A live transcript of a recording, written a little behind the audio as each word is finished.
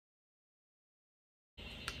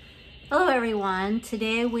Hello everyone.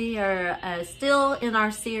 Today we are still in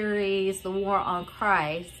our series, The War on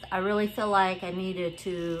Christ. I really feel like I needed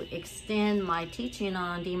to extend my teaching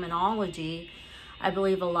on demonology. I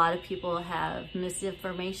believe a lot of people have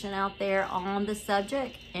misinformation out there on the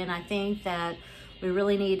subject, and I think that we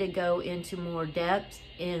really need to go into more depth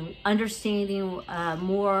in understanding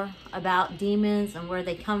more about demons and where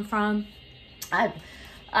they come from. I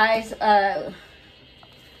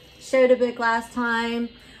showed a book last time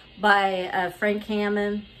by Frank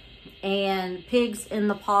Hammond and Pigs in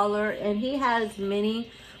the Parlor, and he has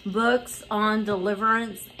many books on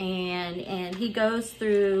deliverance, and he goes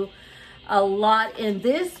through a lot in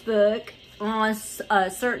this book on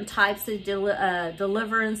certain types of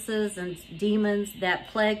deliverances and demons that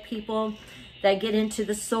plague people, that get into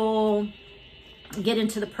the soul, get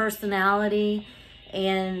into the personality,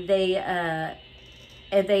 and they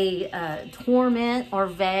torment or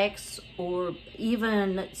vex or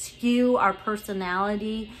even skew our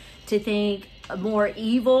personality to think more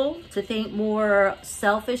evil, to think more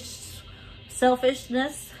selfishness,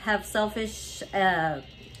 have selfish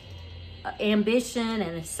ambition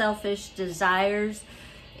and selfish desires.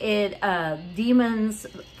 Demons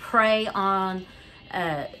prey on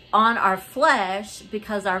our flesh,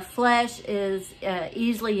 because our flesh is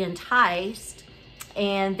easily enticed,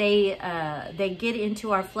 and they get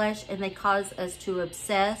into our flesh and they cause us to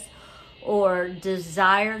obsess or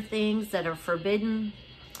desire things that are forbidden,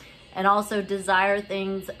 and also desire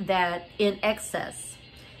things that in excess.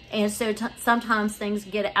 And so sometimes things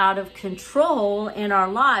get out of control in our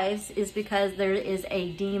lives is because there is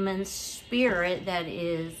a demon spirit that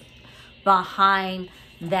is behind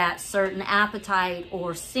that certain appetite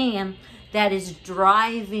or sin that is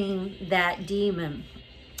driving that demon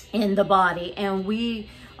in the body. And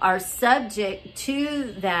we are subject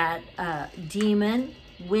to that demon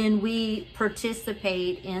when we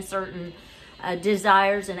participate in certain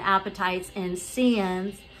desires and appetites and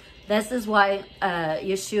sins. This is why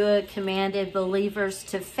Yeshua commanded believers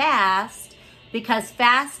to fast, because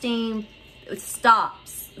fasting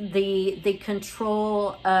stops the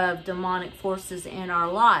control of demonic forces in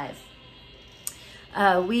our life.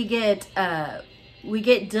 We get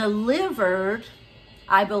delivered,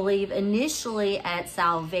 I believe, initially at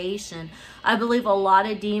salvation. I believe a lot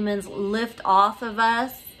of demons lift off of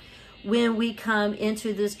us when we come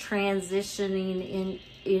into this transitioning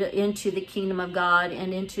into the kingdom of God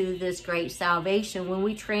and into this great salvation. When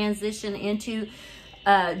we transition into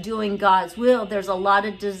doing God's will, there's a lot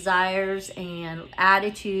of desires and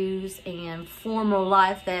attitudes and former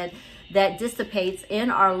life that dissipates in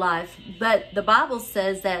our life. But the Bible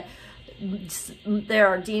says that there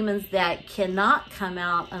are demons that cannot come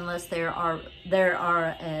out unless there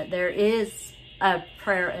is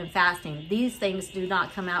prayer and fasting. These things do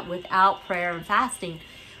not come out without prayer and fasting.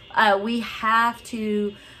 We have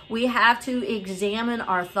to examine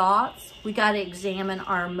our thoughts. We got to examine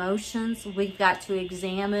our emotions. We've got to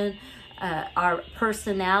examine our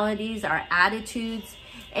personalities, our attitudes,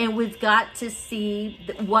 and we've got to see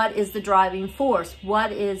what is the driving force,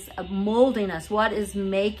 what is molding us, what is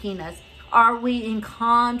making us. Are we in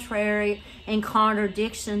contrary and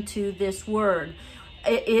contradiction to this word?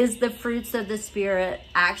 Is the fruits of the Spirit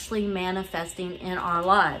actually manifesting in our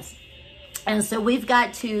lives? And so we've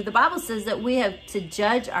got to, the Bible says that we have to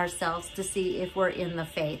judge ourselves to see if we're in the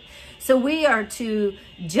faith. So we are to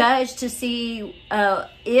judge to see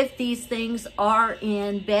if these things are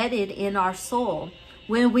embedded in our soul.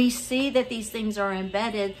 When we see that these things are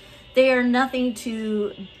embedded, they are nothing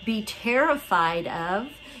to be terrified of.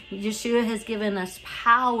 Yeshua has given us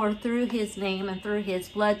power through his name and through his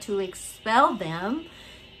blood to expel them.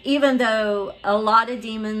 Even though a lot of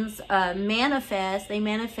demons manifest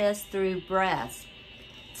through breath.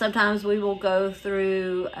 Sometimes we will go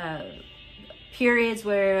through periods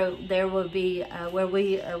where there will be where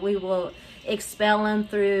we will expel them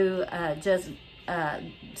through just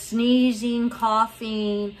sneezing,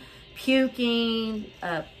 coughing, puking,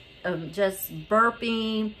 just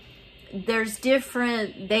burping. There's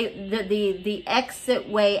different, the exit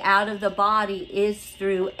way out of the body is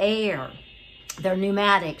through air. They're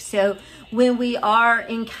pneumatic. So when we are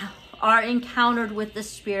encountered with the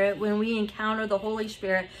Spirit, when we encounter the Holy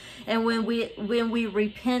Spirit, and when we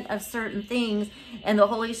repent of certain things, and the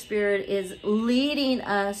Holy Spirit is leading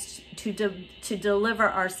us to deliver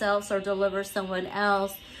ourselves or deliver someone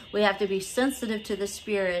else, we have to be sensitive to the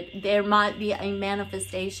Spirit. There might be a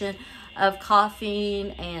manifestation of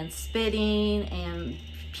coughing and spitting and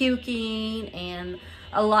puking, and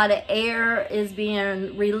a lot of air is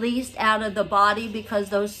being released out of the body because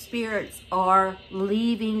those spirits are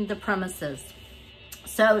leaving the premises.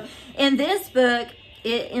 So in this book,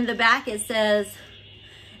 in the back it says,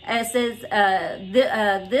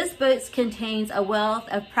 this book contains a wealth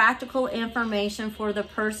of practical information for the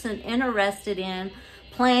person interested in,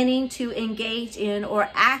 planning to engage in, or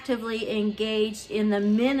actively engaged in the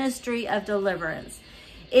ministry of deliverance.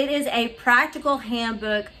 It is a practical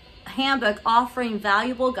handbook offering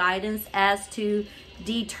valuable guidance as to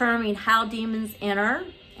determining how demons enter.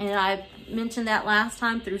 And I mentioned that last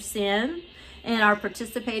time, through sin, and are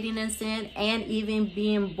participating in sin, and even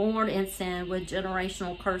being born in sin with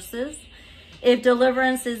generational curses. If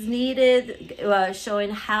deliverance is needed,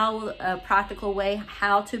 showing how a practical way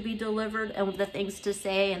how to be delivered and the things to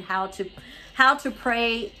say and how to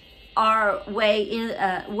pray our way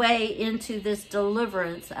into this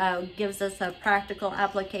deliverance, gives us a practical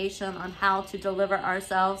application on how to deliver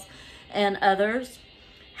ourselves and others.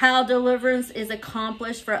 How deliverance is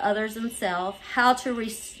accomplished for others and self. How to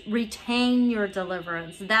retain your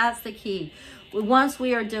deliverance. That's the key. Once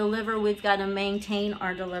we are delivered, we've got to maintain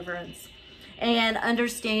our deliverance. And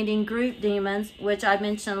understanding group demons, which I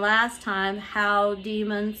mentioned last time, how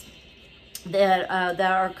demons that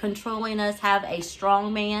are controlling us have a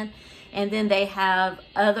strong man, and then they have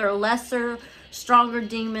other lesser, stronger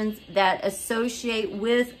demons that associate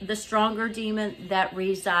with the stronger demon that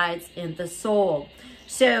resides in the soul.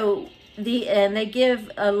 So and they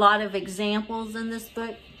give a lot of examples in this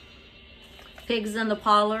book, Pigs in the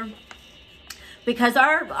Parlor, because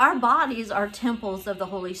our bodies are temples of the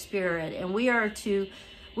Holy Spirit, and we are to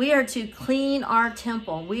clean our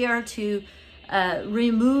temple. We are to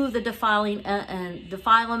remove the defilement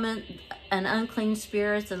and unclean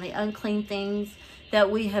spirits and the unclean things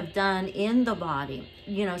that we have done in the body.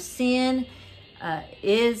 You know, sin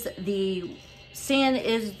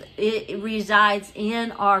resides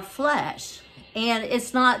in our flesh, and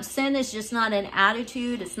sin is just not an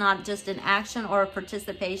attitude. It's not just an action or a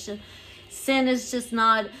participation. Sin is just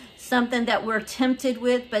not something that we're tempted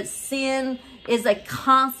with, but sin is a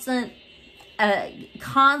constant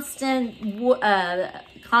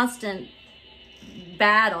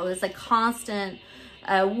battle. It's a constant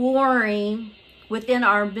warring within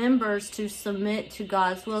our members to submit to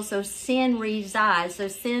God's will. So sin resides. So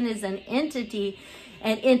sin is an entity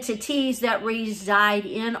and entities that reside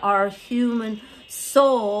in our human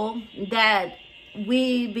soul that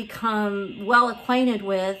we become well acquainted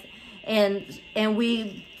with, and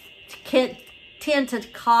we can't tend to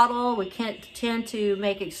coddle, we can't tend to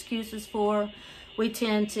make excuses for, we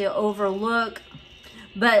tend to overlook.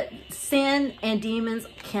 But sin and demons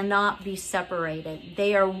cannot be separated.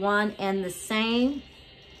 They are one and the same.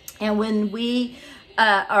 And when we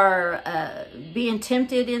are being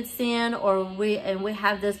tempted in sin, or we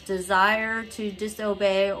have this desire to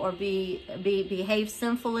disobey or behave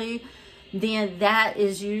sinfully, then that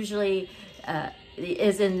is usually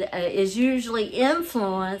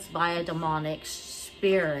influenced by a demonic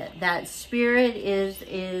spirit. That spirit is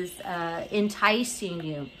enticing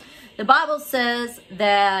you. The Bible says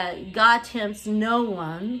that God tempts no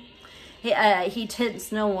one. He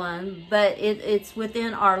tempts no one, but it's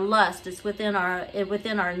within our lust. It's within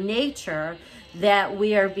our nature that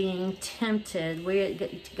we are being tempted.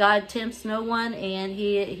 God tempts no one, and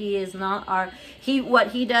He is not what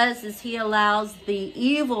He does is He allows the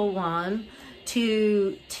evil one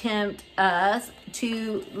to tempt us,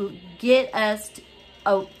 to get us.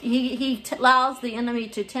 He allows the enemy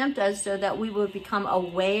to tempt us so that we will become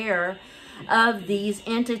aware of these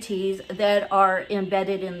entities that are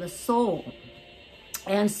embedded in the soul.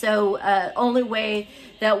 And so only way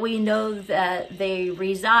that we know that they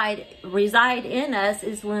reside in us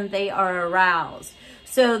is when they are aroused.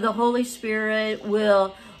 So the Holy Spirit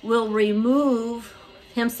will remove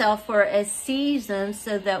Himself for a season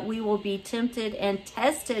so that we will be tempted and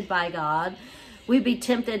tested by God. We be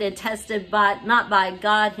tempted and tested not by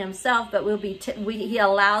God Himself, but He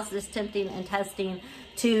allows this tempting and testing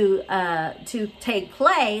to take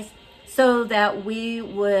place so that we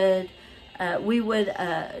would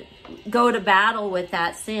go to battle with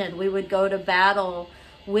that sin. We would go to battle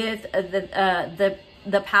with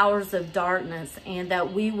the powers of darkness, and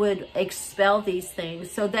that we would expel these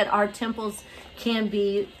things so that our temples can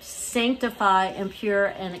be sanctified and pure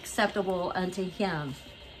and acceptable unto Him.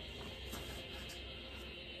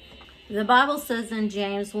 The Bible says in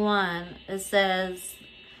James 1, it says,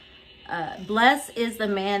 blessed is the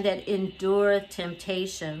man that endureth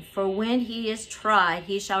temptation, for when he is tried,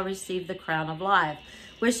 he shall receive the crown of life,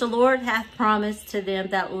 which the Lord hath promised to them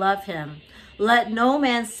that love Him. Let no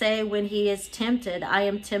man say when he is tempted, I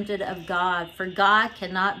am tempted of God, for God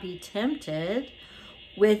cannot be tempted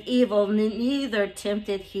with evil, neither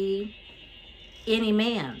tempted He any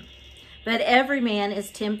man. But every man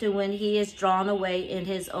is tempted when he is drawn away in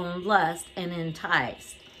his own lust and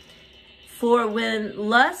enticed. For when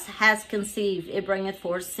lust has conceived, it bringeth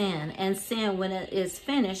forth sin, and sin, when it is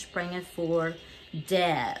finished, bringeth forth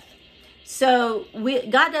death. So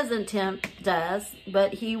God doesn't tempt us,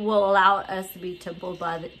 but he will allow us to be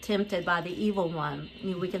tempted by the evil one.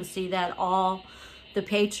 We can see that all the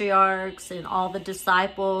patriarchs and all the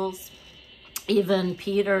disciples, even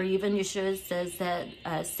Peter, even Yeshua says that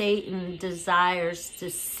Satan desires to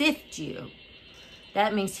sift you.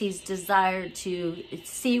 That means he's desired to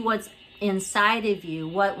see what's inside of you,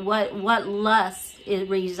 what lust it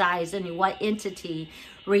resides in you, what entity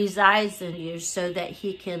resides in you, so that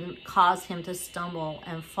he can cause him to stumble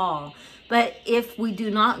and fall. But if we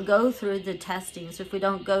do not go through the testings, if we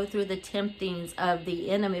don't go through the temptings of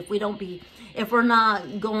the enemy, if we're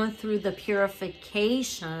not going through the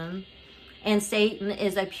purification, and Satan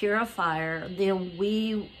is a purifier, then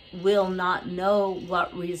we will not know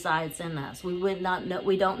what resides in us. We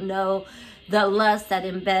don't know the lust that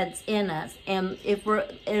embeds in us. And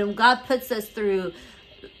God puts us through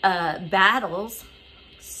battles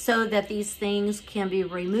so that these things can be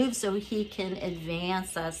removed, so he can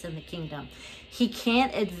advance us in the kingdom. He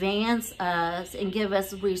can't advance us and give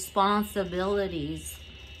us responsibilities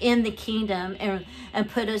in the kingdom and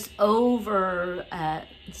put us over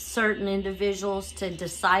certain individuals to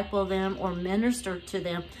disciple them or minister to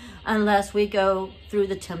them unless we go through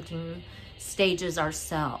the tempting stages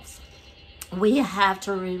ourselves. We have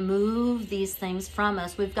to remove these things from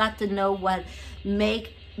us. We've got to know what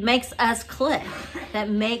makes us click, that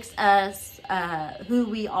makes us who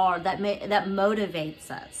we are, that motivates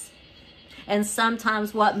us. And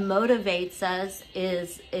sometimes what motivates us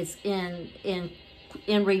is in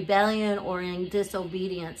rebellion or in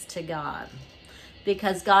disobedience to God.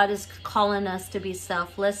 Because God is calling us to be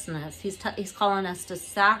selflessness. He's calling us to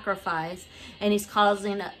sacrifice, and he's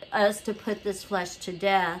causing us to put this flesh to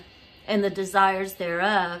death and the desires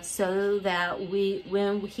thereof, so that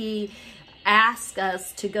when he asks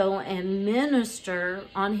us to go and minister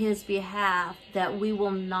on his behalf, that we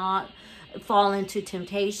will not fall into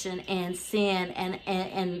temptation and sin.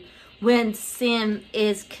 And when sin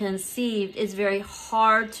is conceived, it's very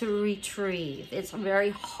hard to retrieve. It's very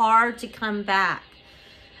hard to come back.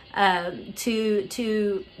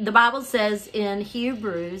 The Bible says in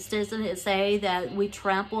Hebrews, doesn't it say that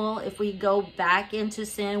if we go back into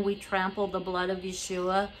sin, we trample the blood of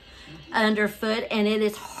Yeshua underfoot, and it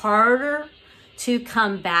is harder to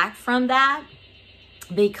come back from that,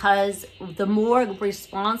 because the more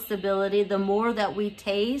responsibility, the more that we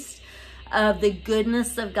taste of the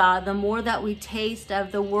goodness of God, the more that we taste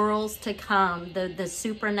of the worlds to come, the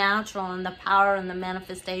supernatural and the power and the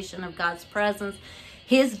manifestation of God's presence,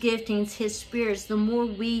 his giftings, his spirits, the more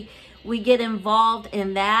we get involved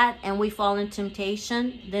in that and we fall in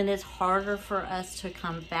temptation, then it's harder for us to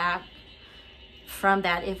come back from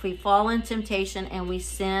that. If we fall in temptation and we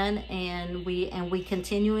sin and we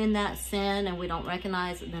continue in that sin and we don't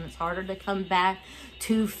recognize it, then it's harder to come back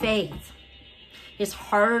to faith. It's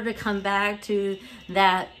harder to come back to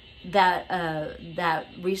that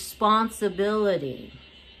responsibility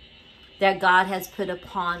that God has put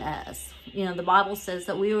upon us. You know, the Bible says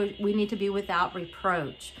that we need to be without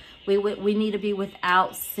reproach. We need to be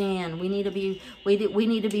without sin. We need to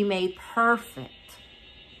be made perfect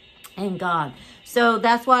in God. So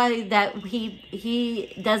that's why that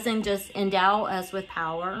he doesn't just endow us with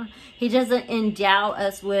power. He doesn't endow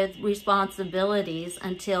us with responsibilities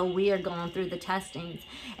until we are going through the testings,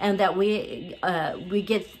 and that we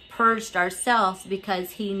get purged ourselves,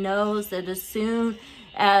 because he knows that as soon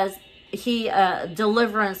as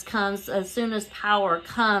deliverance comes, as soon as power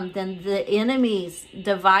comes, then the enemy's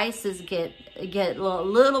devices get a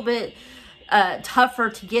little bit tougher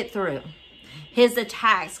to get through. His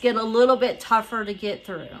attacks get a little bit tougher to get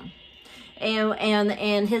through,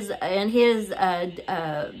 and his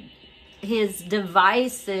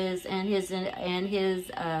devices and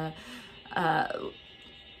his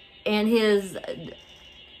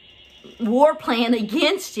war plan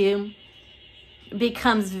against you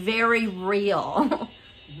becomes very real.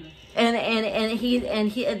 and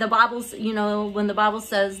the Bible's, you know, when the Bible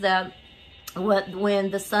says that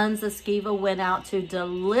when the sons of Sceva went out to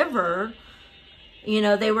deliver, you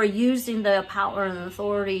know, they were using the power and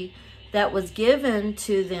authority that was given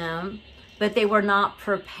to them, but they were not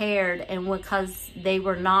prepared. And because they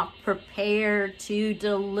were not prepared to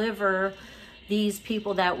deliver these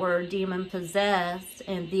people that were demon possessed,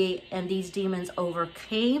 and these demons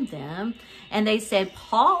overcame them, and they said,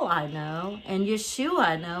 Paul I know, and Yeshua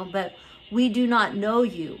I know, but we do not know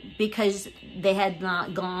you, because they had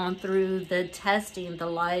not gone through the testing, the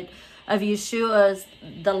light of Yeshua's,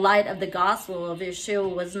 the light of the gospel of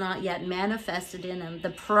Yeshua was not yet manifested in them. The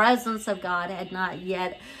presence of God had not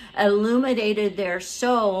yet illuminated their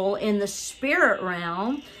soul in the spirit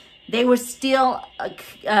realm. They were still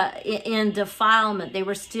in defilement.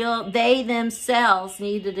 They themselves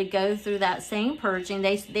needed to go through that same purging.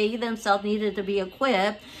 They themselves needed to be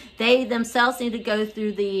equipped. They themselves need to go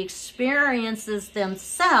through the experiences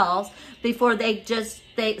themselves before they just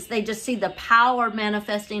see the power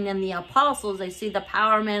manifesting in the apostles. They see the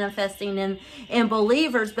power manifesting in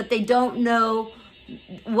believers, but they don't know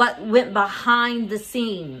what went behind the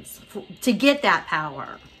scenes to get that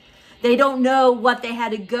power. They don't know what they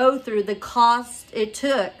had to go through, the cost it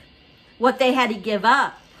took, what they had to give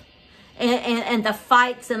up, and the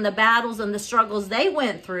fights and the battles and the struggles they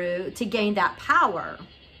went through to gain that power.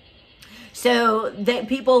 So that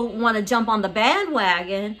people want to jump on the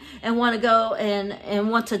bandwagon and want to go and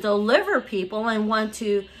want to deliver people and want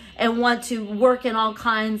to work in all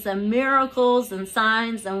kinds of miracles and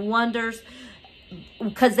signs and wonders,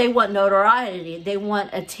 because they want notoriety. They want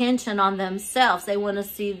attention on themselves. They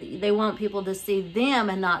want people to see them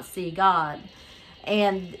and not see God.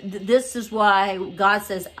 And this is why God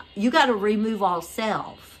says, you got to remove all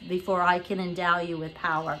self before I can endow you with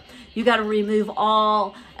power. You got to remove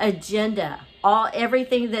all agenda,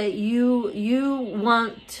 everything that you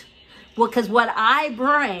want. Well, because what I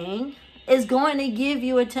bring is going to give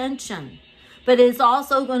you attention, but it's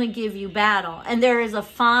also going to give you battle. And there is a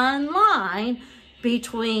fine line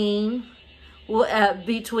between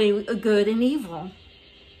good and evil,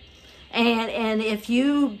 and if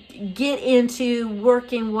you get into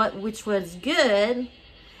working which was good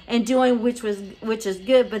and doing which is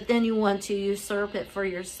good, but then you want to usurp it for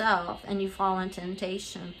yourself and you fall into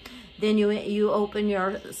temptation, then you open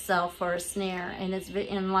yourself for a snare.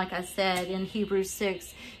 And like I said in Hebrews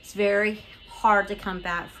 6, it's very hard to come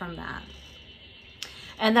back from that.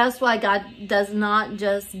 And that's why God does not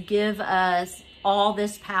just give us all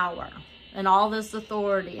this power and all this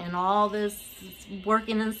authority and all this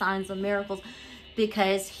working in signs and miracles,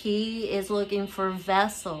 because he is looking for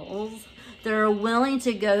vessels that are willing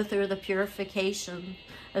to go through the purification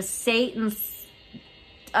of Satan's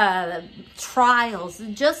trials,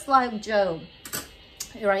 just like Job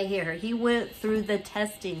right here. He went through the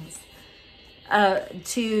testings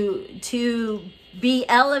to be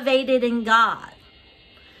elevated in God.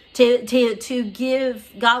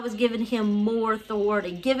 God was giving him more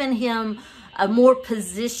authority, giving him a more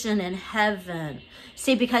position in heaven.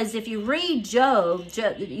 See, because if you read Job,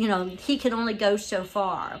 he could only go so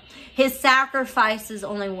far. His sacrifices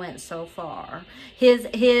only went so far. His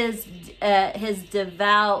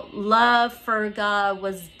devout love for God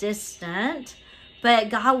was distant, but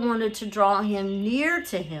God wanted to draw him near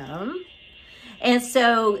to him. And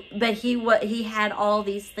so, but he had all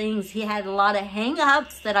these things. He had a lot of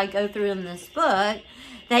hang-ups that I go through in this book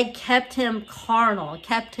that kept him carnal,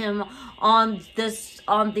 kept him on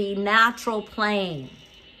the natural plane,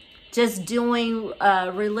 just doing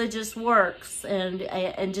religious works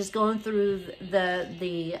and just going through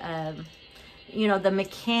the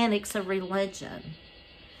mechanics of religion.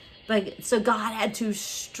 But so God had to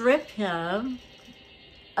strip him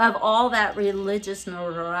of all that religious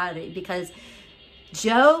notoriety, because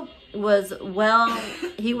Job was,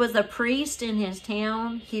 he was a priest in his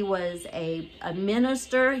town. He was a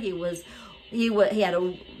minister. He had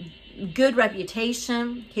a good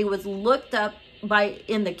reputation. He was looked up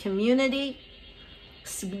in the community.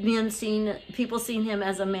 People seen him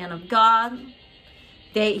as a man of God.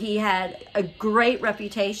 He had a great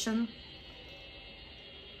reputation.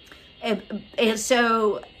 And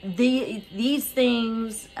so these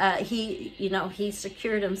things he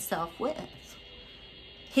secured himself with.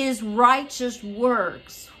 His righteous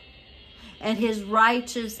works and his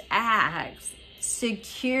righteous acts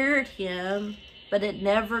secured him, but it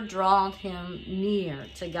never drawed him near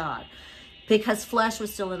to God, because flesh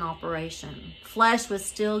was still in operation. Flesh was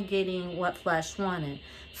still getting what flesh wanted.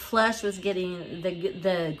 Flesh was getting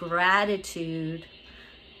the gratitude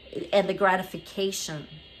and the gratification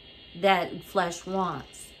that flesh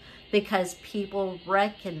wants, because people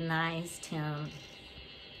recognized him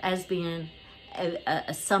as being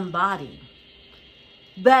a somebody.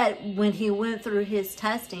 But when he went through his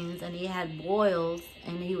testings and he had boils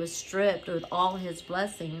and he was stripped with all his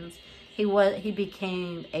blessings, he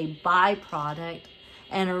became a byproduct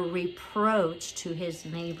and a reproach to his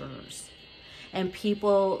neighbors, and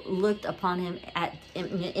people looked upon him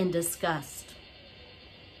in disgust.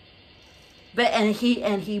 And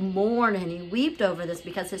he mourned and he wept over this,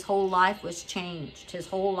 because his whole life was changed. His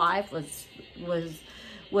whole life was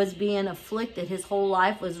was being afflicted. His whole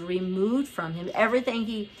life was removed from him. Everything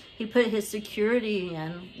he put his security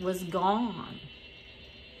in was gone.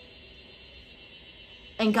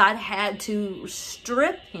 And God had to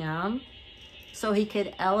strip him so he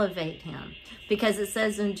could elevate him. Because it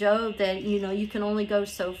says in Job that, you can only go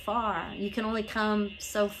so far. You can only come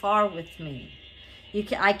so far with me.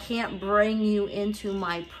 I can't bring you into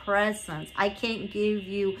my presence. I can't give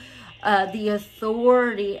you the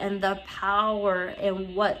authority and the power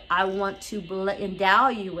and what I want to endow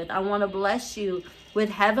you with. I want to bless you with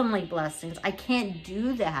heavenly blessings. I can't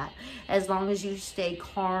do that as long as you stay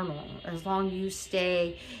carnal, as long as you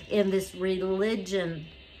stay in this religion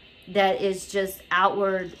that is just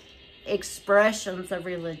outward expressions of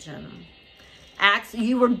religion.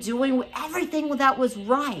 You were doing everything that was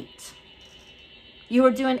right. You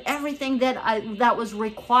were doing everything that was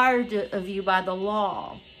required of you by the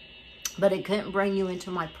law, but it couldn't bring you into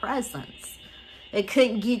my presence. It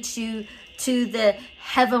couldn't get you to the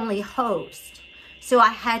heavenly host. So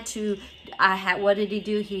what did he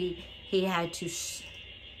do? He had to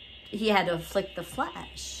afflict the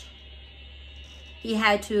flesh. He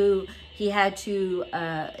had to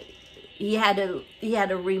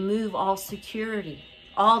remove all security,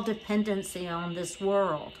 all dependency on this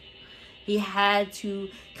world. He had to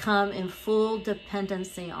come in full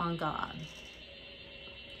dependency on God.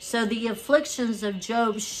 So the afflictions of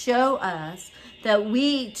Job show us that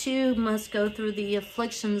we too must go through the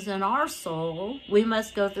afflictions in our soul. We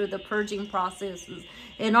must go through the purging processes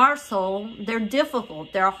in our soul. They're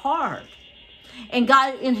difficult. They're hard. And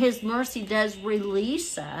God, in his mercy, does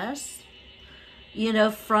release us,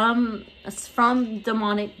 from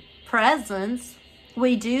demonic presence.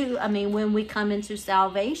 We do. When we come into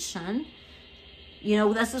salvation,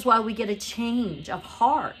 this is why we get a change of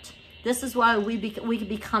heart. This is why we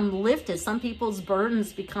become lifted. Some people's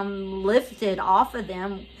burdens become lifted off of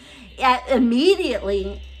them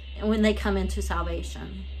immediately when they come into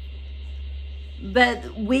salvation.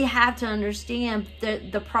 But we have to understand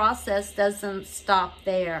that the process doesn't stop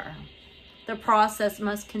there. The process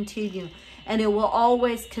must continue, and it will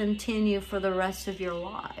always continue for the rest of your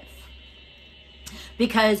life.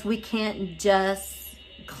 Because we can't just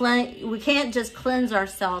cleanse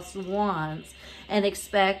ourselves once and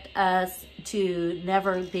expect us to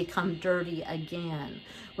never become dirty again.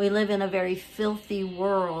 We live in a very filthy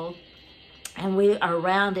world, and we are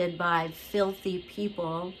surrounded by filthy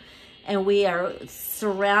people, and we are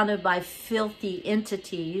surrounded by filthy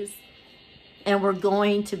entities, and we're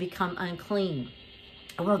going to become unclean.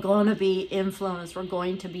 We're going to be influenced. We're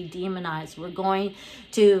going to be demonized. We're going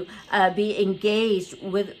to be engaged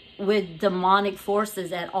with demonic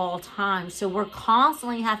forces at all times. So we're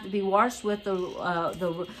constantly have to be washed with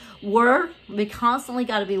the word. We constantly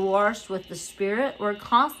got to be washed with the Spirit. We're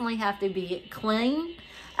constantly have to be clean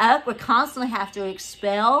up. We constantly have to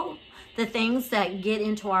expel the things that get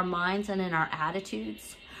into our minds and in our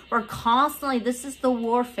attitudes. We're constantly, this is the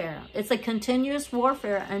warfare. It's a continuous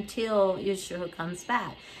warfare until Yeshua comes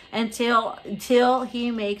back. Until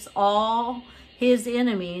he makes all his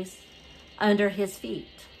enemies under his feet.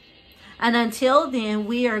 And until then,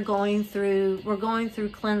 we're going through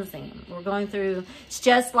cleansing. It's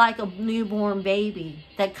just like a newborn baby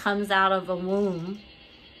that comes out of a womb.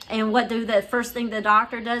 And the first thing the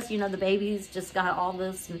doctor does, the baby's just got all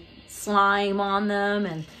this slime on them,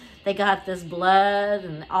 and they got this blood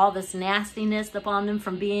and all this nastiness upon them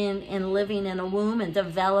from being and living in a womb and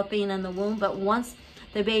developing in the womb. But once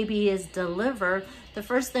the baby is delivered, the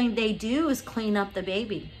first thing they do is clean up the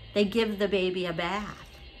baby. They give the baby a bath.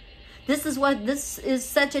 This is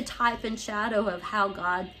such a type and shadow of how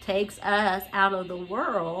God takes us out of the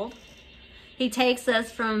world. He takes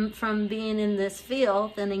us from being in this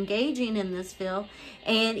filth and engaging in this filth,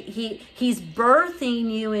 and he's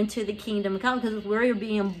birthing you into the kingdom come, because we're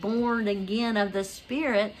being born again of the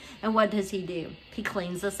Spirit. And what does he do? He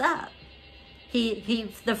cleans us up.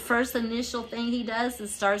 The first initial thing he does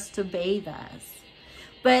is starts to bathe us.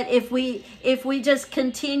 But if we just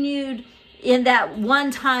continued in that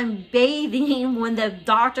one-time bathing, when the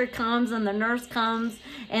doctor comes and the nurse comes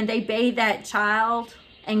and they bathe that child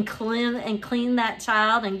and clean that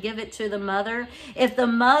child and give it to the mother, if the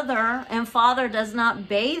mother and father does not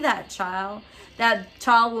bathe that child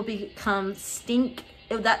will become stink.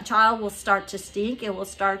 That child will start to stink. It will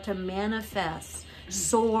start to manifest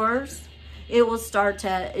sores. It will start to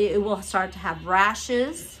have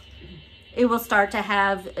rashes. It will start to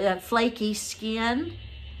have flaky skin.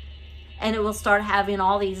 And it will start having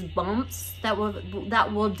all these bumps that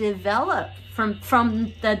will develop from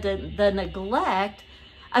the neglect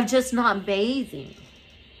of just not bathing.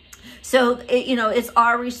 So, it's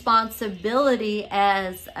our responsibility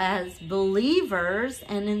as believers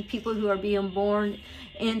and in people who are being born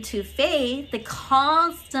into faith to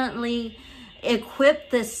constantly equip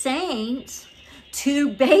the saints to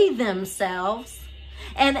bathe themselves.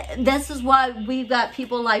 And this is why we've got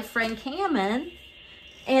people like Frank Hammond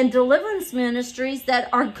and deliverance ministries that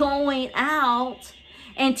are going out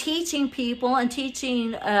and teaching people and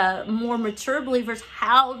teaching more mature believers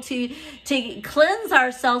how to cleanse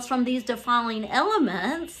ourselves from these defiling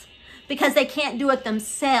elements, because they can't do it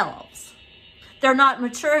themselves. They're not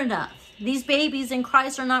mature enough. These babies in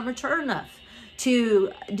Christ are not mature enough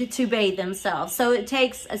to bathe themselves. So it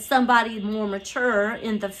takes somebody more mature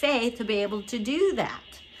in the faith to be able to do that.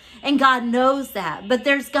 And God knows that. But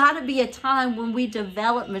there's got to be a time when we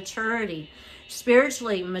develop maturity,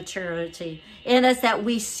 spiritually maturity, in us, that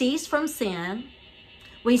we cease from sin.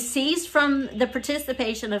 We cease from the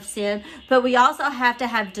participation of sin, but we also have to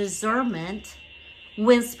have discernment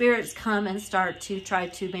when spirits come and start to try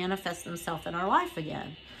to manifest themselves in our life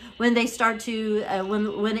again. When they start to,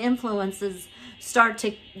 when influences start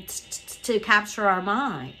to capture our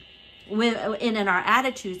mind, in our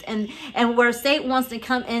attitudes, and where Satan wants to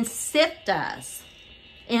come and sift us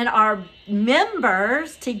in our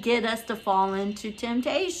members to get us to fall into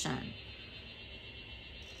temptation.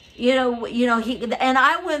 He, and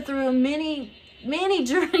I went through many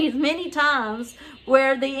journeys, many times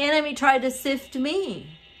where the enemy tried to sift me.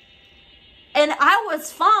 And I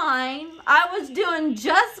was fine. I was doing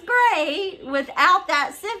just great without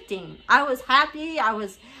that sifting. I was happy. I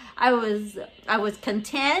was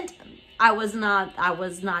content. I was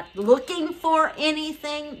not looking for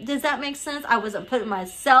anything. Does that make sense? I wasn't putting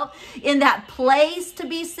myself in that place to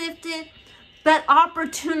be sifted. But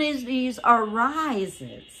opportunities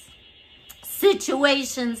arises.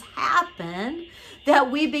 Situations happen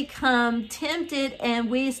that we become tempted, and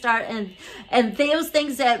we start, and those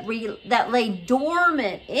things that lay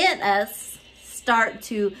dormant in us start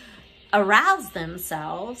to arouse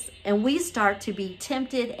themselves, and we start to be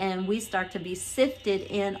tempted, and we start to be sifted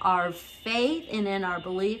in our faith and in our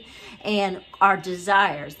belief and our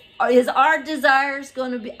desires. Is our desires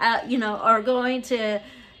going to be, are going to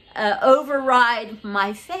override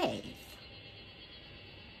my faith?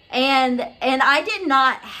 And I did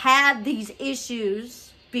not have these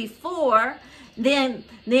issues before. Then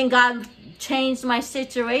God changed my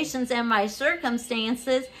situations and my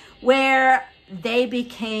circumstances, where they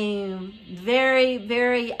became very,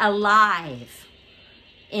 very alive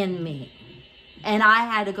in me. And I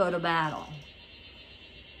had to go to battle.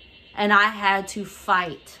 And I had to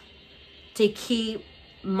fight to keep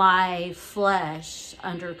my flesh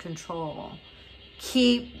under control.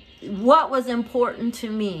 Keep what was important to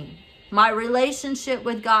me. My relationship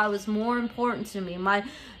with God was more important to me. My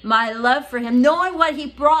love for Him, knowing what He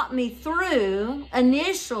brought me through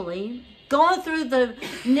initially, going through the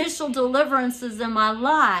initial deliverances in my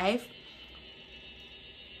life,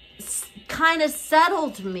 kind of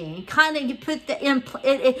settled me. Kind of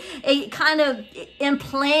it kind of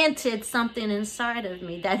implanted something inside of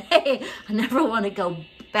me that, hey, I never want to go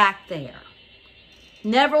back there.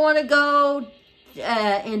 Never want to go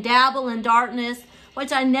and dabble in darkness,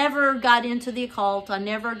 which I never got into the occult. I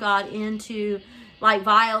never got into like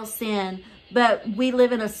vile sin, but we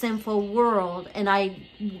live in a sinful world, and I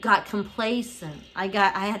got complacent. I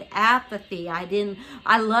had apathy.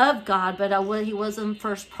 I love God, but He wasn't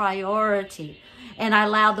first priority. And I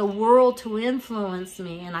allowed the world to influence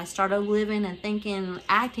me, and I started living and thinking,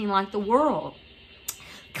 acting like the world,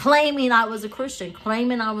 claiming I was a Christian,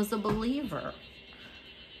 claiming I was a believer.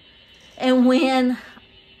 And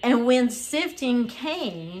when sifting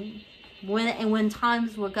came, when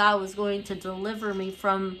times where God was going to deliver me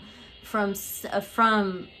from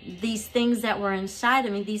these things that were inside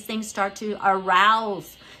of me, these things start to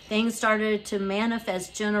arouse. Things started to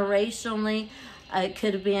manifest generationally. It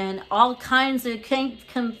could have been all kinds of,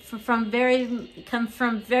 come from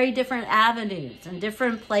very different avenues and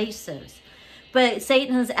different places. But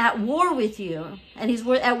Satan is at war with you, and he's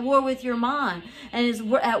at war with your mind, and he's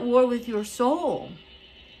at war with your soul.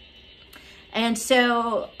 And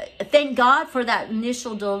so thank God for that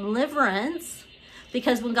initial deliverance,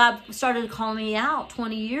 because when God started calling me out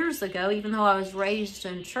 20 years ago, even though I was raised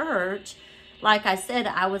in church, like I said,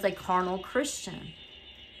 I was a carnal Christian.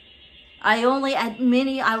 I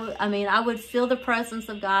would feel the presence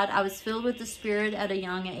of God. I was filled with the Spirit at a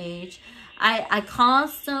young age. I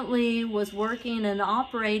constantly was working and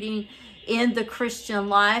operating in the Christian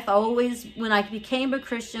life. When I became a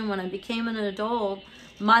Christian, when I became an adult,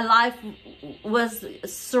 my life was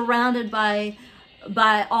surrounded by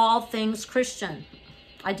all things Christian.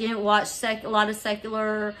 I didn't watch a lot of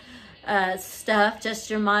secular stuff, just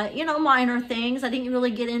your minor things. I didn't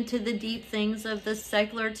really get into the deep things of the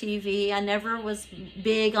secular TV. I never was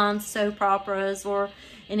big on soap operas or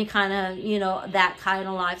any kind of, that kind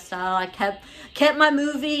of lifestyle. I kept my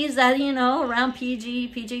movies at, around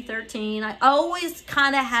PG-13. I always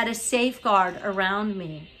kind of had a safeguard around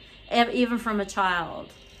me, even from a child.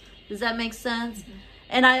 Does that make sense? Mm-hmm.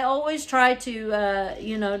 And I always try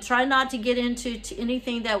to, try not to get into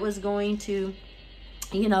anything that was going to,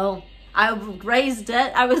 I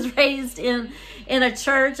was raised in a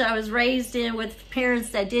church. I was raised with parents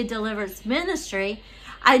that did deliverance ministry.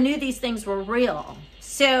 I knew these things were real.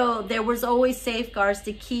 So there was always safeguards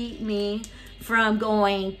to keep me from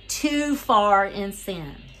going too far in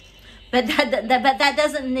sin. But that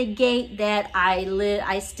doesn't negate that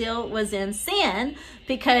I still was in sin,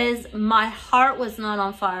 because my heart was not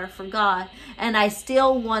on fire for God, and I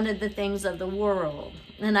still wanted the things of the world,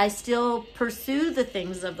 and I still pursued the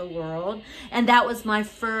things of the world, and that was my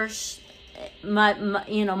first, my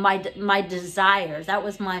desires. That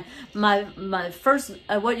was my first,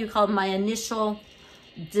 what you call my initial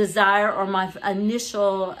desire, or my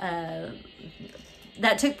initial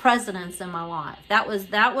that took precedence in my life. That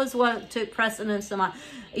was what took precedence in my,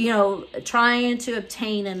 trying to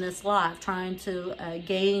obtain in this life, trying to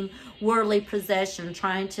gain worldly possession,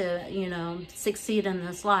 trying to, succeed in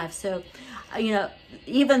this life. So,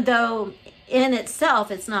 even though in itself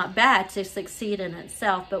it's not bad to succeed in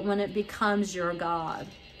itself, but when it becomes your God,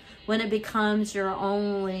 when it becomes your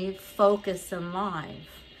only focus in life,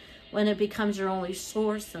 when it becomes your only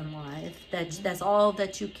source in life, that's all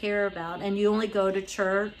that you care about, and you only go to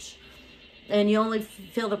church, and you only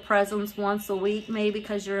feel the presence once a week, maybe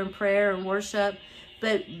because you're in prayer and worship,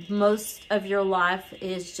 but most of your life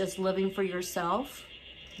is just living for yourself,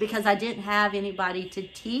 because I didn't have anybody to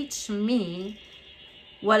teach me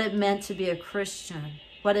what it meant to be a Christian,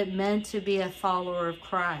 what it meant to be a follower of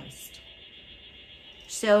Christ.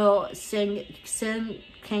 So sin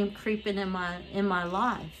came creeping in my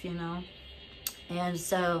life, and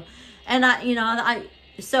so, and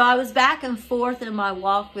I was back and forth in my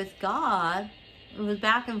walk with God. It was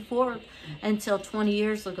back and forth until 20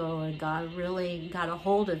 years ago, and God really got a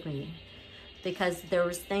hold of me, because there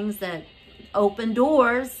was things that opened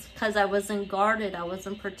doors, because I wasn't guarded, I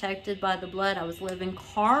wasn't protected by the blood, I was living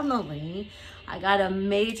carnally. I got a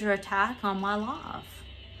major attack on my life.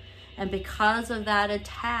 And because of that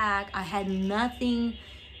attack, I had nothing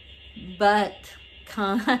but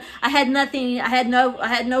no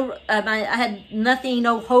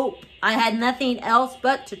hope. I had nothing else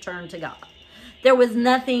but to turn to God. There was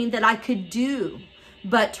nothing that I could do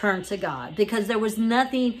but turn to God, because there was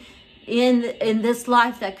nothing in this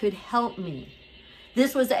life that could help me.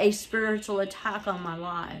 This was a spiritual attack on my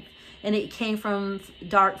life. And it came from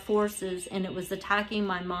dark forces, and it was attacking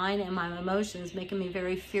my mind and my emotions, making me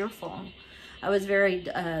very fearful. I was very,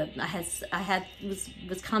 I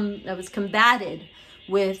was combated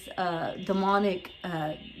with demonic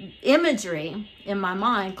imagery in my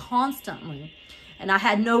mind constantly, and I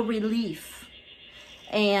had no relief.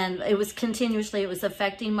 And it was continuously, it was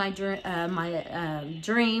affecting my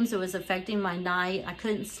dreams. It was affecting my night. I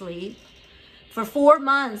couldn't sleep for 4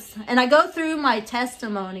 months. And I go through my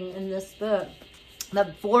testimony in this book.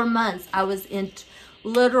 The 4 months I was in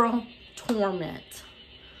literal torment,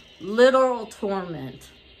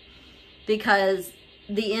 because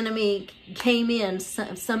the enemy came in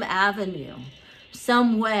some avenue,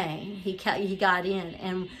 some way he got in,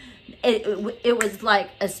 and it was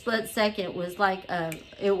like a split second. It was like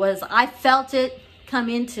I felt it come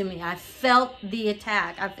into me. I felt the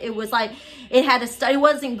attack. It was like it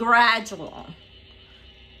wasn't gradual.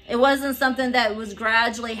 It wasn't something that was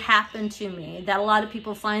gradually happened to me, that a lot of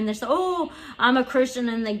people find themselves, oh, I'm a Christian,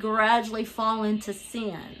 and they gradually fall into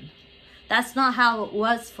sin. That's not how it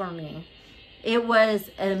was for me. It was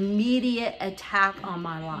an immediate attack on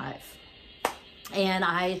my life. And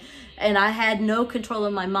I had no control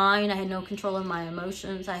of my mind. I had no control of my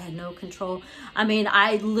emotions. I had no control. I mean,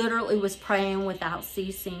 I literally was praying without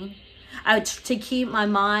ceasing. To keep my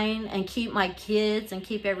mind and keep my kids and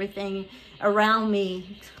keep everything around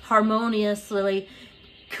me harmoniously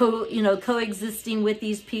coexisting with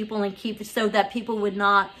these people, and keep so that people would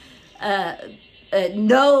not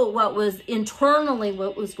know what was internally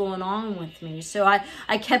what was going on with me. So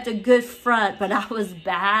I kept a good front, but I was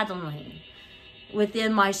battling.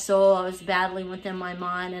 within my soul. I was battling within my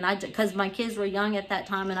mind, and because my kids were young at that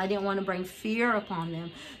time, and I didn't want to bring fear upon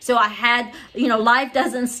them. So I had, life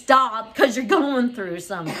doesn't stop because you're going through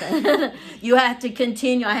something. You have to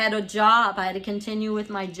continue. I had a job. I had to continue with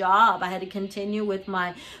my job. I had to continue with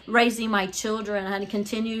my raising my children. I had to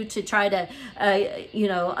continue to try to,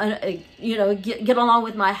 get along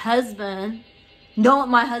with my husband.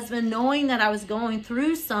 Knowing that I was going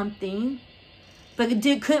through something. But the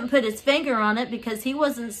dude couldn't put his finger on it because he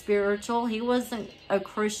wasn't spiritual. He wasn't a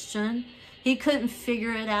Christian. He couldn't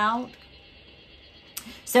figure it out.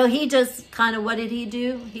 So he just kind of, what did he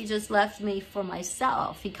do? He just left me for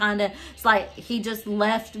myself. He just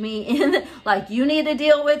left me in, like, you need to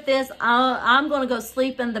deal with this. I'm going to go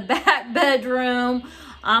sleep in the back bedroom.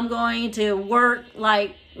 I'm going to work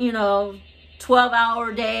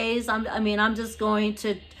 12-hour days. I'm just going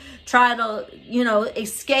to try to,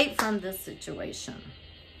 escape from this situation.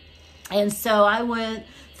 And so I went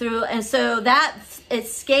through, and so that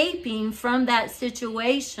escaping from that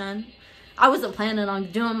situation, I wasn't planning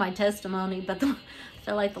on doing my testimony, but I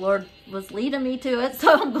felt like the Lord was leading me to it,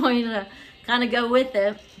 so I'm going to kind of go with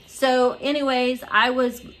it. So anyways, I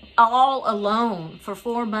was all alone for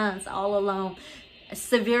 4 months, all alone,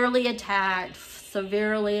 severely attacked,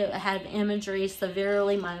 severely had imagery,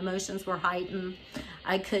 severely my emotions were heightened.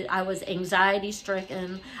 I was anxiety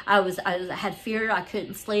stricken. I had fear. I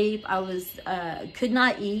couldn't sleep. Could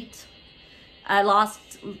not eat. I lost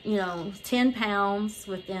 10 pounds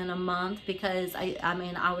within a month because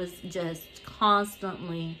I was just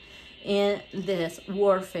constantly in this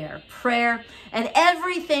warfare, prayer, and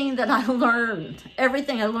everything that I learned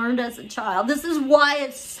as a child. This is why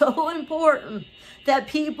it's so important that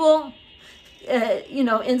people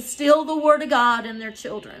instill the Word of God in their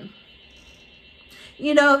children.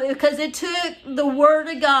 Because it took the Word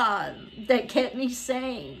of God that kept me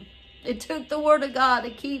sane. It took the Word of God to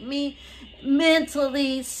keep me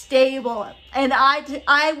mentally stable. And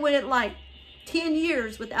I went like 10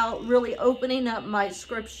 years without really opening up my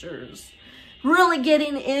scriptures, really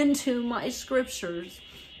getting into my scriptures.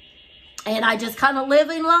 And I just kind of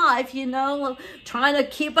living life, trying to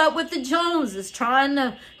keep up with the Joneses,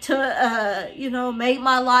 trying to make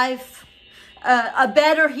my life a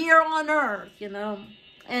better here on earth,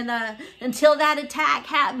 And until that attack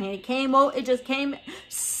happened, it just came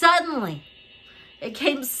suddenly. It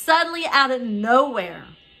came suddenly out of nowhere.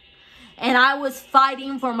 And I was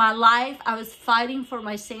fighting for my life. I was fighting for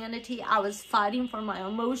my sanity. I was fighting for my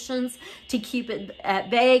emotions to keep it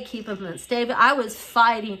at bay, keep them stable. I was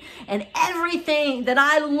fighting. And everything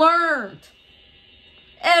I learned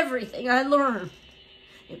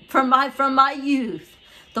from my youth,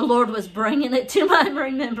 the Lord was bringing it to my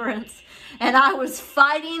remembrance. And I was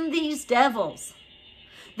fighting these devils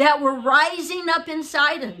that were rising up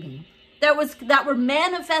inside of me. That were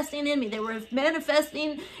manifesting in me. They were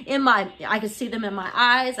manifesting I could see them in my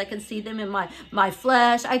eyes. I could see them in my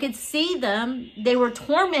flesh. I could see them. They were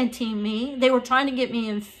tormenting me. They were trying to get me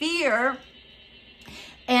in fear.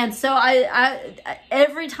 And so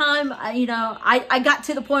every time, I got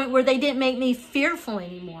to the point where they didn't make me fearful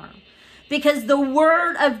anymore. Because the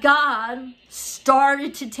Word of God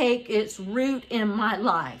started to take its root in my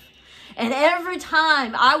life. And every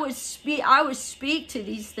time I would speak to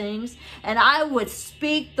these things, and I would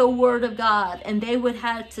speak the Word of God, and they would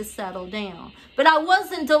have to settle down. But I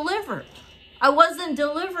wasn't delivered.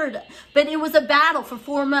 But it was a battle for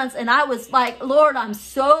 4 months, and I was like, Lord, I'm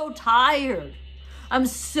so tired. I'm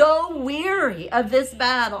so weary of this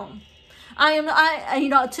battle.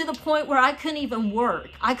 To the point where I couldn't even work.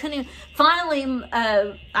 I finally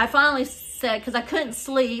said, because I couldn't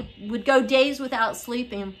sleep, would go days without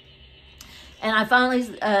sleeping. And I finally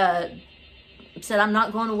said, I'm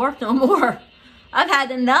not going to work no more. I've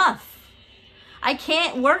had enough. I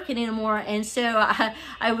can't work it anymore. And so I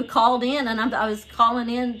called in, and I was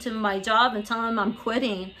calling in to my job and telling them I'm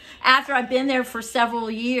quitting after I've been there for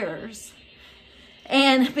several years.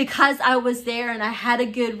 And because I was there and I had a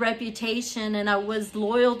good reputation and I was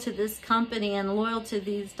loyal to this company and loyal to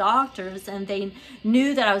these doctors, and they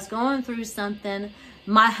knew that I was going through something,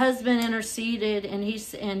 my husband interceded, and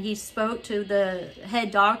he spoke to the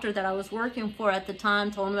head doctor that I was working for at the time,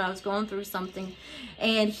 told him that I was going through something.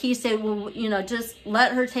 And he said, well, just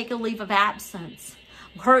let her take a leave of absence.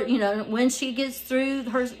 When she gets through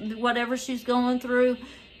whatever she's going through,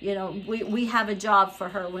 we have a job for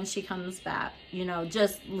her when she comes back.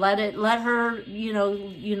 Just let her,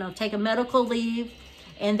 take a medical leave.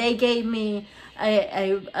 And they gave me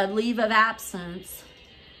a leave of absence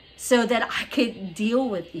so that I could deal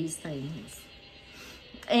with these things.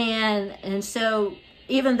 And so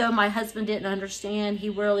even though my husband didn't understand, he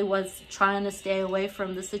really was trying to stay away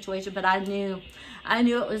from the situation, but I knew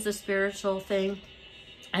it was a spiritual thing.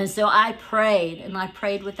 And so I prayed, and I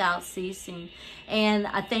prayed without ceasing. And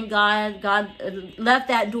I thank God left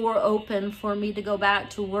that door open for me to go back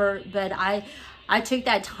to work. But I took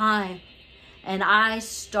that time, and I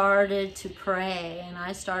started to pray, and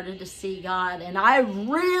I started to see God. And I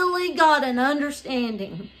really got an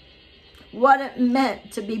understanding what it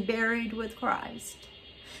meant to be buried with Christ.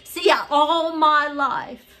 See, all my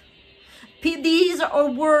life, these are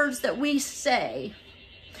words that we say.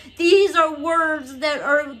 These are words that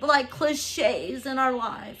are like cliches in our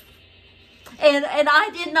life. And I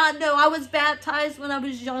did not know. I was baptized when I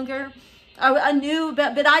was younger. I knew,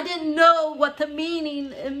 but I didn't know what the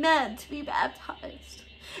meaning meant to be baptized.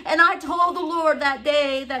 And I told the Lord that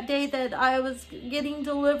day that I was getting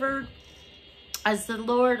delivered, I said,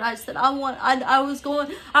 Lord, I said, I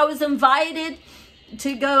was invited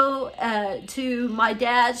to go to my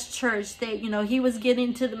dad's church. He was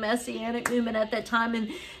getting to the Messianic movement at that time,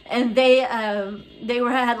 and they had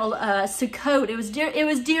a Sukkot. It was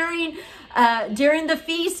during the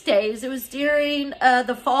feast days. It was during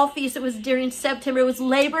the fall feast. It was during September. It was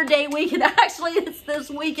Labor Day weekend. Actually, it's this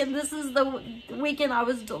weekend. This is the weekend I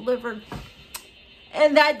was delivered.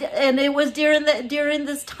 And it was during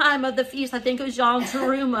this time of the feast. I think it was Yom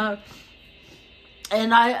Teruah.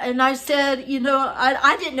 And I said,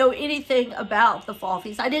 I didn't know anything about the fall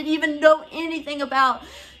feast. I didn't even know anything about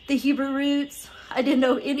the Hebrew roots. I didn't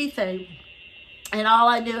know anything. And all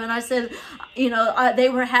I knew, and I said, they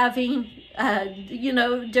were having,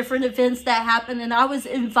 different events that happened. And I was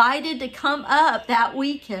invited to come up that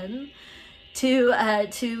weekend to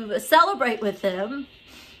celebrate with them.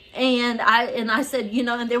 And I said,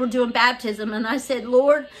 and they were doing baptism. And I said,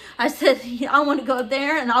 Lord, I want to go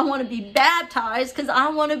there and I want to be baptized because I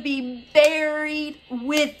want to be buried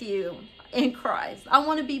with you in Christ. I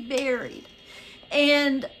want to be buried.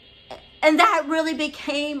 And that really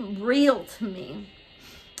became real to me.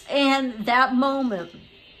 And that moment,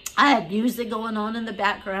 I had music going on in the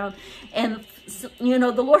background. And,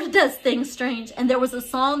 the Lord does things strange. And there was a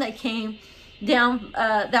song that came down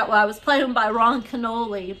that I was playing by Ron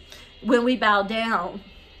Canoli, When We Bow Down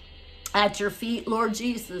at Your Feet, Lord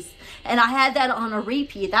Jesus. And I had that on a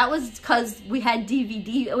repeat. That was because we had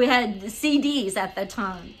CDs at the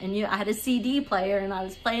time, and I had a CD player, and I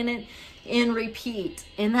was playing it in repeat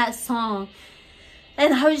in that song.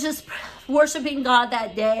 And I was just worshiping God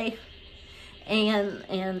that day,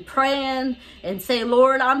 and praying and say,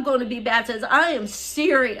 Lord, I'm going to be baptized. I am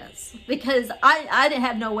serious, because I didn't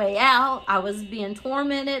have no way out. I was being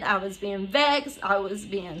tormented. I was being vexed. I was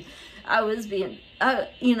being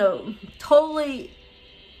totally,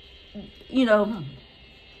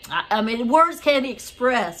 I mean, words can't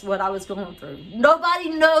express what I was going through.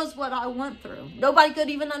 Nobody knows what I went through. Nobody could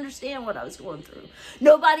even understand what I was going through.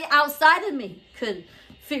 Nobody outside of me could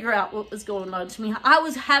figure out what was going on to me. I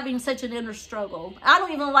was having such an inner struggle. I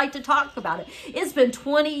don't even like to talk about it. It's been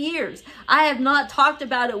 20 years. I have not talked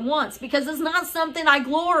about it once, because it's not something I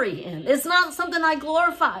glory in. It's not something I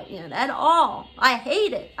glorify in at all. I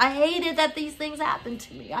hate it. I hated that these things happened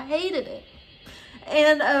to me. I hated it.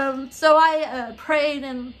 And so I prayed,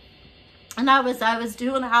 and I was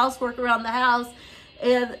doing housework around the house,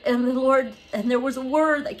 and the Lord, and there was a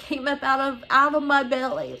word that came up out of my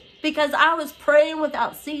belly, because I was praying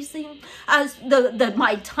without ceasing.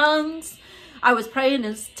 My tongues, I was praying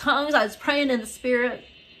in tongues. I was praying in the Spirit,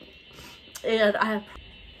 and I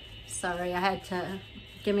had to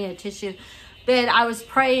give me a tissue, but I was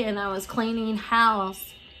praying. I was cleaning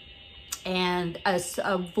house, and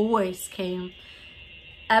a voice came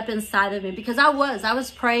up inside of me, because I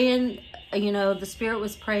was praying. The Spirit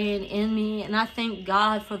was praying in me, and I thank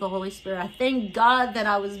God for the Holy Spirit. I thank God that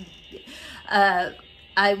I was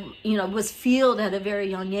was filled at a very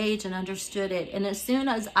young age and understood it. And as soon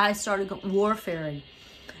as I started warfaring,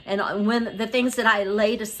 and when the things that I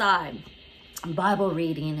laid aside, Bible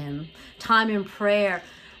reading and time in prayer,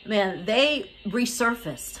 man, they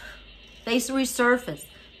resurfaced.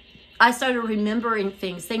 I started remembering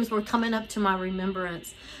things. Things were coming up to my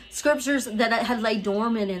remembrance. Scriptures that had laid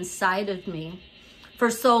dormant inside of me for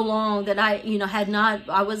so long that I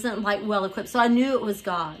wasn't like well equipped. So I knew it was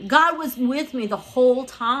God. God was with me the whole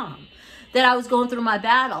time that I was going through my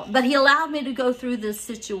battle. But He allowed me to go through this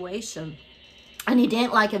situation. And He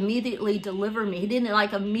didn't immediately deliver me. He didn't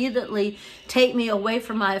immediately take me away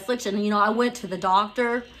from my affliction. I went to the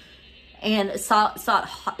doctor and sought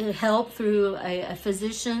help through a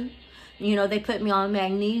physician. They put me on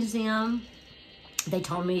magnesium. They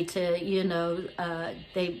told me to,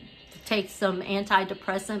 they take some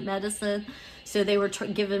antidepressant medicine So they were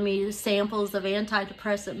giving me samples of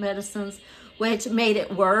antidepressant medicines, which made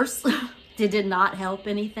it worse. It did not help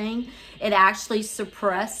anything. It actually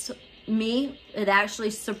suppressed me. It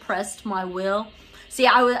actually suppressed my will. See,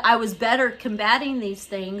 I was better combating these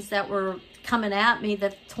things that were coming at me,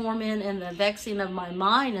 the torment and the vexing of my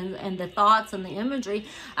mind, and the thoughts and the imagery.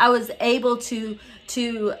 I was able to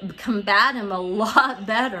combat them a lot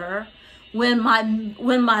better when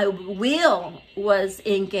my will was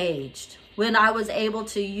engaged. When I was able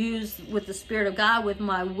to use, with the Spirit of God, with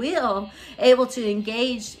my will, able to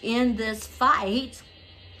engage in this fight.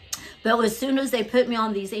 But as soon as they put me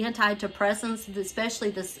on these antidepressants,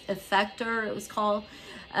 especially this Effector, it was called,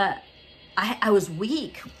 I was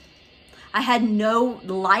weak. I had no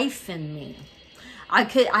life in me. I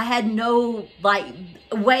had no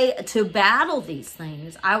way to battle these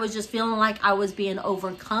things. I was just feeling like I was being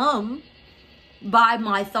overcome by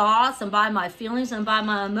my thoughts and by my feelings and by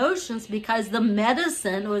my emotions, because the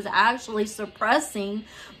medicine was actually suppressing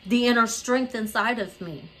the inner strength inside of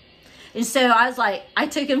me. And so I was like, I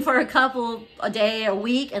took him for a day, a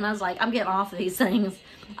week, and I was like, I'm getting off of these things.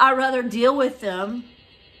 I'd rather deal with them,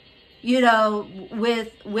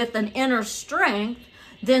 with an inner strength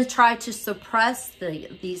than try to suppress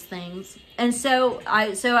these things. And so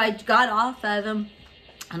I got off of them.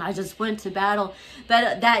 And I just went to battle.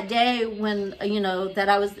 But that day when,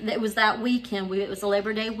 it was that weekend, it was a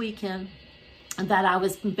Labor Day weekend, that I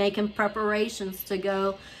was making preparations to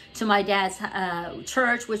go to my dad's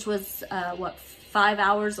church, which was, 5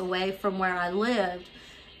 hours away from where I lived.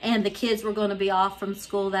 And the kids were going to be off from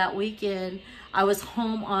school that weekend. I was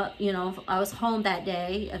home, I was home that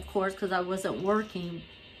day, of course, because I wasn't working.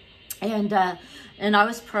 And I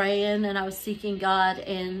was praying and I was seeking God,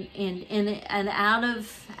 and out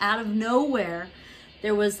of nowhere,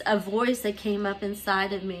 there was a voice that came up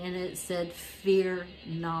inside of me, and it said, "Fear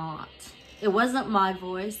not." It wasn't my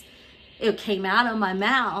voice. It came out of my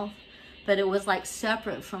mouth, but it was like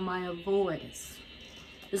separate from my voice.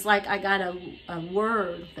 It's like I got a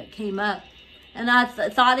word that came up, and I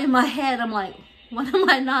thought in my head, I'm like, what am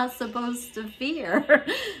I not supposed to fear?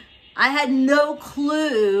 I had no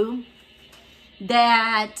clue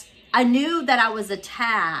that I knew that I was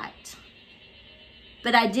attacked,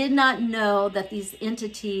 but I did not know that these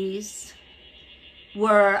entities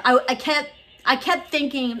were, I kept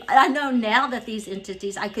thinking, I know now that these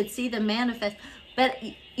entities, I could see them manifest, but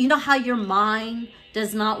you know how your mind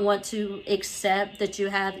does not want to accept that you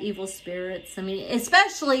have evil spirits? I mean,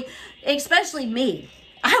 especially me.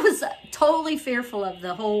 I was totally fearful of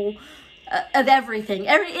the whole, of everything,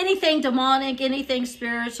 anything demonic, anything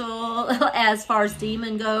spiritual, as far as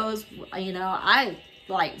demon goes. I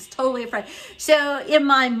was totally afraid. So in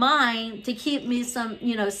my mind, to keep me some,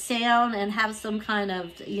 sound and have some kind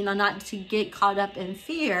of, not to get caught up in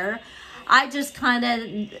fear, I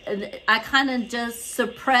kind of just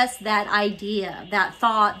suppressed that idea, that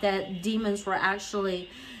thought that demons were actually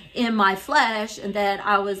in my flesh and that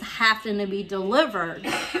I was having to be delivered.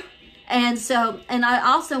 And I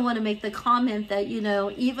also want to make the comment that,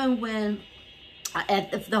 even when,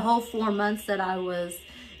 at the whole 4 months that I was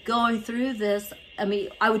going through this,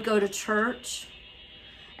 I would go to church,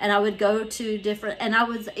 and I would go to different, and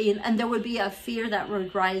there would be a fear that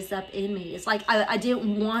would rise up in me. It's like I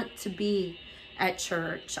didn't want to be at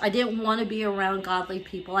church. I didn't want to be around godly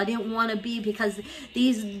people. I didn't want to be, because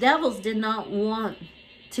these devils did not want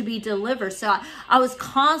to be delivered. So I was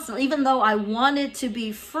constantly, even though I wanted to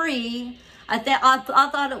be free, I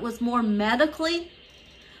thought it was more medically,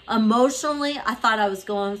 emotionally. I thought I was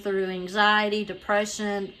going through anxiety,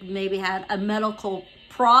 depression, maybe had a medical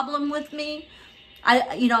problem with me.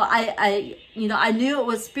 I knew it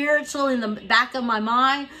was spiritual in the back of my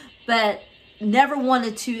mind, but never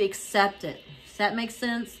wanted to accept it. Does that make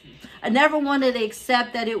sense? I never wanted to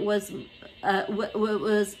accept that it was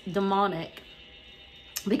demonic,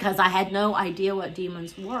 because I had no idea what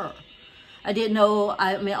demons were. I didn't know.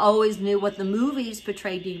 I always knew what the movies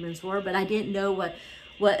portrayed demons were, but I didn't know what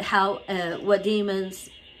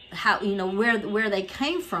demons, where they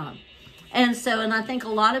came from. And I think a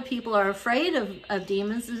lot of people are afraid of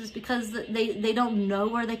demons is because they don't know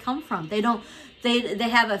where they come from. They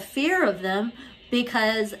have a fear of them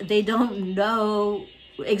because they don't know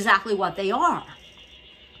exactly what they are.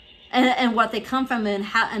 And what they come from, and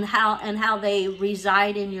how they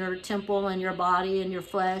reside in your temple and your body and your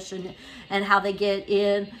flesh, and how they get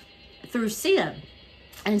in through sin.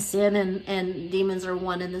 And sin and demons are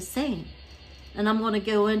one and the same. And I'm going to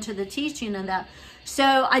go into the teaching of that.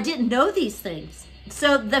 So I didn't know these things.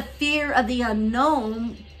 So the fear of the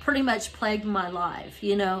unknown pretty much plagued my life,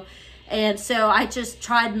 And so I just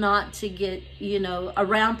tried not to get,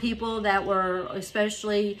 around people that were,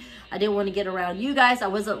 especially, I didn't want to get around you guys. I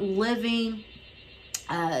wasn't living,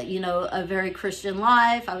 a very Christian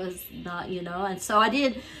life. I was not, and so I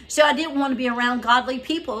didn't want to be around godly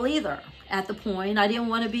people either at the point. I didn't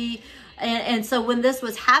want to be, and so when this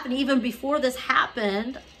was happening, even before this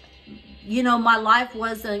happened, my life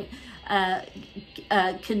wasn't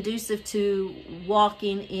conducive to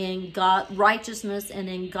walking in God righteousness and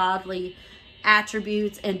in godly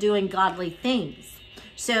attributes and doing godly things.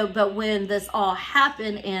 So, but when this all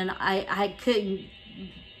happened and I couldn't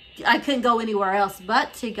go anywhere else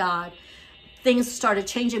but to God, things started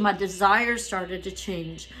changing. My desires started to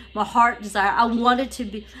change. My heart desire. I wanted to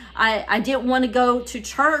be, I didn't want to go to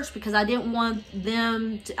church because I didn't want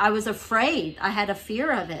them to, I was afraid. I had a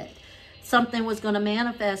fear of it. Something was going to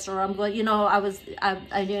manifest, or I'm going, how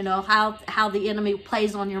the enemy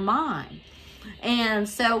plays on your mind. And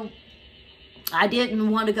so I didn't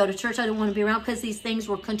want to go to church. I didn't want to be around because these things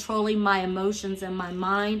were controlling my emotions and my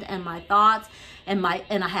mind and my thoughts, and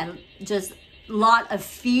I had just a lot of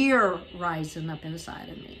fear rising up inside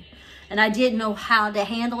of me. And I didn't know how to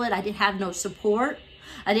handle it. I didn't have no support.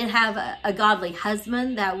 I didn't have a godly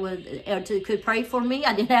husband that could pray for me.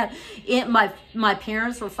 I didn't have my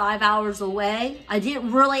parents were 5 hours away. I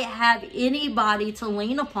didn't really have anybody to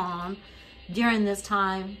lean upon during this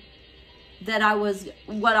time that I was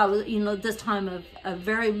this time of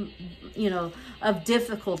very of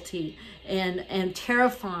difficulty and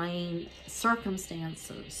terrifying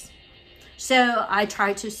circumstances. So I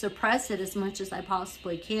tried to suppress it as much as I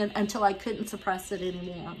possibly can until I couldn't suppress it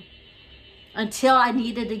anymore. Until I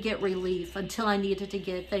needed to get relief, until I needed to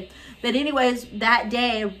get things. But anyways, that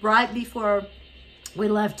day, right before we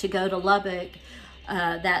left to go to Lubbock,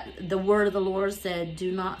 that the word of the Lord said,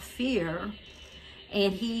 "Do not fear."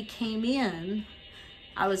 And he came in.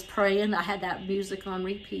 I was praying. I had that music on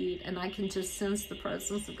repeat, and I can just sense the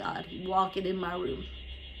presence of God walking in my room.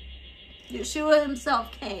 Yeshua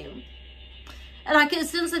himself came. And I could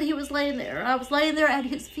sense that he was laying there. I was laying there at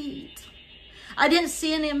his feet. I didn't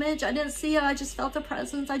see an image. I didn't see it. I just felt the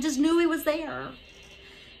presence. I just knew he was there.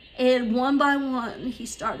 And one by one, he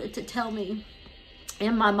started to tell me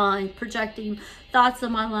in my mind, projecting thoughts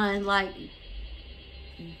in my mind like,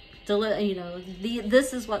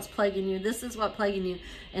 this is what's plaguing you. This is what's plaguing you.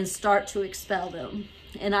 And start to expel them.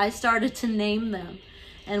 And I started to name them.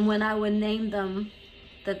 And when I would name them,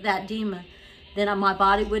 that demon, then my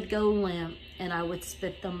body would go limp and I would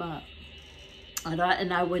spit them up.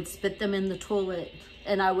 And I would spit them in the toilet,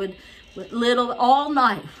 and I would all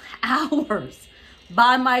night, hours,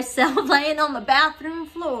 by myself, laying on the bathroom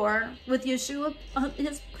floor with Yeshua,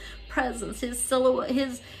 his presence, his silhouette,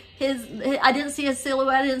 his I didn't see his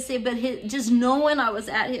silhouette, I didn't see it, but just knowing I was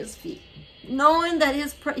at his feet, knowing that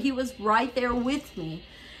he was right there with me,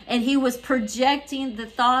 and he was projecting the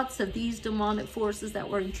thoughts of these demonic forces that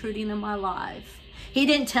were intruding in my life. He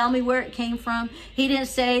didn't tell me where it came from. He didn't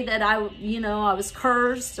say that I was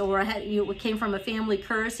cursed, or it came from a family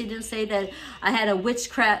curse. He didn't say that I had a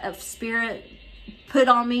witchcraft of spirit put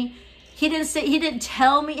on me. He didn't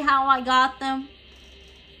tell me how I got them,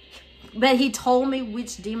 but he told me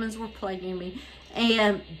which demons were plaguing me,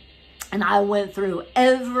 and I went through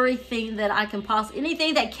everything that I can possibly,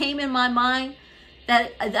 anything that came in my mind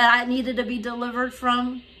that I needed to be delivered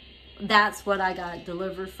from. That's what I got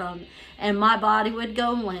delivered from. And my body would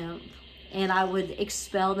go limp, and I would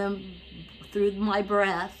expel them through my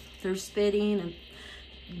breath, through spitting and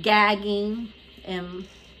gagging and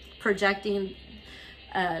projecting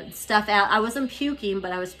stuff out. I wasn't puking,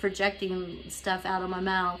 but I was projecting stuff out of my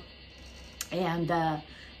mouth. And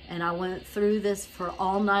I went through this for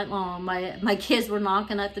all night long. My kids were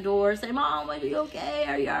knocking at the door saying, "Mom, are you okay?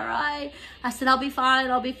 Are you all right?" I said, "I'll be fine.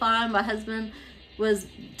 I'll be fine." My husband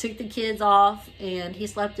took the kids off, and he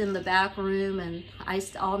slept in the back room, and I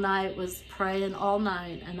all night was praying all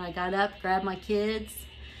night. And I got up, grabbed my kids,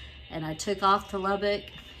 and I took off to Lubbock,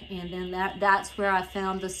 and then that's where I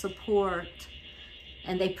found the support.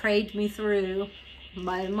 And they prayed me through,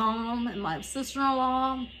 my mom and my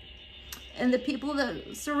sister-in-law and the people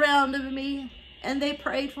that surrounded me, and they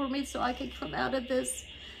prayed for me so I could come out of this.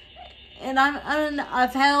 And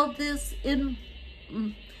I've held this in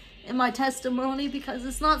my testimony because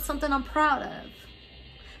it's not something I'm proud of.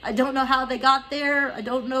 I don't know how they got there. I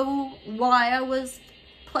don't know why I was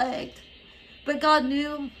plagued. But God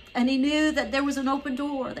knew, and he knew that there was an open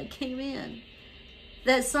door that came in.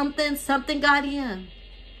 That something got in,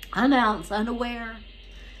 unannounced, unaware.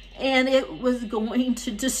 And it was going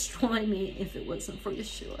to destroy me if it wasn't for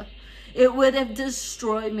Yeshua. It would have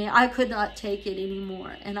destroyed me. I could not take it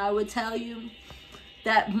anymore. And I would tell you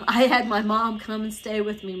that I had my mom come and stay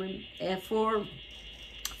with me for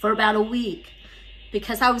about a week,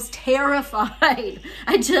 because I was terrified.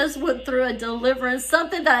 I just went through a deliverance,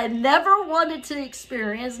 something that I never wanted to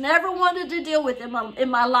experience, never wanted to deal with in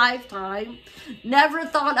my lifetime, never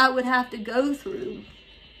thought I would have to go through.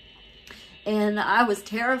 And I was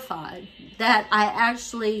terrified that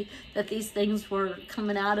that these things were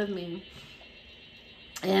coming out of me.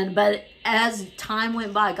 But as time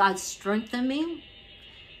went by, God strengthened me.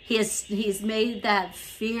 He's made that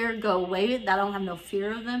fear go away, that I don't have no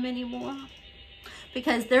fear of them anymore.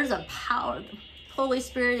 Because there's a power. The Holy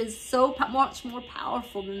Spirit is so much more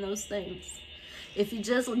powerful than those things. If you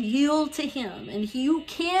just yield to Him, and you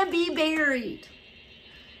can be buried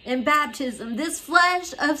in baptism. This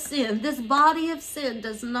flesh of sin, this body of sin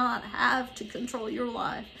does not have to control your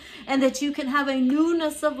life. And that you can have a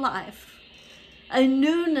newness of life. A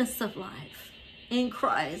newness of life in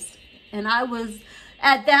Christ. And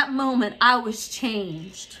at that moment, I was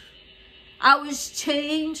changed. I was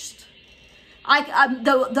changed.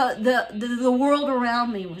 The world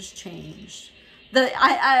around me was changed.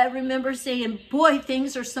 I remember saying, boy,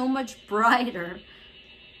 things are so much brighter.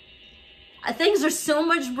 Things are so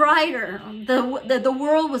much brighter. The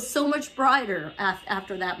world was so much brighter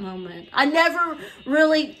after that moment. I never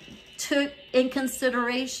really took in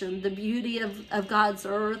consideration the beauty of God's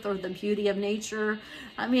earth or the beauty of nature.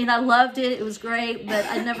 I mean, I loved it. It was great, but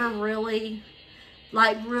I never really,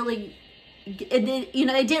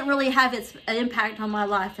 it didn't really have its impact on my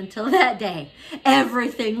life until that day.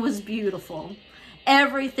 Everything was beautiful.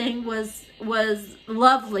 Everything was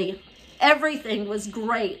lovely. Everything was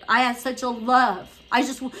great. I had such a love.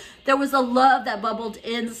 There was a love that bubbled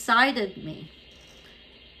inside of me.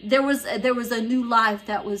 There was a new life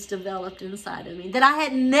that was developed inside of me that I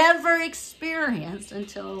had never experienced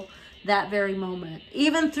until that very moment.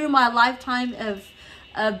 Even through my lifetime of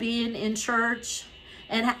being in church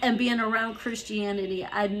and being around Christianity,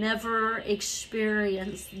 I never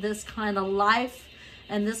experienced this kind of life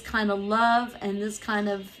and this kind of love and this kind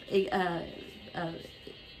of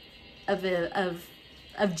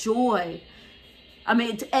joy. I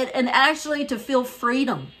mean, and actually to feel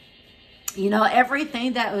freedom. You know,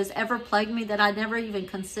 everything that was ever plagued me that I never even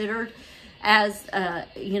considered as,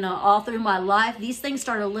 all through my life, these things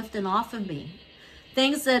started lifting off of me.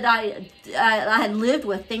 Things that I had lived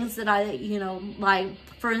with, things that like,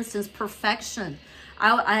 for instance, perfection.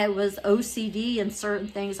 I was OCD in certain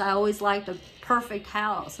things. I always liked a perfect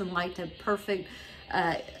house and liked a perfect,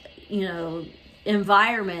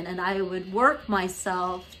 environment. And I would work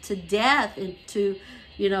myself to death into,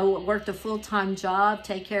 worked a full-time job,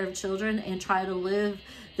 take care of children, and try to live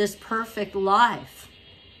this perfect life.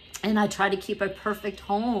 And I tried to keep a perfect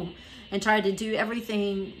home and try to do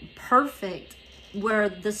everything perfect, where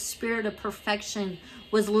the spirit of perfection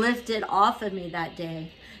was lifted off of me that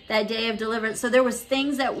day of deliverance. So there was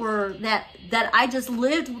things that I just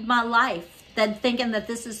lived my life, that thinking that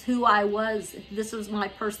this is who I was, this was my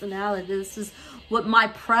personality, this is what my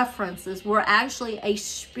preferences were, actually a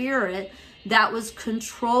spirit that was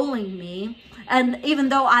controlling me. And even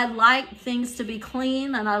though I like things to be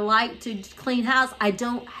clean and I like to clean house, I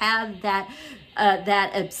don't have that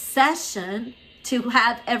obsession to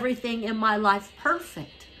have everything in my life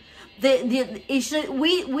perfect.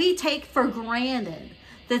 We take for granted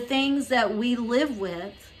the things that we live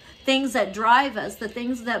with, things that drive us, the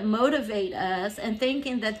things that motivate us, and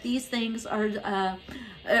thinking that these things are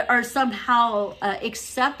somehow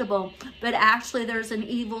acceptable, but actually there's an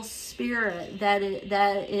evil spirit that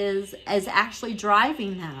is actually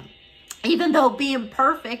driving them. Even though being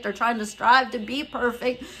perfect or trying to strive to be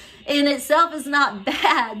perfect in itself is not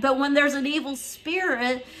bad, but when there's an evil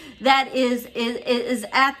spirit that is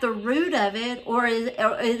at the root of it, or it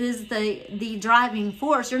is the driving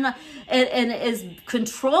force, and is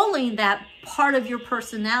controlling that part of your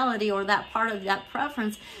personality or that part of that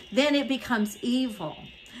preference, then it becomes evil.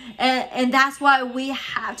 And that's why we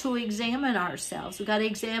have to examine ourselves. We've got to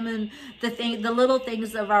examine the little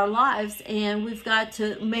things of our lives, and we've got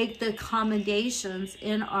to make the commendations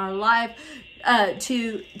in our life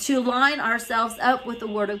to line ourselves up with the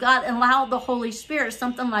Word of God, and allow the Holy Spirit,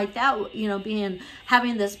 something like that,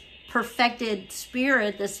 having this perfected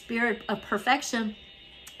spirit, the spirit of perfection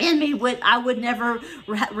in me. I would never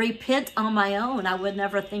repent on my own. I would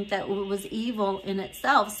never think that it was evil in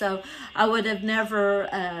itself. So I would have never,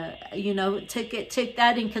 took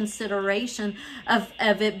that in consideration of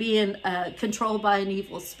it being controlled by an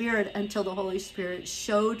evil spirit, until the Holy Spirit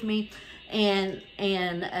showed me. And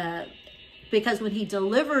because when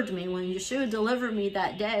Yeshua delivered me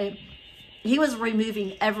that day, He was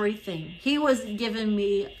removing everything. He was giving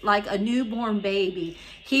me like a newborn baby.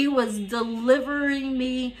 He was delivering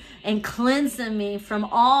me and cleansing me from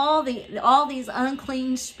all these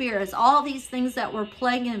unclean spirits, all these things that were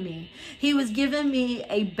plaguing me. He was giving me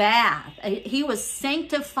a bath. He was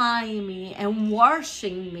sanctifying me and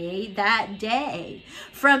washing me that day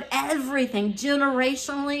from everything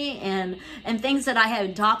generationally and things that I had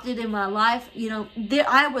adopted in my life. You know,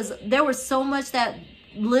 there was so much that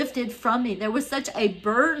lifted from me. There was such a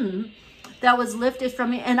burden that was lifted from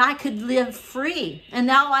me, and I could live free. And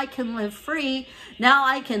now I can live free. Now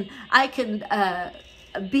I can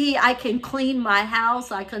clean my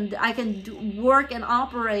house. I can work and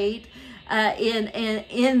operate in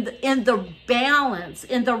the balance,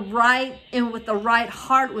 with the right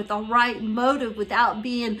heart, with the right motive, without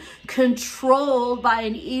being controlled by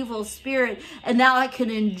an evil spirit. And now I can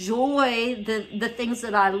enjoy the things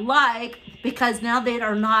that I like, because now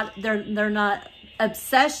they're not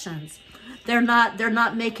obsessions. They're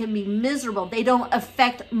not making me miserable. They don't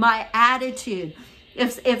affect my attitude.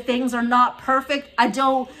 If things are not perfect, I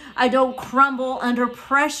don't crumble under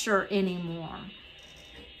pressure anymore.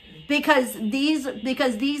 Because these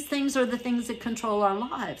things are the things that control our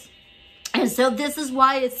lives. And so this is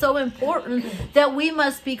why it's so important that we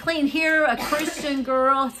must be clean. Here, a Christian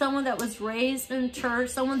girl, someone that was raised in church,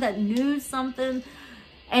 someone that knew something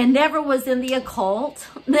and never was in the occult,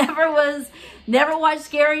 never watched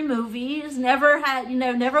scary movies, never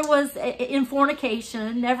was in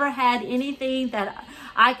fornication, never had anything that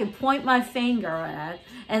I could point my finger at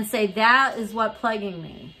and say that is what plaguing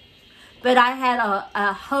me. But I had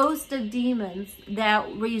a host of demons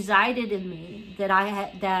that resided in me,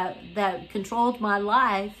 that controlled my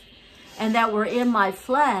life, and that were in my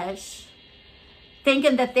flesh,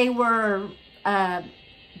 thinking that they were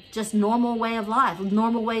just normal way of life,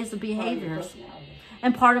 normal ways of behaviors,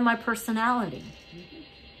 and part of my personality.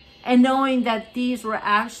 And knowing that these were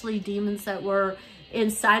actually demons that were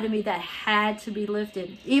inside of me that had to be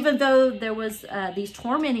lifted, even though there was these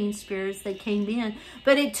tormenting spirits that came in.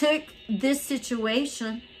 But it took this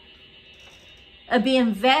situation of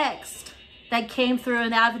being vexed that came through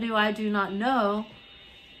an avenue I do not know,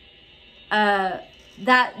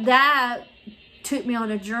 that took me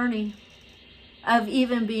on a journey of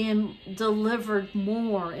even being delivered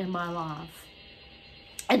more in my life,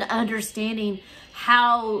 and understanding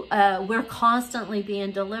how we're constantly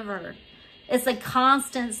being delivered. It's a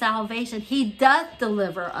constant salvation. He doth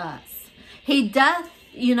deliver us. He doth,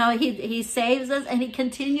 he saves us, and he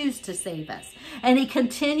continues to save us, and he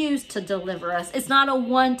continues to deliver us. It's not a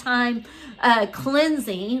one-time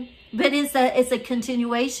cleansing, but it's a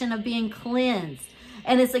continuation of being cleansed.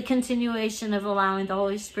 And it's a continuation of allowing the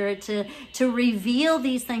Holy Spirit to reveal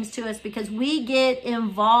these things to us, because we get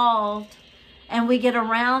involved and we get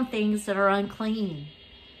around things that are unclean,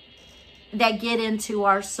 that get into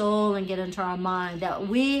our soul and get into our mind, that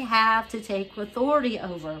we have to take authority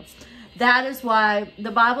over. That is why the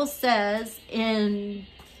Bible says in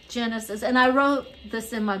Genesis, and I wrote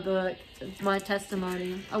this in my book, my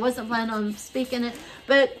testimony. I wasn't planning on speaking it,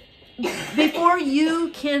 but before you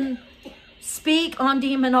can speak on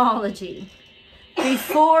demonology,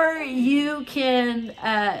 before you can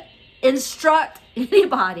instruct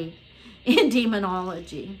anybody in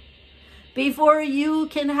demonology, before you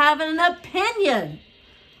can have an opinion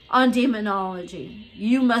on demonology,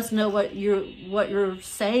 you must know what you're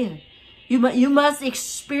saying. You must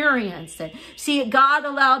experience it. See, God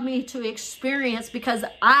allowed me to experience, because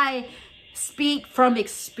I speak from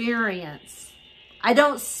experience. I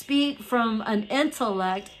don't speak from an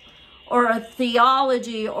intellect or a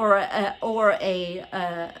theology or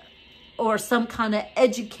some kind of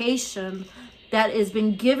education that has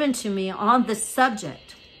been given to me on the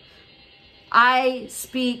subject. I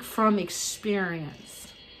speak from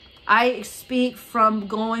experience. I speak from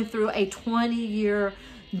going through a 20-year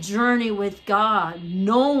journey with God,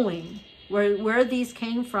 knowing where these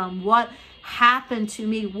came from, what happened to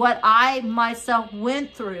me, what I myself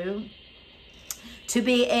went through, to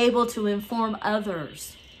be able to inform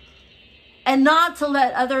others. And not to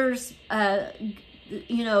let others, to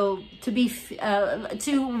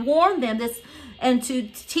warn them this, and to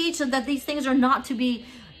teach them that these things are not to be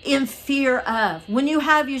in fear of. When you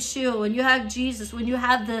have Yeshua, when you have Jesus, when you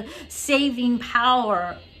have the saving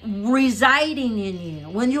power residing in you,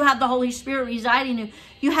 when you have the Holy Spirit residing in you,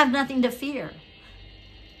 you have nothing to fear.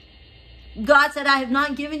 God said, I have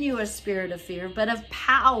not given you a spirit of fear, but of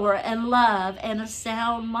power and love and a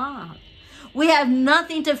sound mind. We have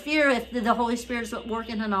nothing to fear if the Holy Spirit is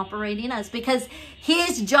working and operating us, because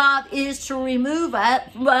his job is to remove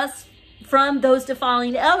us from those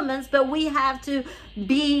defiling elements. But we have to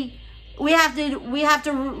be we have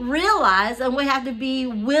to realize, and we have to be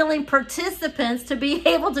willing participants to be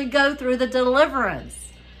able to go through the deliverance.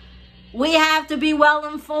 We have to be well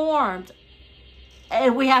informed,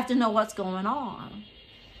 and we have to know what's going on,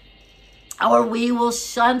 or we will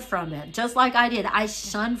shun from it, just like I did. I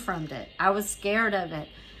shunned from it. I was scared of it.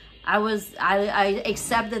 I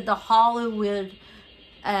accepted the Hollywood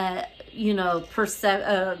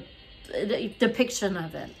depiction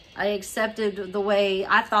of it. I accepted the way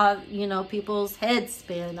I thought, people's heads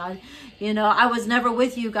spin. I was never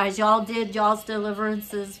with you guys. Y'all did y'all's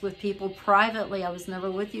deliverances with people privately. I was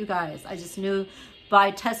never with you guys. I just knew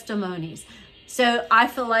by testimonies. So I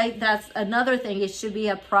feel like that's another thing. It should be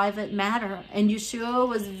a private matter. And Yeshua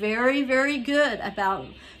was very, very good about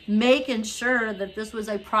making sure that this was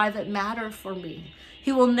a private matter for me.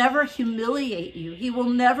 He will never humiliate you. He will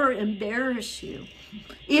never embarrass you.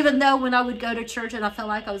 Even though when I would go to church and I felt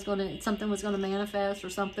like something was going to manifest or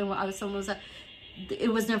something,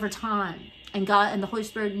 it was never time. And God and the Holy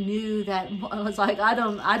Spirit knew that. I was like, I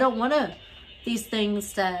don't want these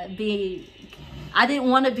things to be. I didn't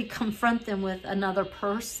want to confront them with another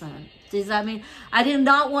person. Does that mean I did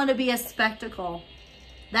not want to be a spectacle?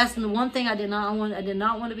 That's the one thing I did not want. I did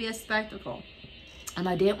not want to be a spectacle, and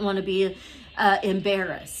I didn't want to be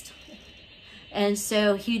embarrassed. And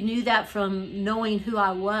so he knew that from knowing who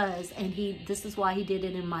I was, and this is why he did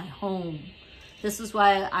it in my home. This is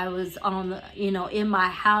why I was in my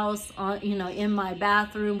house, in my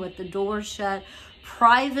bathroom with the door shut,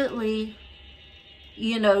 privately,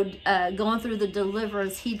 going through the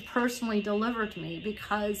deliverance. He personally delivered me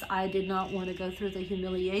because I did not want to go through the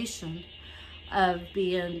humiliation of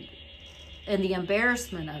being and the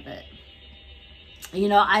embarrassment of it.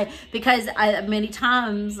 Because many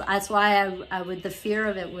times, that's why the fear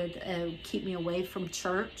of it would keep me away from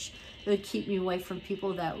church. It would keep me away from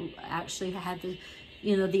people that actually had the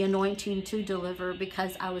anointing to deliver,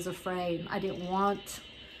 because I was afraid. I didn't want,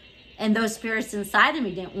 and those spirits inside of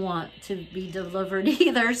me didn't want to be delivered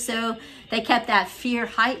either. So they kept that fear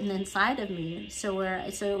heightened inside of me. So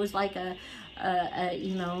it was like a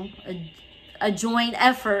joint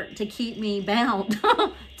effort to keep me bound.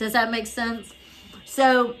 Does that make sense?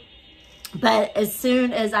 So, but as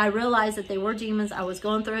soon as I realized that they were demons, I was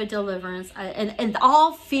going through a deliverance, and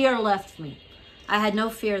all fear left me. I had no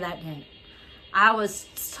fear that day. I was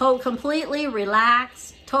completely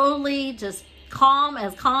relaxed, totally just calm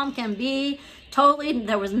as calm can be. Totally,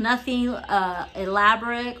 there was nothing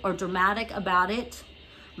elaborate or dramatic about it.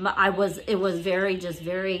 It was very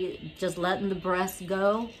just letting the breath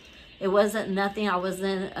go. It wasn't nothing. I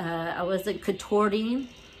wasn't contorting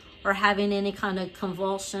or having any kind of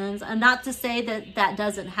convulsions. And not to say that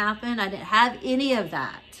doesn't happen. I didn't have any of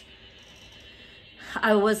that.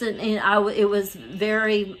 It was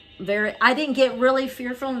very, very, I didn't get really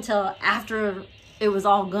fearful until after it was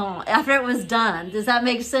all gone, after it was done. Does that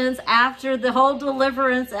make sense? After the whole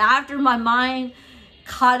deliverance, after my mind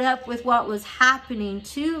caught up with what was happening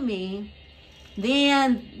to me,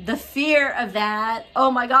 then the fear of that,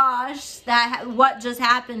 oh my gosh, what just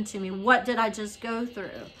happened to me? What did I just go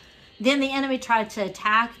through? Then the enemy tried to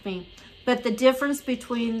attack me. But the difference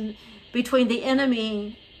between the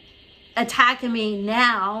enemy attacking me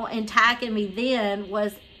now and attacking me then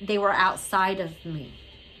was they were outside of me.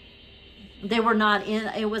 It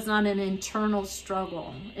was not an internal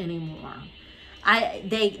struggle anymore.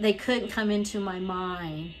 They couldn't come into my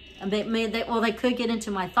mind. They could get into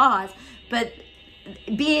my thoughts, but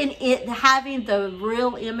having the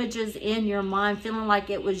real images in your mind, feeling like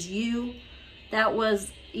it was you that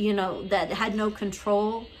was, that had no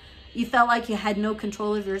control. You felt like you had no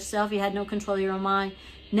control of yourself. You had no control of your mind.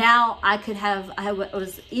 Now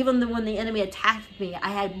even when the enemy attacked me, I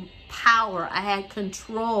had power. I had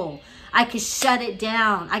control. I could shut it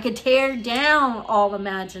down. I could tear down all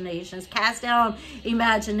imaginations, cast down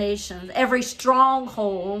imaginations, every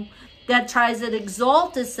stronghold that tries to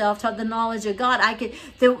exalt itself to the knowledge of God.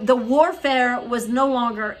 The warfare was no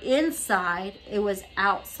longer inside, it was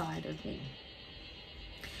outside of me.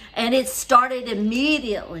 And it started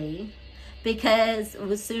immediately, because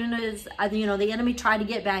as soon as the enemy tried to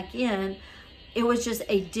get back in, it was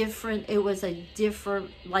a different,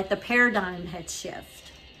 like the paradigm had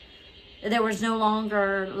shifted. There was no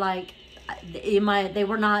longer like they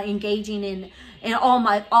were not engaging in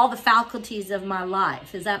all the faculties of my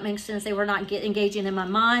life. Does that make sense? They were not engaging in my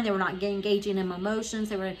mind. They were not engaging in my emotions.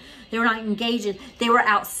 They were not engaging. They were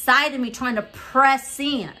outside of me, trying to press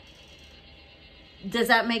in. Does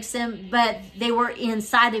that make sense? But they were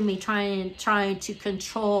inside of me, trying to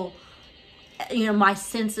control, my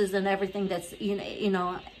senses and everything that's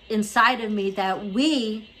inside of me, that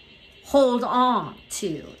we hold on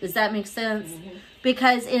to. Does that make sense? Mm-hmm.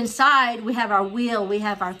 Because inside we have our will, we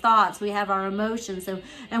have our thoughts, we have our emotions,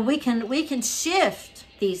 and we can shift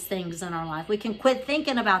these things in our life. We can quit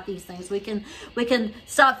thinking about these things. We can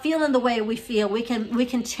stop feeling the way we feel. We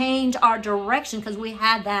can change our direction because we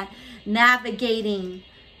have that navigating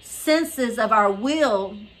senses of our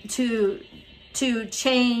will to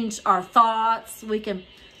change our thoughts. We can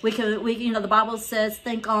the Bible says,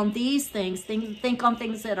 think on these things, think on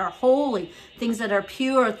things that are holy, things that are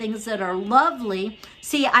pure, things that are lovely.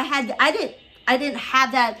 See, I didn't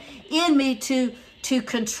have that in me to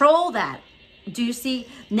control that. Do you see?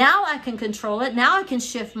 Now I can control it. Now I can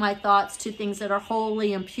shift my thoughts to things that are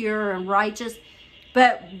holy and pure and righteous.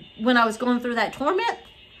 But when I was going through that torment,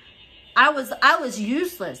 I was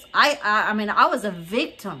useless. I mean, I was a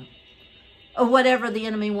victim of whatever the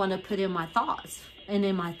enemy wanted to put in my thoughts and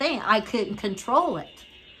in my thing. I couldn't control it.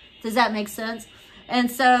 Does that make sense? And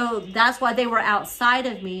so that's why they were outside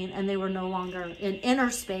of me, and they were no longer in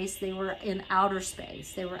inner space. They were in outer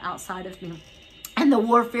space. They were outside of me. And the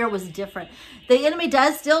warfare was different. The enemy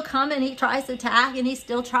does still come, and he tries to attack, and he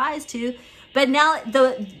still tries to. But now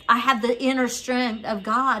I have the inner strength of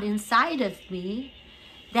God inside of me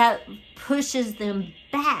that pushes them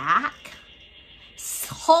back,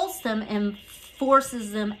 holds them, and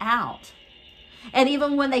forces them out. And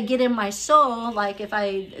even when they get in my soul, like if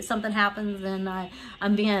something happens and I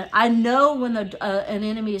know when an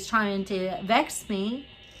enemy is trying to vex me,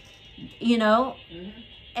 you know,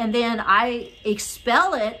 and then I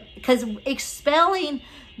expel it, because expelling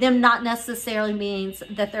them not necessarily means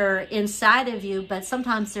that they're inside of you, but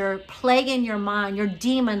sometimes they're plaguing your mind. You're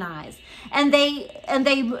demonized, and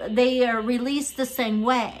they are released the same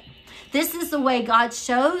way. This is the way God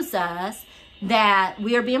shows us that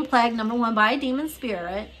we are being plagued, number one, by a demon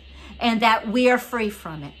spirit, and that we are free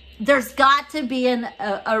from it. There's got to be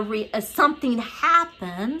something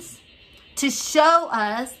happens to show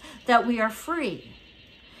us that we are free.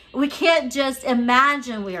 We can't just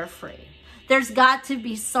imagine we are free. There's got to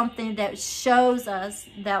be something that shows us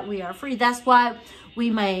that we are free. That's why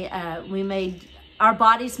our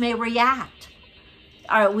bodies may react.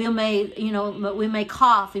 We may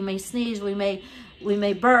cough, we may sneeze, we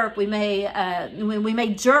may burp, we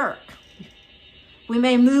may jerk, we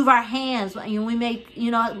may move our hands, we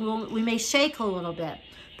may shake a little bit,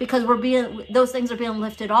 because those things are being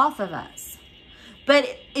lifted off of us.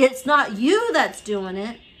 But it's not you that's doing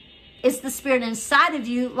it. It's the spirit inside of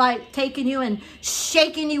you, like taking you and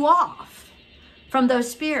shaking you off from those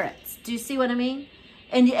spirits. Do you see what I mean?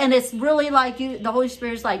 And it's really like the Holy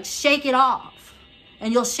Spirit's like, shake it off.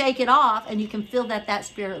 And you'll shake it off, and you can feel that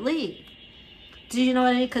spirit leave. Do you know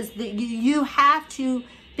what I mean? Because you have to,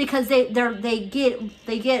 because they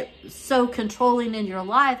get so controlling in your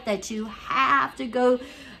life that you have to go,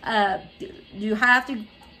 you have to,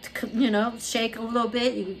 shake a little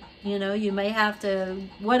bit. You may have to,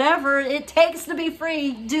 whatever it takes to be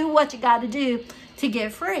free, do what you got to do to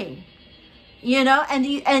get free. And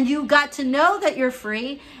you got to know that you're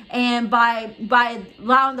free, and by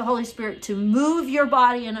allowing the Holy Spirit to move your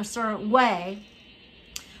body in a certain way,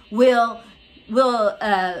 will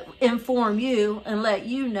inform you and let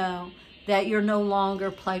you know that you're no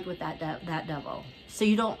longer plagued with that devil. So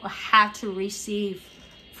you don't have to receive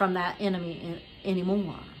from that enemy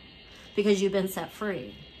anymore, because you've been set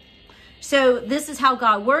free. So this is how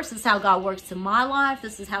God works. This is how God works in my life.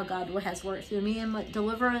 This is how God has worked through me in my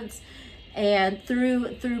deliverance, and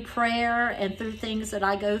through prayer, and through things that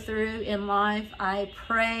I go through in life. I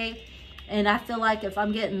pray, and I feel like if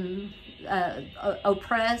I'm getting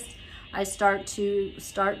oppressed, I start to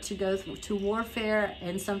go to warfare,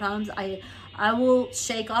 and sometimes I will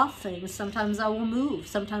shake off things. Sometimes I will move.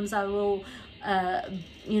 Sometimes I will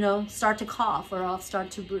start to cough, or I'll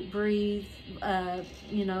start to breathe,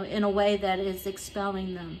 in a way that is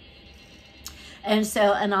expelling them. And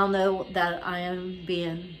I'll know that I am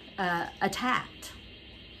being attacked.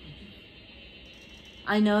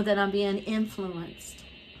 I know that I'm being influenced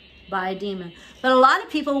by a demon. But a lot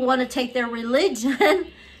of people want to take their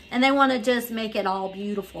religion and they want to just make it all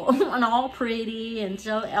beautiful and all pretty and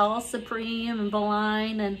so all supreme and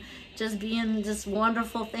benign and just being this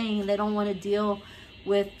wonderful thing. They don't want to deal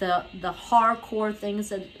with the hardcore things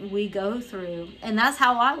that we go through. And that's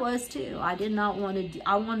how I was too. I did not want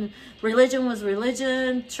to, religion was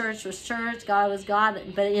religion, church was church, God was God.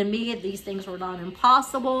 But in me, these things were not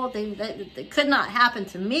impossible. They could not happen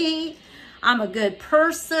to me. I'm a good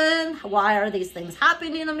person. Why are these things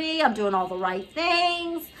happening to me? I'm doing all the right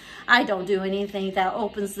things. I don't do anything that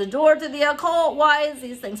opens the door to the occult. Why is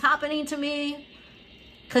these things happening to me?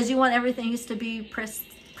 Because you want everything to be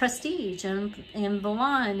prestige and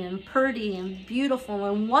blonde and pretty and beautiful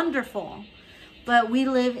and wonderful. But we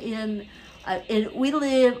live in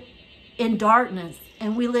darkness,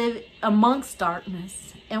 and we live amongst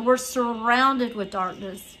darkness, and we're surrounded with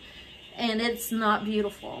darkness, and it's not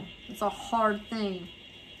beautiful. It's a hard thing.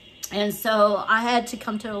 And so I had to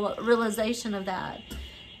come to a realization of that.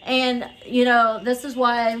 And, you know, this is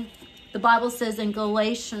why the Bible says in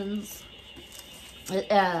Galatians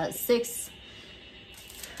 6,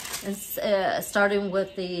 and starting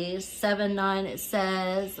with the 7-9, it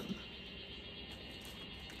says,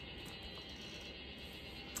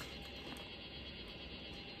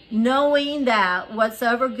 knowing that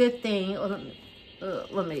whatsoever good thing,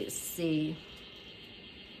 let me see.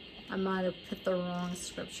 I might have put the wrong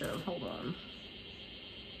scripture. Hold on.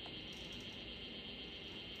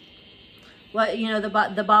 Well, you know, the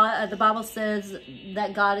Bible says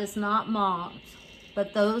that God is not mocked,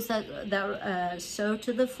 but those that sow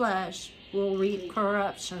to the flesh will reap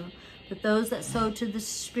corruption, but those that sow to the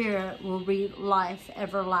Spirit will reap life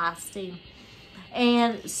everlasting.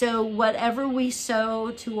 And so whatever we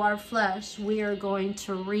sow to our flesh, we are going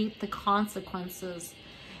to reap the consequences.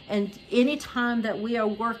 And anytime that we are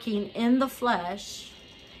working in the flesh,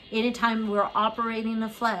 anytime we're operating the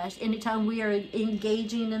flesh, anytime we are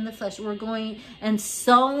engaging in the flesh, we're going and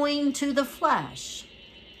sowing to the flesh,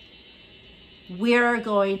 we're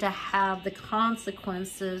going to have the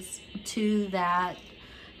consequences to that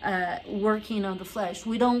working on the flesh.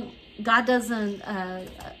 God doesn't,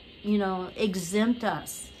 you know, exempt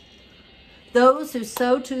us. Those who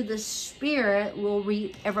sow to the Spirit will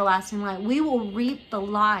reap everlasting life. We will reap the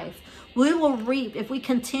life. We will reap, if we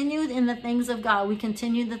continue in the things of God, we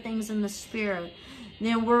continue the things in the Spirit,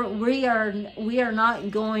 then we are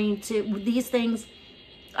not going to, these things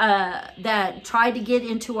that try to get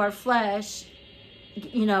into our flesh,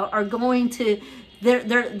 you know, are going to,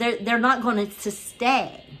 they're not going to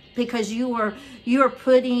stay, because you are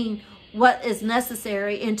putting what is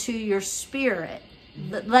necessary into your spirit.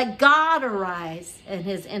 Let God arise and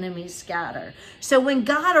his enemies scatter. So when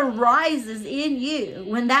God arises in you,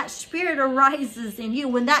 when that Spirit arises in you,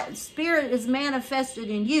 when that Spirit is manifested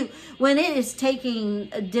in you, when it is taking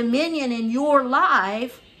dominion in your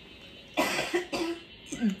life,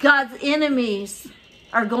 God's enemies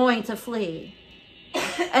are going to flee.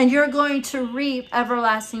 And you're going to reap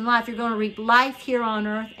everlasting life. You're going to reap life here on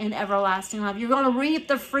earth and everlasting life. You're going to reap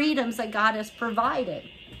the freedoms that God has provided.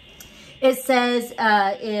 It says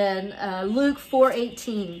in Luke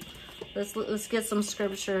 4:18. Let's get some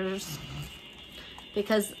scriptures,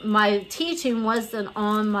 because my teaching wasn't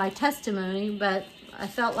on my testimony, but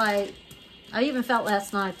I even felt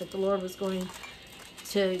last night that the Lord was going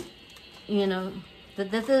to, you know,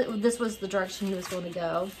 that this was the direction he was going to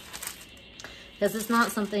go. Because it's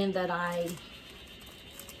not something that I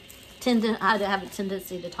have a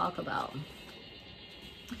tendency to talk about.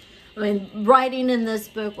 I mean, writing in this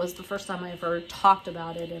book was the first time I ever talked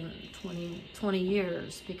about it in 20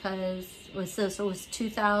 years, because it was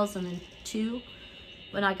 2002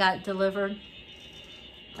 when I got delivered.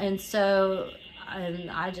 And so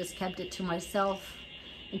I just kept it to myself,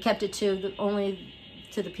 and kept it only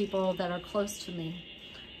to the people that are close to me.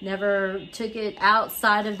 Never took it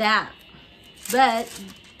outside of that. But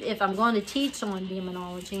if I'm going to teach on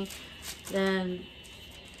demonology, then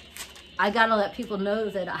I got to let people know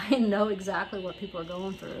that I know exactly what people are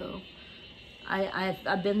going through.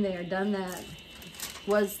 I've been there, done that,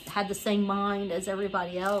 had the same mind as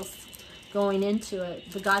everybody else going into it.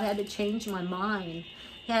 But God had to change my mind.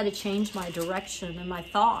 He had to change my direction and my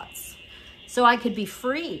thoughts so I could be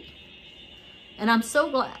free. And I'm so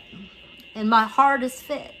glad. And my heart is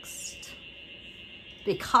fixed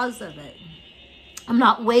because of it. I'm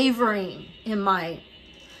not wavering in my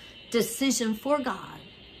decision for God.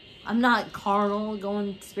 I'm not carnal,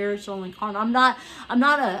 going spiritual and carnal. I'm not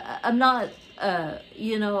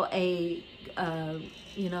you know, a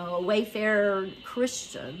wayfarer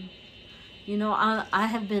Christian. You know, I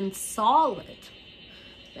have been solid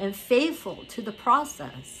and faithful to the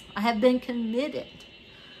process. I have been committed.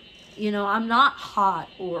 You know, I'm not hot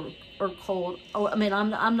or cold. I mean,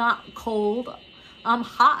 I'm not cold. I'm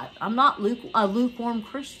hot. I'm not a lukewarm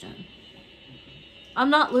Christian.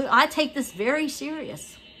 I take this very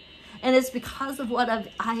serious. And it's because of what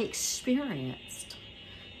I experienced.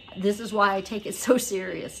 This is why I take it so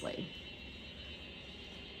seriously.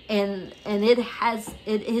 And it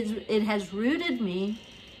has rooted me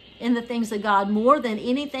in the things of God more than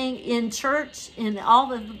anything in church, in all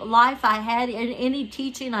the life I had, in any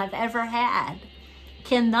teaching I've ever had,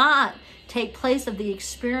 cannot take place of the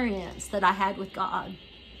experience that I had with God.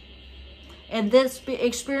 And this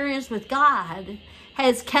experience with God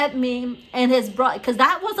has kept me and has brought, because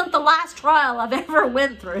that wasn't the last trial I've ever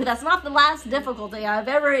went through. That's not the last difficulty I've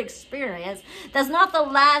ever experienced. That's not the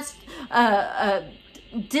last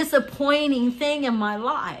disappointing thing in my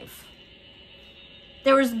life.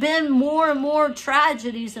 There has been more and more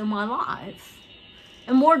tragedies in my life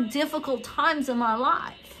and more difficult times in my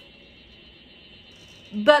life.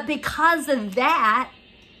 But because of that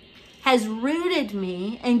has rooted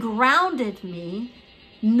me and grounded me,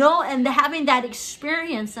 and having that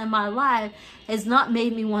experience in my life has not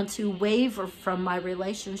made me want to waver from my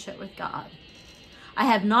relationship with God. I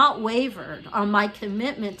have not wavered on my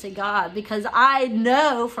commitment to God, because I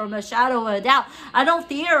know from a shadow of a doubt. I don't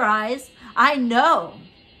theorize. I know.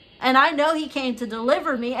 And I know he came to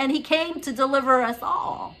deliver me, and he came to deliver us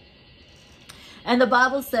all. And the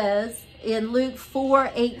Bible says in Luke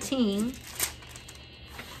 4:18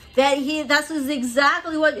 that this is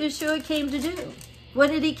exactly what Yeshua came to do. What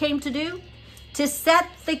did he came to do? To set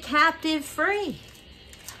the captive free.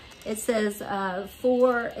 It says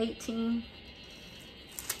 4:18.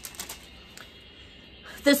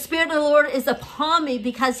 The Spirit of the Lord is upon me,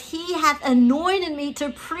 because he hath anointed me to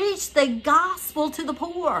preach the gospel to the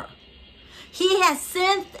poor. He has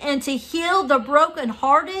sent and to heal the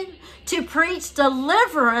brokenhearted, to preach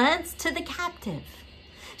deliverance to the captive.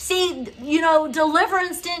 See,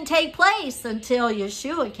 deliverance didn't take place until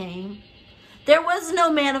Yeshua came. There was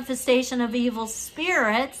no manifestation of evil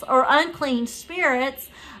spirits or unclean spirits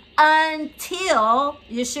until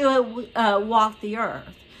Yeshua walked the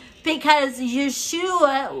earth. Because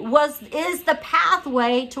Yeshua is the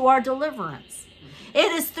pathway to our deliverance.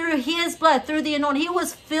 It is through his blood, through the anointing. He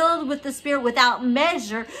was filled with the Spirit without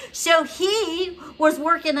measure. So he was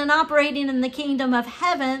working and operating in the kingdom of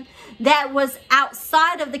heaven that was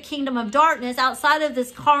outside of the kingdom of darkness, outside of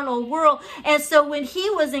this carnal world. And so when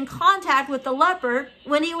he was in contact with the leper,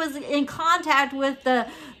 when he was in contact with the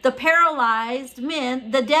paralyzed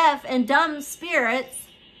men, the deaf and dumb spirits,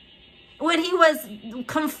 when he was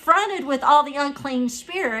confronted with all the unclean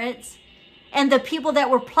spirits and the people that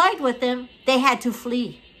were plagued with them, they had to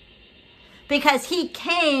flee. Because he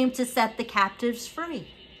came to set the captives free,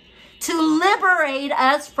 to liberate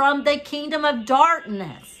us from the kingdom of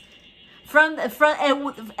darkness, from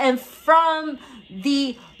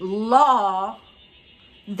the law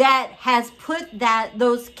that has put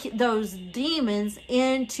those demons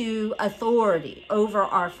into authority over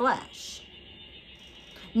our flesh.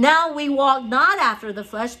 Now we walk not after the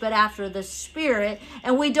flesh, but after the Spirit.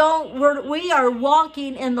 And we are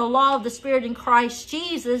walking in the law of the Spirit in Christ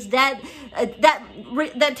Jesus that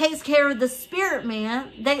takes care of the spirit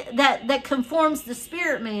man, that conforms the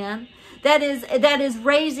spirit man, that is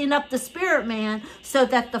raising up the spirit man so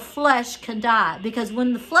that the flesh can die. Because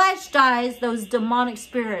when the flesh dies, those demonic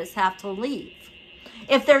spirits have to leave.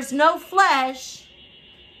 If there's no flesh,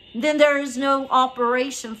 then there is no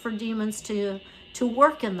operation for demons to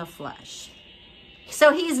work in the flesh.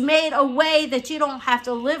 So he's made a way that you don't have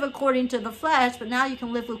to live according to the flesh, but now you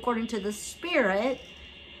can live according to the Spirit,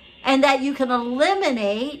 and that you can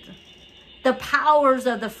eliminate the powers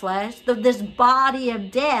of the flesh, this body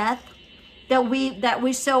of death that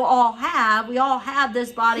we so all have. We all have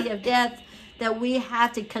this body of death that we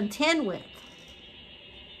have to contend with.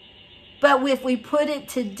 But if we put it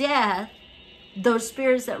to death, those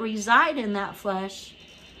spirits that reside in that flesh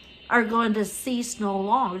are going to cease no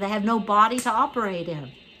longer. They have no body to operate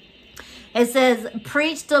in. It says,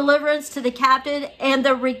 preach deliverance to the captive and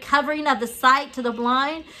the recovering of the sight to the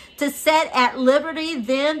blind, to set at liberty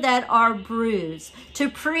them that are bruised, to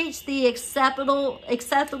preach the acceptable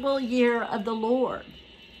year of the Lord.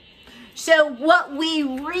 So what we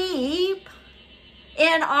reap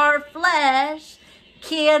in our flesh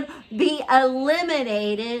can be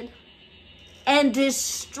eliminated and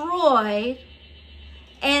destroyed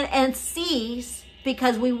and cease,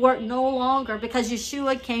 because we work no longer, because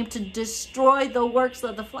Yeshua came to destroy the works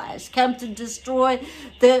of the flesh, came to destroy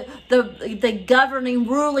the governing,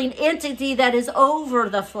 ruling entity that is over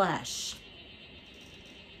the flesh.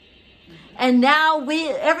 And now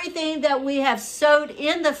everything that we have sowed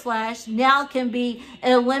in the flesh now can be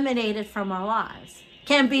eliminated from our lives,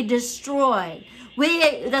 can be destroyed.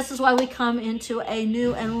 This is why we come into a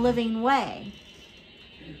new and living way.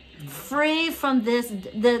 Free from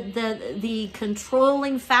the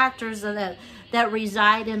controlling factors that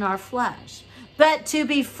reside in our flesh. But to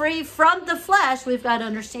be free from the flesh, we've got to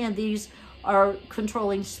understand these are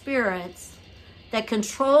controlling spirits that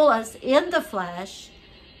control us in the flesh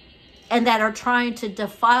and that are trying to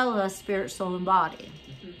defile us spirit, soul, and body.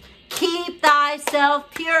 Keep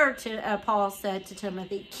thyself pure, Paul said to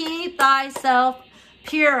Timothy. Keep thyself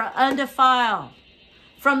pure, undefiled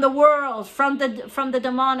from the world, from the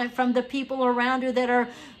demonic, from the people around you that are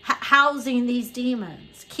housing these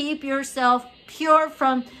demons. Keep yourself pure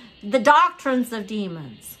from the doctrines of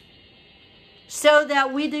demons, so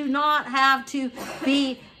that we do not have to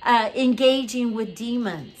be engaging with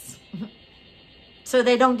demons, so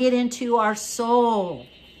they don't get into our soul.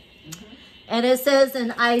 And it says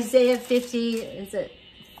in Isaiah 50, is it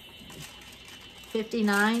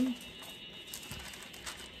 59?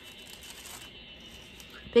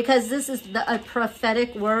 Because this is a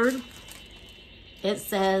prophetic word. It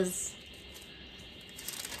says,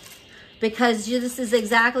 because this is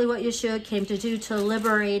exactly what Yeshua came to do, to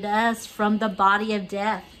liberate us from the body of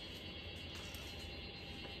death.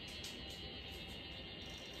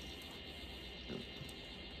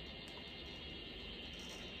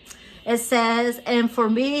 It says, and for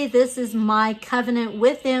me, this is my covenant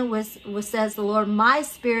with them, which says the Lord, my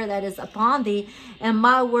spirit that is upon thee, and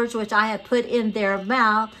my words which I have put in their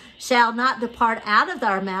mouth shall not depart out of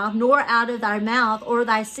thy mouth, nor out of thy mouth, or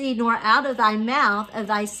thy seed, nor out of thy mouth of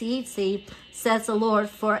thy seed, says the Lord,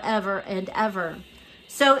 forever and ever.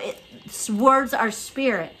 So words are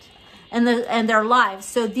spirit, and their lives.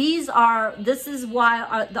 So this is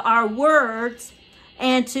why our words,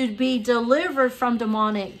 and to be delivered from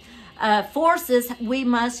demonic forces, we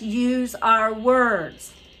must use our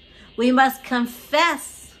words. We must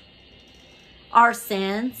confess our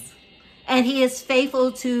sins, and he is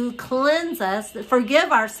faithful to cleanse us,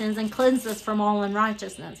 forgive our sins, and cleanse us from all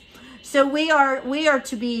unrighteousness. So we are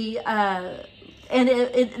to be,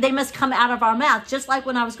 they must come out of our mouth. Just like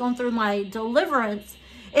when I was going through my deliverance,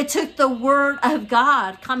 it took the word of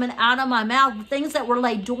God coming out of my mouth, things that were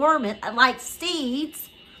laid dormant, like seeds.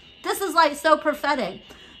 This is like so prophetic.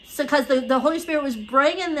 So because the Holy Spirit was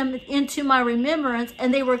bringing them into my remembrance,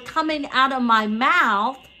 and they were coming out of my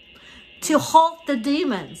mouth to halt the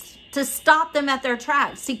demons, to stop them at their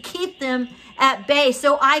tracks, to keep them at bay,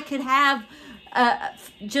 so I could have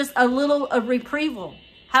just a little reprieval,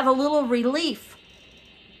 have a little relief.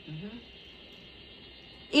 Mm-hmm.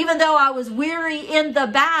 Even though I was weary in the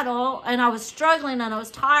battle, and I was struggling, and I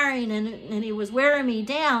was tiring, and he was wearing me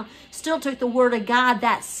down, still took the word of God,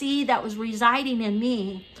 that seed that was residing in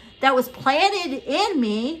me, that was planted in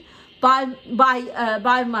me by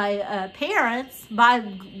my parents, by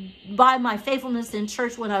my faithfulness in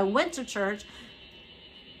church when I went to church,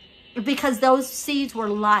 because those seeds were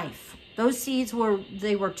life. Those seeds were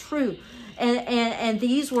true, and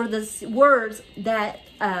these were the words that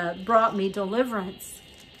brought me deliverance,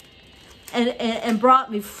 and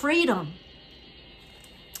brought me freedom.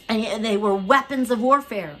 And they were weapons of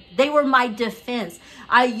warfare. They were my defense.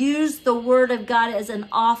 I used the word of God as an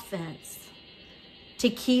offense to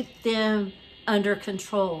keep them under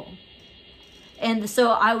control. And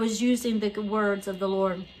so I was using the words of the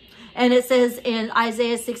Lord. And it says in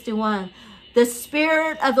Isaiah 61, the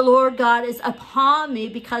Spirit of the Lord God is upon me,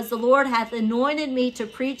 because the Lord hath anointed me to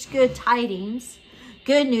preach good tidings,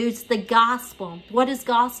 good news, the gospel. What is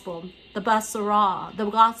gospel? The basarah. The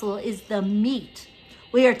gospel is the meat.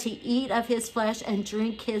 We are to eat of his flesh and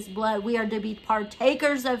drink his blood. We are to be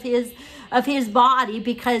partakers of his body,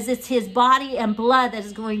 because it's his body and blood that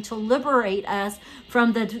is going to liberate us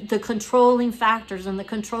from the controlling factors and the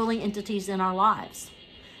controlling entities in our lives.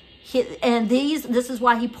 This is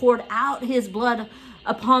why he poured out his blood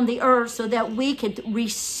upon the earth, so that we could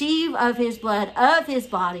receive of his blood, of his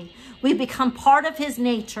body. We become part of his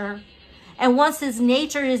nature. And once his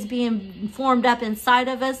nature is being formed up inside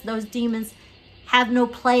of us, those demons have no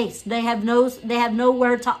place. They have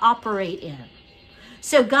nowhere to operate in.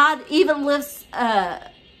 So God even lifts,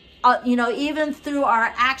 even through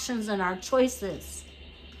our actions and our choices,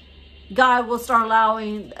 God will start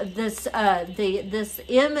allowing this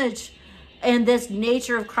image and this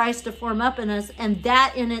nature of Christ to form up in us, and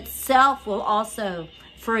that in itself will also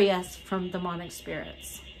free us from demonic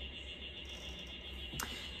spirits.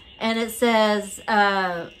 And it says,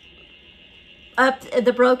 up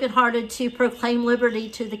the brokenhearted, to proclaim liberty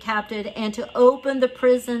to the captive, and to open the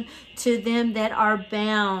prison to them that are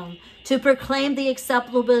bound, to proclaim the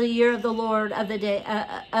acceptable year of the Lord, of the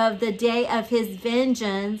day of his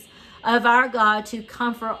vengeance, of our God, to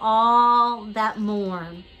comfort all that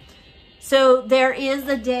mourn. So there is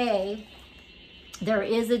a day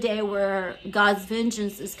where God's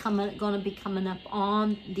vengeance is going to be coming up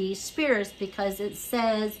on these spirits, because it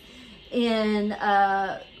says in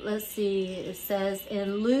it says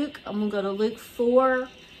in Luke, I'm going to go to Luke 4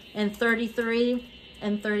 and 33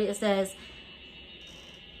 and 30. It says,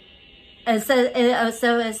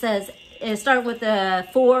 starting with the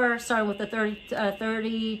 4, starting with the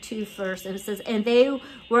 32 first, and it says, and they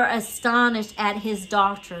were astonished at his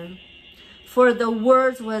doctrine, For the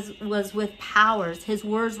words was with powers. His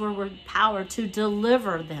words were with power to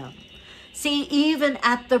deliver them. See, even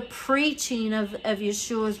at the preaching of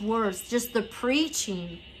Yeshua's words, just the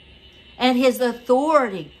preaching and his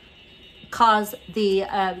authority caused the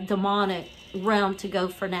demonic realm to go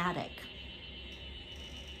fanatic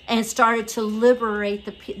and started to liberate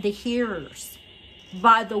the hearers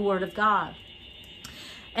by the word of God.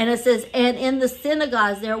 And it says, and in the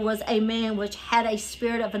synagogues there was a man which had a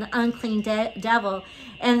spirit of an unclean devil,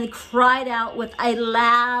 and cried out with a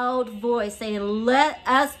loud voice, saying, let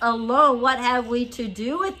us alone. What have we to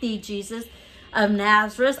do with thee, Jesus of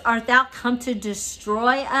Nazareth? Art thou come to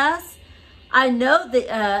destroy us? I know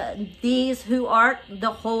these who art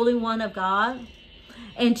the Holy One of God.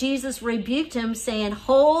 And Jesus rebuked him, saying,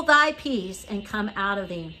 hold thy peace, and come out of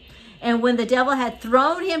thee. And when the devil had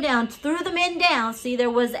thrown him down, threw the men down. See, there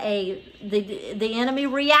was the enemy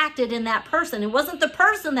reacted in that person. It wasn't the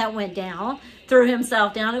person that went down, threw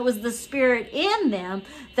himself down. It was the spirit in them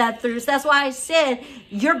that threw. So that's why I said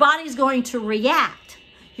your body's going to react.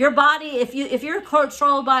 Your body, if you're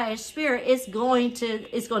controlled by a spirit, it's going to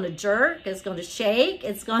jerk, it's going to shake,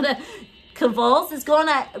 it's going to convulse, it's going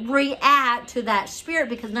to react to that spirit,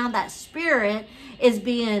 because now that spirit is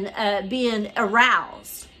being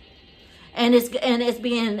aroused. And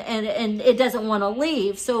it doesn't want to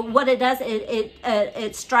leave. So what it does,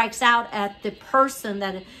 it strikes out at the person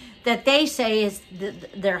that they say is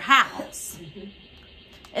their house,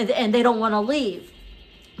 and they don't want to leave,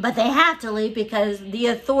 but they have to leave, because the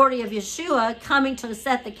authority of Yeshua coming to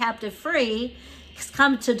set the captive free, has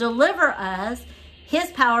come to deliver us. His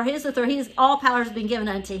power, his authority, all power has been given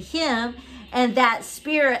unto him, and that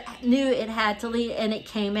spirit knew it had to leave, and it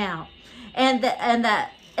came out, and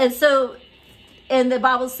so. And the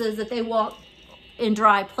Bible says that they walk in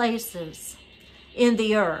dry places in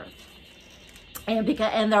the earth. And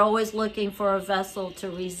they're always looking for a vessel to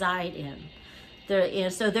reside in.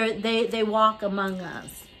 They walk among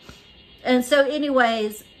us. And so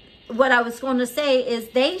anyways, what I was going to say is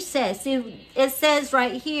they said, see, it says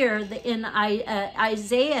right here in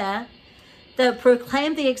Isaiah,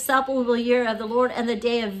 proclaim the acceptable year of the Lord and the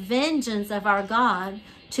day of vengeance of our God,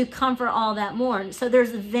 to comfort all that mourn. So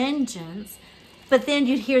there's vengeance. But then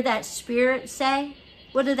you'd hear that spirit say,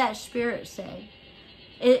 what did that spirit say?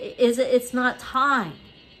 It's not time.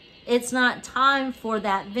 It's not time for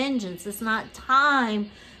that vengeance. It's not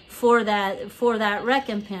time for that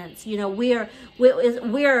recompense. You know, we have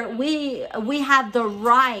the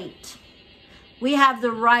right. We have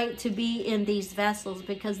the right to be in these vessels,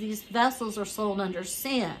 because these vessels are sold under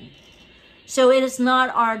sin. So it is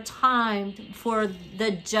not our time for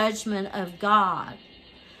the judgment of God.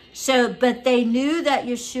 So, but they knew that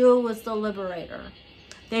Yeshua was the liberator.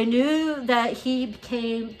 They knew that he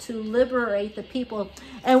came to liberate the people.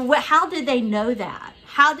 And how did they know that?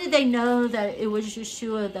 How did they know that it was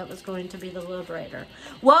Yeshua that was going to be the liberator?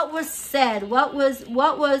 What was said? What was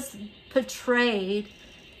portrayed?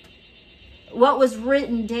 What was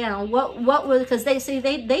written down? What was, because they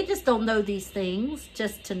just don't know these things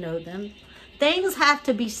just to know them. Things have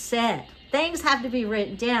to be said. Things have to be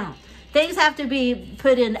written down. Things have to be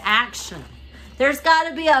put in action. There's got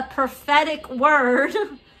to be a prophetic word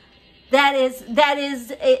that has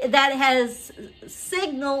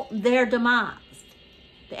signaled their demise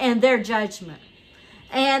and their judgment.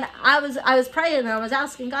 And I was praying, and I was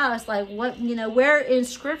asking God, I was like, what, where in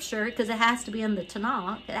Scripture, because it has to be in the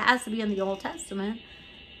Tanakh, it has to be in the Old Testament,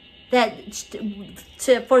 that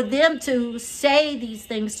for them to say these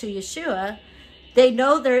things to Yeshua. They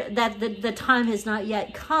know that the time has not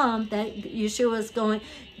yet come, that Yeshua is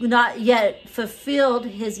not yet fulfilled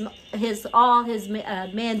his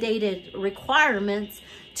mandated requirements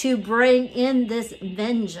to bring in this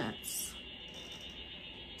vengeance.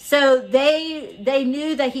 So they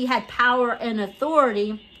knew that he had power and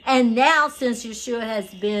authority, and now since Yeshua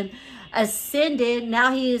has been ascended,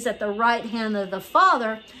 now he is at the right hand of the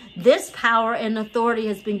Father. This power and authority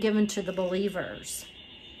has been given to the believers.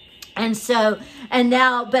 And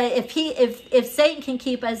now, but if Satan can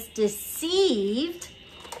keep us deceived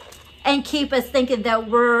and keep us thinking that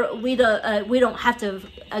we don't have to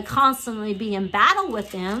constantly be in battle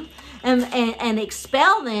with them and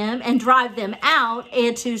expel them and drive them out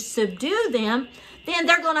and to subdue them, then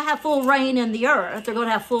they're going to have full reign in the earth. They're going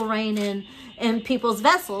to have full reign in people's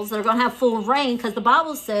vessels. They're going to have full reign, because the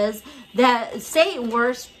Bible says that Satan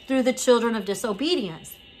works through the children of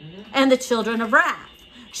disobedience and the children of wrath.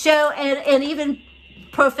 So, and even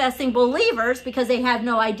professing believers, because they have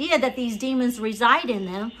no idea that these demons reside in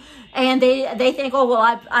them. And they think, oh,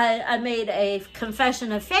 well, I made a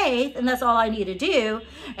confession of faith, and that's all I need to do.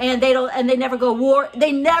 And they never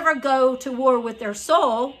go to war with their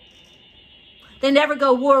soul. They never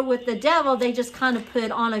go war with the devil. They just kind of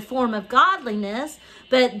put on a form of godliness,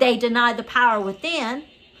 but they deny the power within.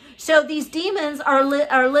 So these demons are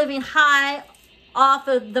living high off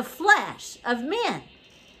of the flesh of men.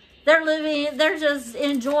 They're just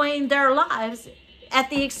enjoying their lives at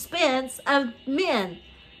the expense of men.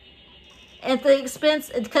 At the expense,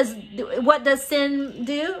 because what does sin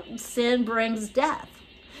do? Sin brings death.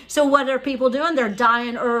 So what are people doing? They're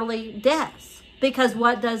dying early deaths. Because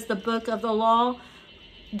what does the book of the law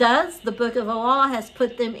does? The book of the law has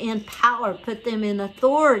put them in power, put them in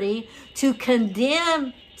authority to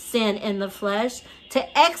condemn sin in the flesh,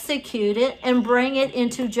 to execute it and bring it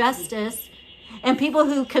into justice. And people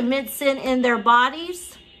who commit sin in their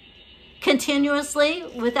bodies continuously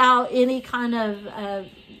without any kind of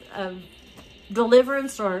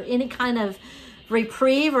deliverance or any kind of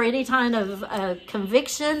reprieve or any kind of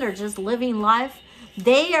conviction, or just living life,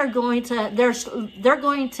 they're going to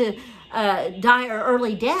die an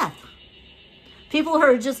early death. People who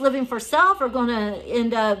are just living for self are going to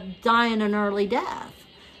end up dying an early death,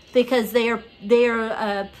 because they are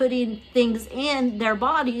putting things in their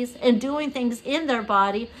bodies and doing things in their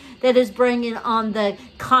body that is bringing on the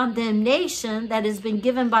condemnation that has been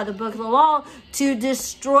given by the book of the law to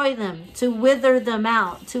destroy them, to wither them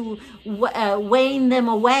out, to wane them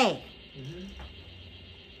away. Mm-hmm.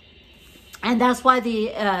 And that's why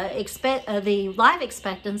the life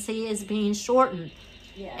expectancy is being shortened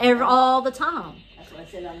all the time. That's what I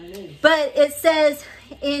said on the news. But it says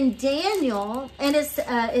in Daniel, and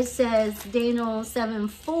it says Daniel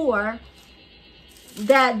 7:4,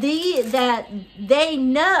 that they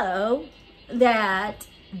know that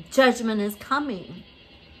judgment is coming,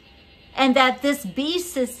 and that this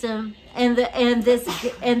beast system and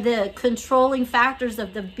the controlling factors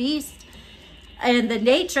of the beast and the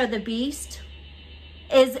nature of the beast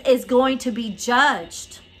is going to be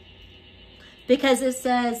judged. Because it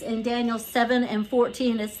says in Daniel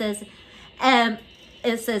 7:14, it says,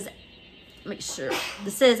 make sure.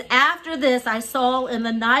 It says, after this I saw in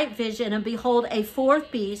the night vision, and behold, a fourth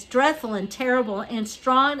beast, dreadful and terrible and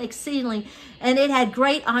strong exceedingly, and it had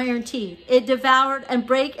great iron teeth. It devoured and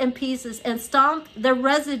brake in pieces and stomped the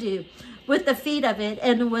residue with the feet of it,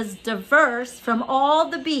 and was diverse from all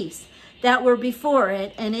the beasts that were before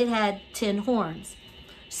it, and it had 10 horns.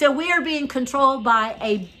 So we are being controlled by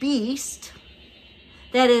a beast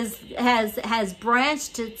that has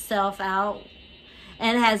branched itself out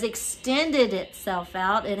and has extended itself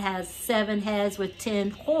out. It has 7 heads with 10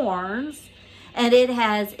 horns, and it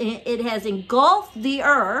has engulfed the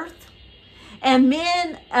earth. And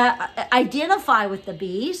men identify with the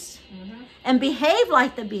beast, mm-hmm. and behave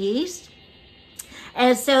like the beast,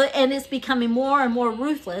 and it's becoming more and more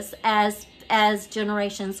ruthless as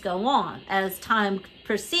generations go on, as time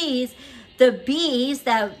proceeds. The beast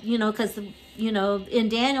that because in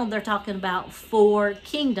Daniel they're talking about 4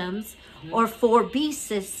 kingdoms, or 4 beast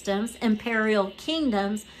systems, imperial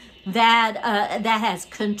kingdoms that has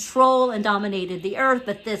controlled and dominated the earth.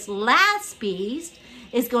 But this last beast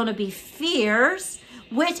is going to be fierce,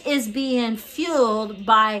 which is being fueled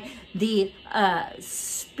by the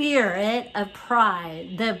spirit of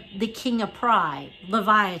pride, the king of pride,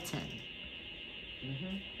 Leviathan.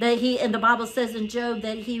 Mm-hmm. And the Bible says in Job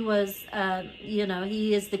that he was,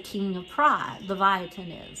 he is the king of pride.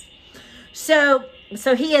 Leviathan is. So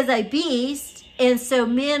he is a beast, and so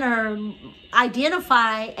men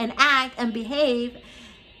identify and act and behave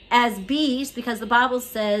as beasts, because the Bible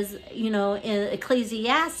says, in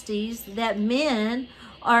Ecclesiastes, that men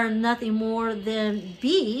are nothing more than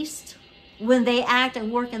beasts when they act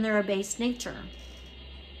and work in their abased nature.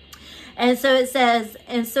 And so it says,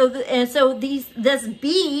 this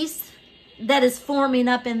beast that is forming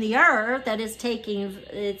up in the earth, that is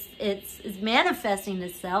it's manifesting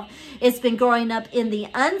itself. It's been growing up in the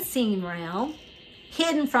unseen realm,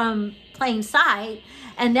 hidden from plain sight,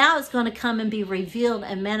 and now it's going to come and be revealed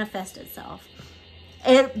and manifest itself.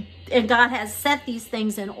 And God has set these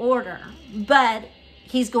things in order, but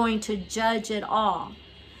he's going to judge it all.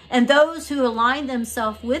 And those who align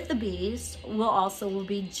themselves with the beast will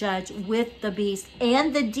be judged with the beast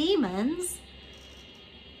and the demons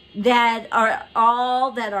that are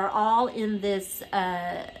all in this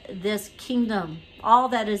kingdom, all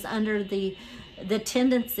that is under the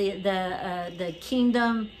tendency, the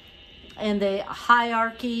kingdom and the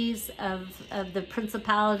hierarchies of the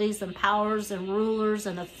principalities and powers and rulers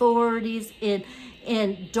and authorities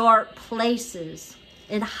in dark places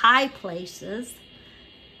in high places,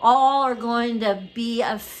 all are going to be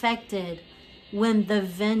affected when the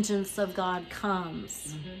vengeance of God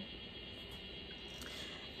comes.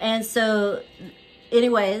 And so,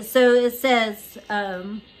 anyway, so it says,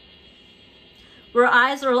 where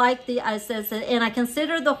eyes are like the, it says, and I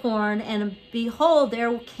considered the horn, and behold,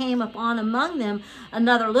 there came upon among them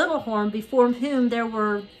another little horn, before whom there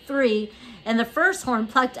were three. And the first horn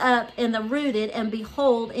plucked up and the rooted, and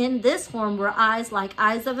behold, in this horn were eyes like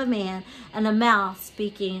eyes of a man, and a mouth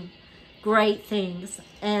speaking great things.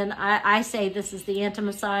 And I say this is the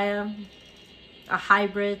anti-Messiah, a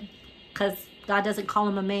hybrid, because God doesn't call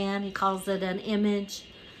him a man. He calls it an image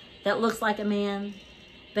that looks like a man.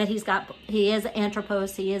 But he is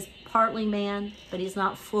anthropos. He is partly man, but he's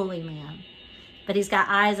not fully man. But he's got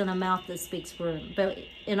eyes and a mouth that speaks for him. But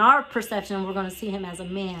in our perception, we're going to see him as a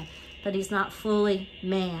man. But he's not fully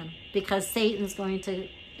man, because Satan's going to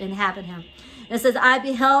inhabit him. It says, I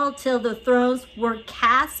beheld till the thrones were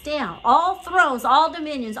cast down. All thrones, all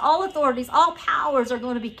dominions, all authorities, all powers are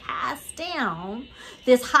going to be cast down.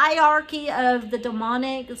 This hierarchy of the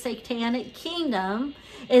demonic, satanic kingdom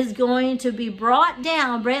is going to be brought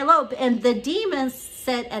down, very low. And the demons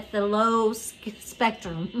sit at the low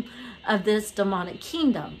spectrum of this demonic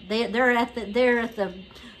kingdom. They're at the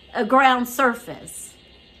ground surface.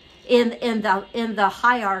 In the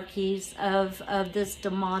hierarchies of this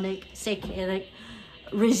demonic satanic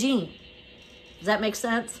regime. Does that make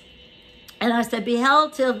sense? And I said,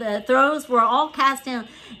 beheld till the thrones were all cast down,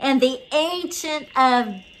 and the Ancient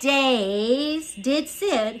of Days did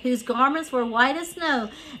sit, whose garments were white as snow,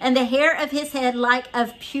 and the hair of his head like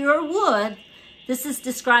of pure wood. This is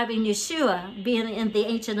describing Yeshua being in the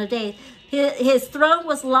Ancient of Days. His throne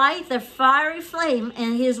was like the fiery flame,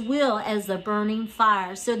 and his will as the burning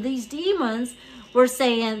fire. So these demons were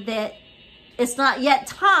saying that it's not yet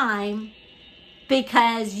time,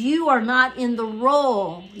 because you are not in the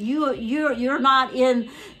role. You're not in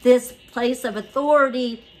this place of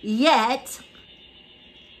authority yet.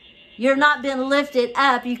 You're not been lifted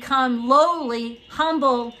up. You come lowly,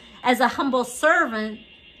 humble, as a humble servant.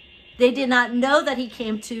 They did not know that he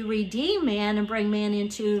came to redeem man and bring man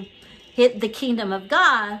into the kingdom of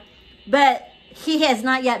God, but he has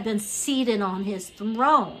not yet been seated on his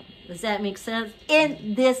throne. Does that make sense?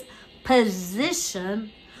 In this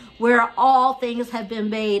position where all things have been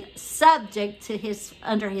made subject to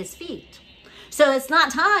under his feet. So it's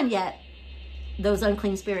not time yet, those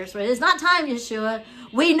unclean spirits. It's not time, Yeshua.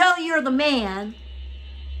 We know you're the man,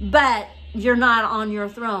 but you're not on your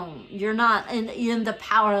throne. You're not in the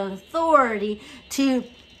power and authority to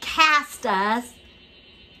cast us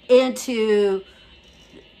into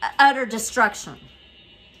utter destruction.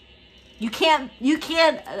 You can't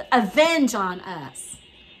avenge on us,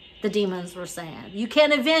 the demons were saying. You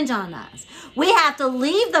can't avenge on us. We have to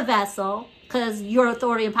leave the vessel because your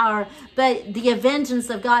authority and power, but the vengeance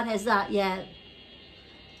of God has not yet,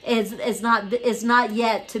 is not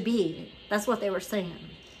yet to be. That's what they were saying.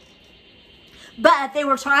 But they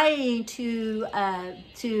were trying to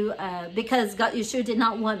because God, Yeshua did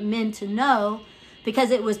not want men to know,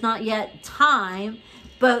 because it was not yet time.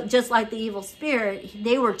 But just like the evil spirit,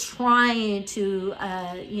 they were trying to,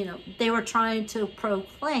 they were trying to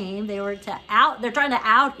proclaim, they're trying to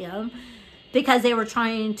out him, because they were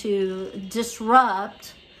trying to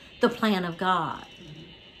disrupt the plan of God.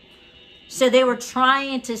 So they were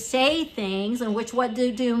trying to say things, in which what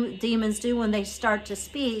do demons do when they start to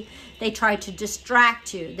speak? They try to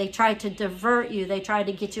distract you. They try to divert you. They try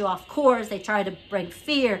to get you off course. They try to bring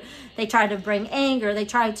fear. They try to bring anger. They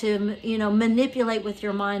try to, manipulate with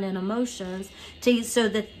your mind and emotions to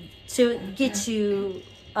get you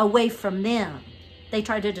away from them. They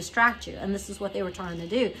try to distract you. And this is what they were trying to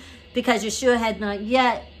do, because Yeshua had not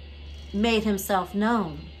yet made himself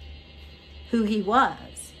known who he was.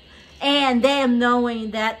 And them knowing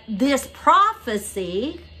that this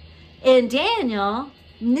prophecy in Daniel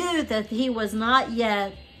knew that he was not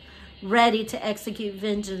yet ready to execute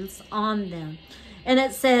vengeance on them. And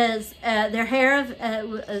it says, their hair of,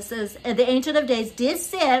 it says, the Ancient of Days did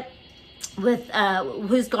sit with,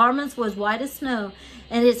 whose garments was white as snow,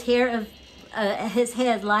 and his hair of, his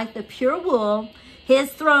head like the pure wool.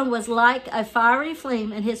 His throne was like a fiery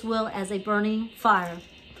flame, and his will as a burning fire.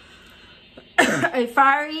 A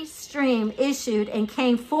fiery stream issued and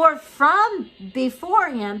came forth from before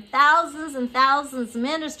him. Thousands and thousands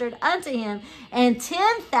ministered unto him, and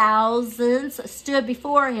 10,000s stood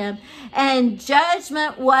before him. And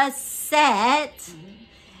judgment was set,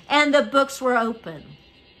 and the books were open.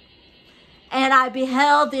 And I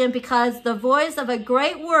beheld them, because the voice of a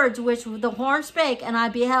great words which the horn spake, and I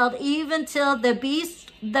beheld even till the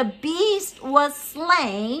beast the beast was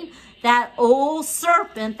slain, that old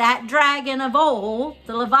serpent, that dragon of old,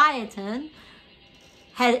 the Leviathan,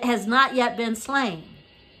 has not yet been slain,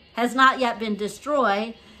 has not yet been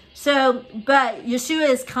destroyed. So, but Yeshua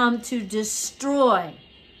has come to destroy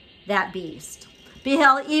that beast.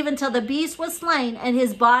 Beheld even till the beast was slain, and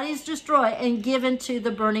his body is destroyed and given to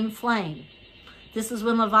the burning flame. This is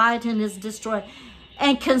when Leviathan is destroyed.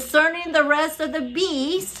 And concerning the rest of the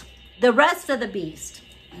beast, beast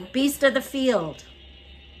of the field,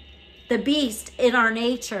 the beast in our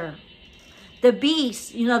nature, the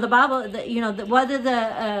beast, you know, the Bible, what did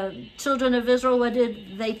the children of Israel, what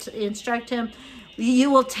did they instruct him?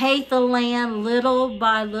 You will take the land little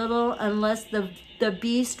by little unless the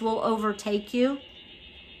beast will overtake you.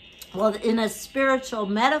 Well, in a spiritual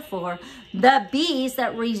metaphor, the beasts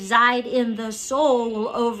that reside in the soul will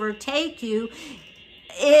overtake you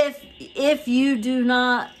if you do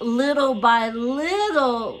not little by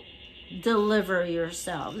little deliver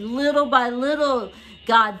yourself. Little by little,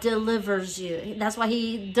 God delivers you. That's why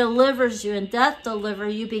he delivers you and doth deliver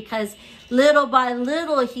you, because little by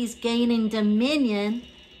little he's gaining dominion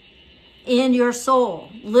in your soul.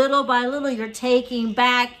 Little by little you're taking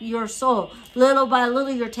back your soul. Little by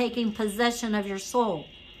little you're taking possession of your soul.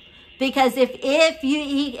 Because if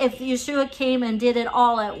Yeshua came and did it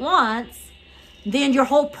all at once, then your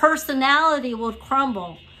whole personality will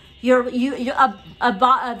crumble. The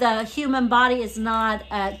human body is not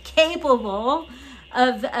capable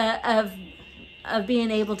of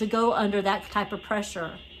being able to go under that type of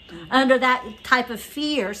pressure, under that type of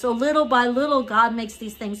fear. So little by little, God makes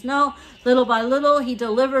these things known. Little by little, he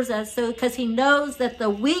delivers us. So because he knows that the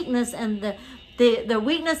weakness and the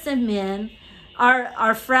weakness in men,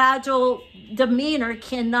 our fragile demeanor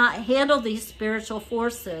cannot handle these spiritual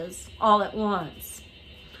forces all at once.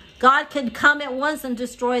 God can come at once and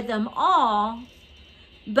destroy them all,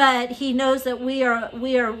 but he knows that we are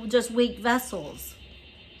just weak vessels.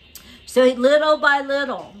 So little by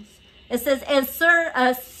little, it says, and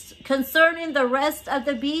concerning the rest of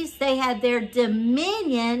the beasts, they had their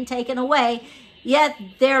dominion taken away, yet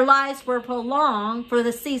their lives were prolonged for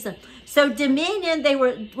the season. So dominion, they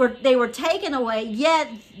were taken away, yet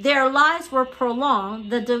their lives were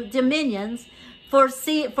prolonged, the dominions, for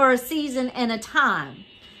a season and a time.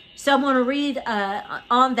 So I'm going to read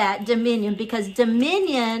on that dominion, because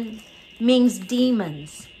dominion means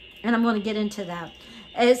demons. And I'm going to get into that.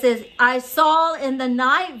 It says, I saw in the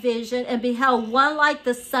night vision and beheld one like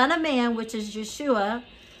the Son of Man, which is Yeshua,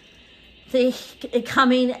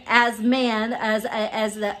 coming as man, as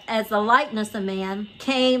the likeness of man,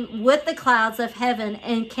 came with the clouds of heaven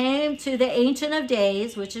and came to the Ancient of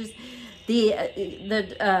Days, which is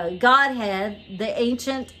the Godhead, the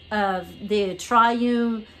Ancient of the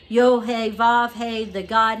Triune, Yod-Heh, Vav-Heh, the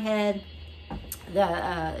Godhead,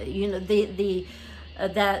 that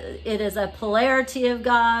it is a polarity of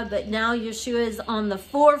God, but now Yeshua is on the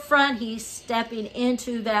forefront. He's stepping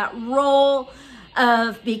into that role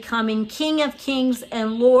of becoming King of Kings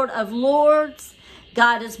and Lord of Lords.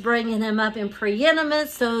 God is bringing him up in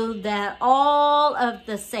preeminence so that all of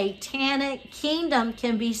the satanic kingdom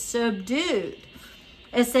can be subdued.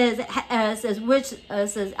 It says,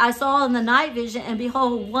 I saw in the night vision, and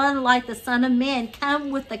behold, one like the Son of Man come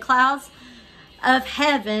with the clouds of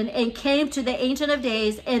heaven, and came to the Ancient of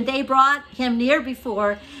Days, and they brought him near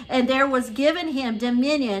before, and there was given him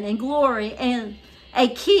dominion and glory and a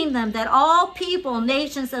kingdom, that all people,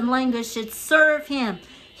 nations, and languages should serve him.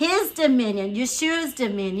 His dominion, Yeshua's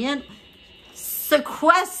dominion,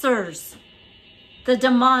 sequesters the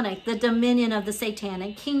demonic, the dominion of the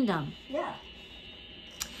satanic kingdom. Yeah.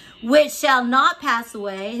 Which shall not pass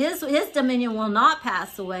away. His dominion will not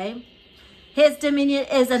pass away. His dominion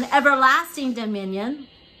is an everlasting dominion,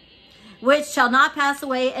 which shall not pass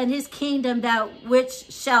away, and his kingdom that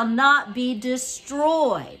which shall not be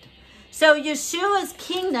destroyed. So Yeshua's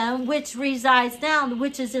kingdom, which resides down,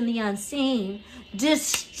 which is in the unseen,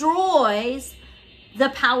 destroys the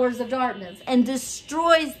powers of darkness and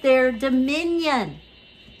destroys their dominion,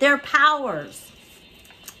 their powers.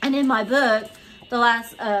 And in my book, the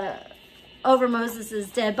last over Moses'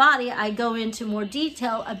 dead body, I go into more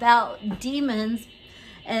detail about demons,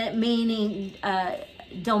 meaning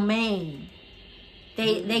domain.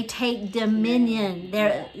 They take dominion.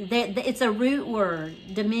 It's a root word,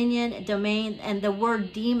 dominion, domain, and the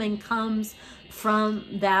word demon comes from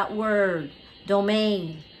that word,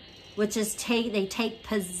 domain, which is they take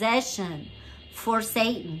possession for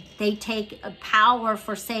Satan. They take power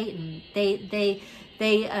for Satan. They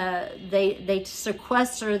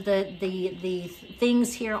sequester the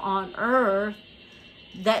things here on earth,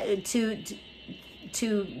 that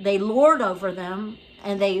they lord over them,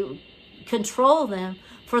 and they control them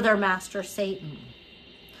for their master Satan.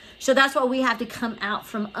 So that's why we have to come out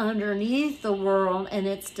from underneath the world and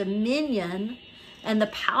its dominion and the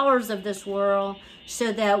powers of this world,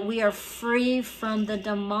 so that we are free from the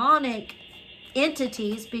demonic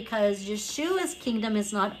entities, because Yeshua's kingdom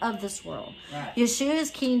is not of this world. Right.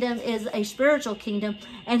 Yeshua's kingdom is a spiritual kingdom,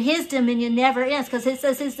 and his dominion never ends, because it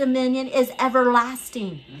says his dominion is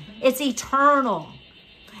everlasting. It's eternal.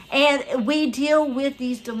 And we deal with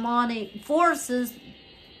these demonic forces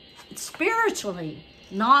spiritually,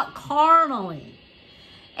 not carnally.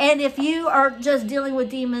 And if you are just dealing with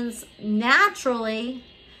demons naturally,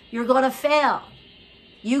 you're going to fail.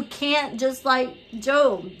 You can't, just like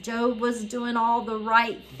Job. Job was doing all the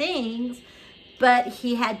right things, but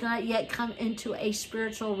he had not yet come into a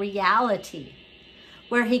spiritual reality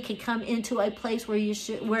where he could come into a place where he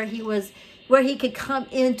could come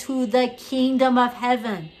into the kingdom of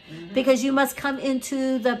heaven. Because you must come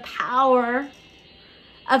into the power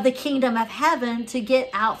of the kingdom of heaven to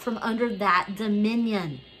get out from under that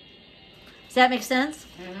dominion. Does that make sense?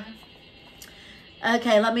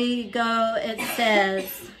 Okay, let me go. It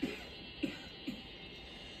says,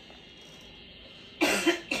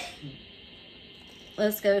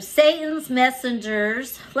 let's go. Satan's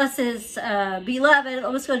messengers. Beloved,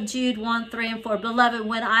 let's go to Jude 1, 3, and 4. Beloved,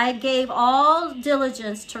 when I gave all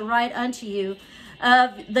diligence to write unto you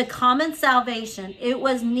of the common salvation, it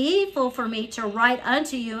was needful for me to write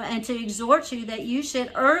unto you and to exhort you that you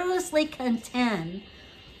should earnestly contend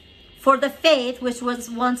for the faith which was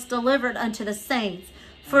once delivered unto the saints.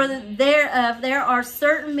 For thereof there are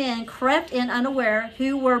certain men crept in unaware,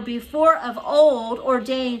 who were before of old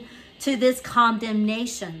ordained to this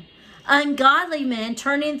condemnation. Ungodly men,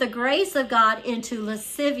 turning the grace of God into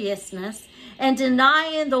lasciviousness, and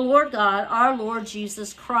denying the Lord God, our Lord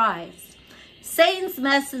Jesus Christ. Satan's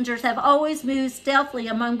messengers have always moved stealthily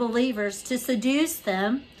among believers to seduce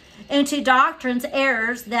them into doctrines,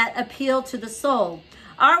 errors that appeal to the soul.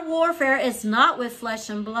 Our warfare is not with flesh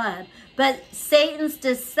and blood, but Satan's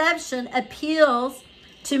deception appeals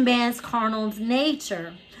to man's carnal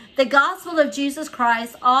nature. The gospel of Jesus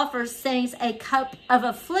Christ offers saints a cup of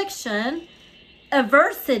affliction,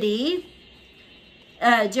 adversity,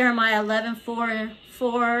 Jeremiah 11, 4,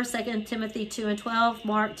 2 Timothy 2 and 12,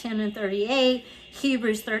 Mark 10 and 38,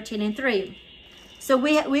 Hebrews 13 and 3. So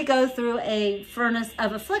we go through a furnace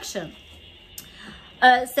of affliction.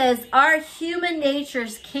 It says, our human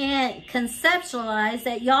natures can't conceptualize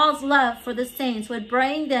that y'all's love for the saints would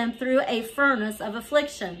bring them through a furnace of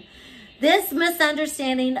affliction. This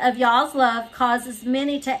misunderstanding of y'all's love causes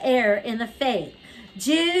many to err in the faith.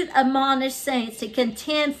 Jude admonished saints to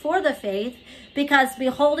contend for the faith, because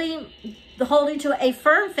holding to a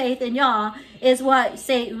firm faith in Yah is what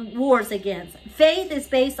Satan wars against. Faith is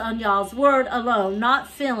based on Yah's word alone, not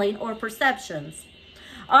feeling or perceptions.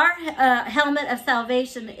 Our helmet of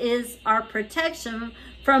salvation is our protection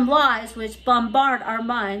from lies which bombard our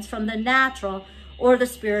minds from the natural or the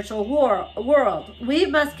spiritual world. We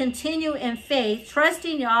must continue in faith,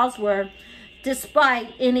 trusting Yah's word,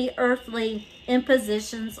 despite any earthly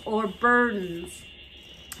impositions or burdens.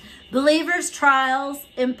 Believers' trials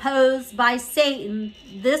imposed by Satan,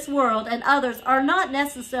 this world, and others are not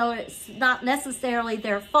necessarily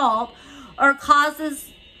their fault or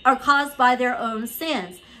caused by their own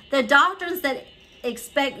sins. The doctrines that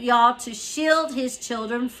expect Yah to shield his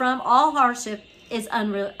children from all hardship is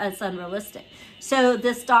unrealistic. So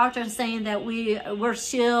this doctrine saying that we're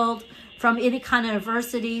shielded from any kind of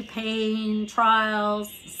adversity, pain,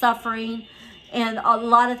 trials, suffering, and a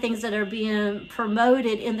lot of things that are being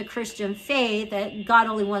promoted in the Christian faith, that God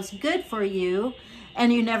only wants good for you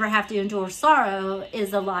and you never have to endure sorrow,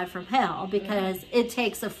 is a lie from hell. Because it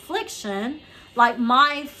takes affliction, like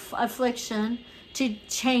my affliction, to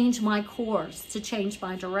change my course, to change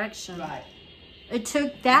my direction. Right. It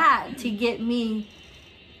took that to get me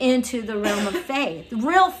into the realm of faith,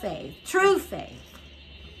 real faith, true faith.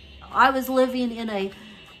 I was living in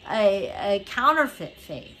a counterfeit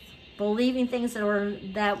faith, believing things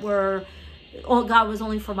that were, oh, God was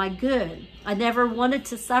only for my good. I never wanted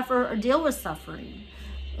to suffer or deal with suffering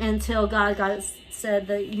until God said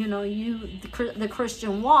that, you know, the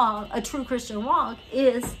Christian walk, a true Christian walk,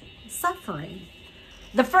 is suffering.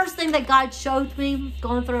 The first thing that God showed me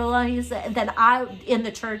going through life is that I, in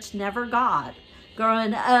the church, never got.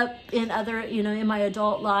 Growing up in other, in my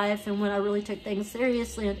adult life, and when I really took things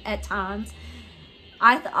seriously at times,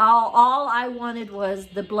 all I wanted was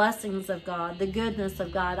the blessings of God, the goodness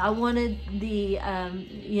of God. I wanted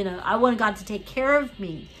I wanted God to take care of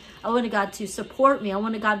me. I wanted God to support me. I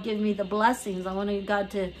wanted God to give me the blessings. I wanted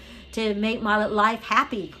God to make my life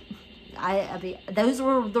happy. I mean, those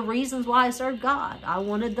were the reasons why I served God. I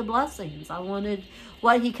wanted the blessings. I wanted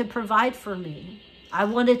what he could provide for me. I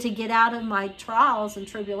wanted to get out of my trials and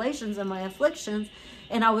tribulations and my afflictions,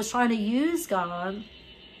 and I was trying to use God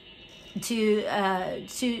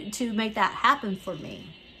to make that happen for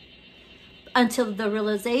me, until the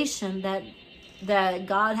realization that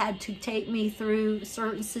God had to take me through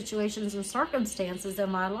certain situations and circumstances in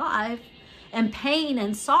my life, and pain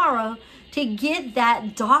and sorrow, to get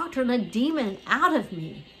that doctrine of demon out of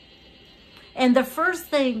me. And the first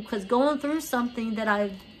thing, because going through something that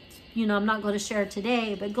I'm not going to share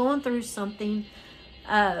today, but going through something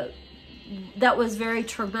that was very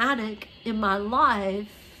traumatic in my life,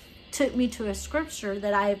 took me to a scripture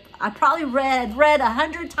that I probably read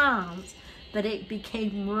 100 times, but it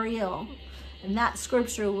became real. And that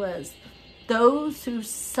scripture was, those who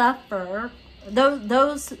suffer,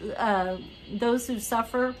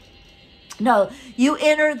 you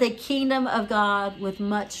enter the kingdom of God with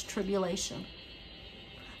much tribulation.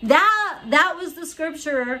 That was the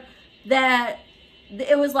scripture that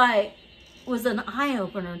it was like, was an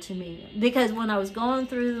eye-opener to me, because when I was going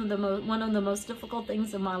through one of the most difficult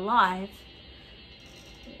things in my life,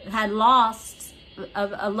 had lost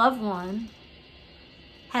a loved one,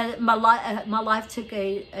 my life took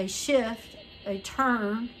a shift, a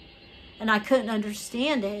turn, and I couldn't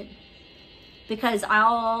understand it, because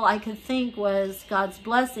all I could think was God's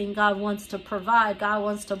blessing. God wants to provide. God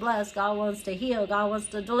wants to bless. God wants to heal. God wants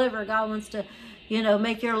to deliver. God wants to,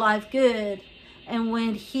 make your life good. And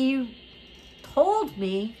when he told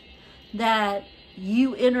me that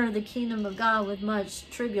you enter the kingdom of God with much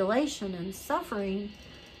tribulation and suffering,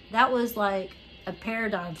 that was like a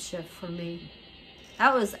paradigm shift for me.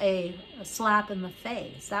 That was a slap in the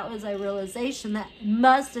face. That was a realization that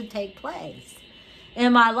must have taken place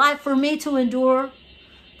in my life for me to endure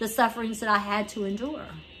the sufferings that I had to endure.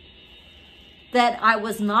 That I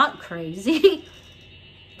was not crazy.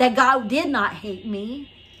 That God did not hate me.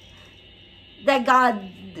 That God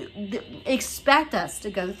expect us to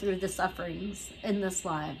go through the sufferings in this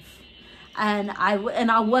life. And I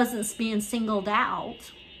wasn't being singled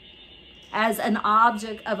out as an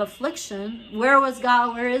object of affliction. Where was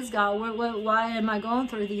God? Where is God? Why am I going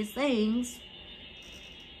through these things?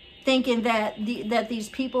 Thinking that these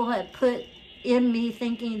people had put in me,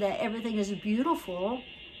 thinking that everything is beautiful,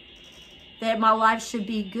 that my life should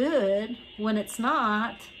be good when it's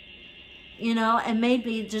not, and made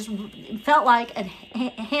me just felt like a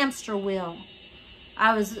hamster wheel.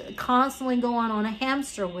 I was constantly going on a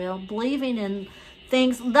hamster wheel, believing in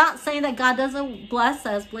things, not saying that God doesn't bless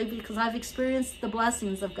us, because I've experienced the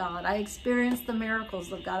blessings of God. I experienced the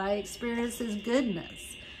miracles of God. I experienced his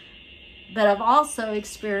goodness. But I've also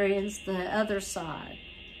experienced the other side.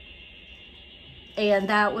 And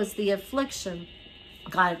that was the affliction.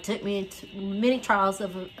 God took me into many trials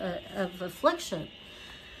of affliction.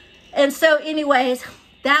 And so anyways,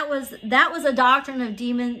 that was a doctrine of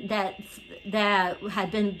demon that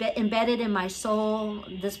had been embedded in my soul.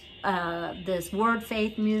 This word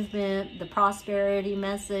faith movement, the prosperity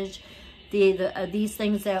message, these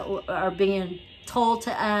things that are being told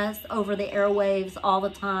to us over the airwaves all the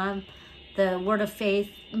time, the word of faith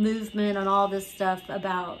movement and all this stuff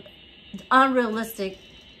about unrealistic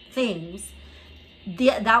things.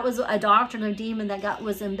 That was a doctrine of demon that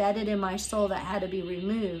was embedded in my soul, that had to be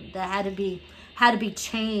removed, that had to be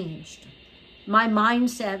changed. My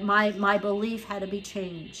mindset, my belief had to be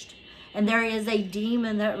changed. And there is a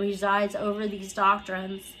demon that resides over these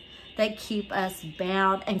doctrines that keep us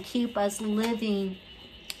bound and keep us living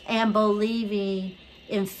and believing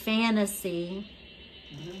in fantasy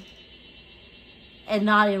and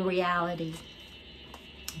not in reality.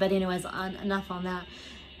 But anyways, enough on that.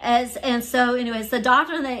 So anyways, the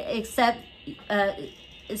doctrine that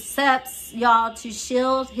accepts y'all to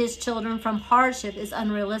shield his children from hardship is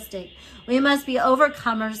unrealistic. We must be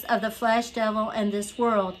overcomers of the flesh, devil, and this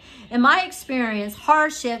world. In my experience,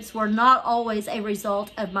 hardships were not always a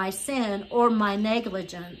result of my sin or my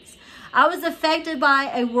negligence. I was affected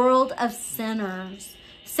by a world of sinners.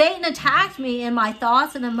 Satan attacked me in my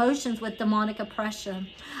thoughts and emotions with demonic oppression.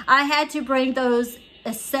 I had to bring those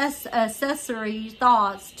accessory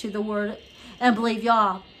thoughts to the word and believe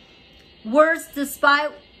y'all. Words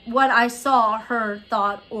despite what I saw, heard,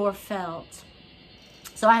 thought, or felt.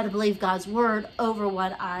 So I had to believe God's word over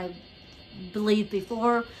what I believed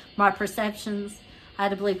before, my perceptions. I had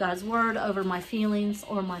to believe God's word over my feelings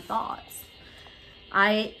or my thoughts.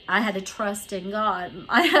 I had to trust in God.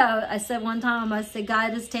 I said one time, I said,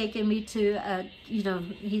 God has taken me to,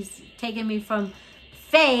 he's taken me from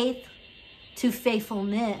faith to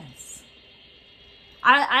faithfulness.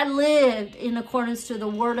 I lived in accordance to the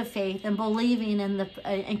word of faith and believing in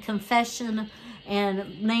in confession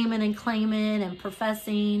and naming and claiming and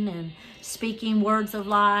professing and speaking words of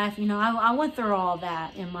life. You know, I went through all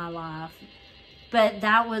that in my life. But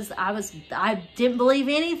I didn't believe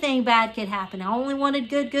anything bad could happen. I only wanted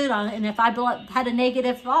good on it. And if I had a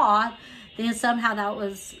negative thought, then somehow that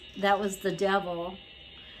was the devil.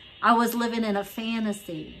 I was living in a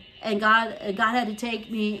fantasy. And God had to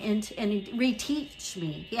take me and reteach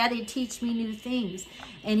me. He had to teach me new things.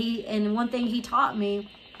 And one thing he taught me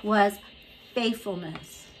was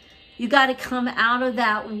faithfulness. You got to come out of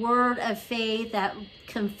that word of faith, that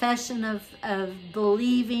confession of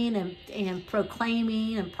believing and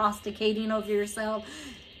proclaiming and prosticating over yourself,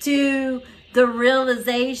 to the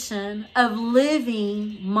realization of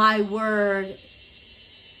living my word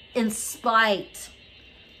in spite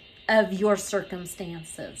of your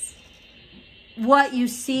circumstances. What you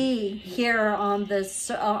see here on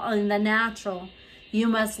the natural, you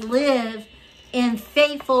must live in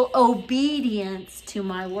faithful obedience to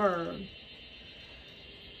my word.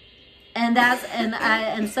 And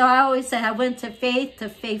so I always say I went to faith to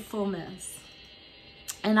faithfulness.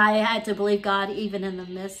 And I had to believe God even in the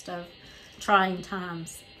midst of trying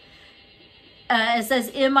times. It says,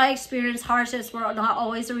 in my experience, hardships were not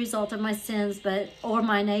always a result of my sins, or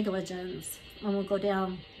my negligence. And we'll go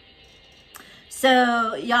down.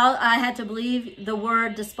 So, y'all, I had to believe the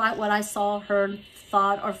word despite what I saw, heard,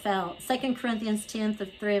 thought, or felt. 2 Corinthians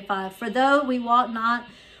 10:3-5. For though we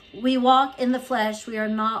walk in the flesh,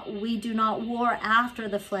 we do not war after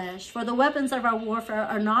the flesh. For the weapons of our warfare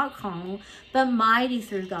are not carnal, but mighty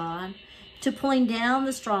through God, to pulling down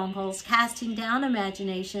the strongholds, casting down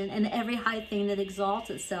imagination and every high thing that exalts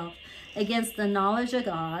itself against the knowledge of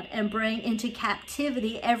God, and bring into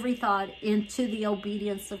captivity every thought into the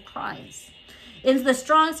obedience of Christ. In the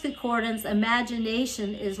Strong's Concordance,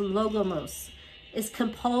 imagination is logos, is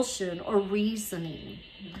compulsion or reasoning.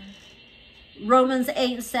 Romans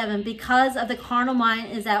 8:7, because of the carnal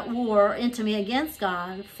mind is at war, enmity against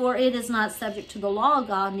God, for it is not subject to the law of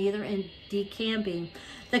God, neither indeed can be.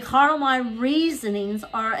 The carnal mind reasonings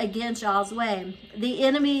are against God's way, the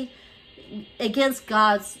enemy against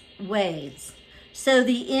God's ways. So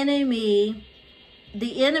the enemies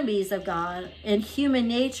of God and human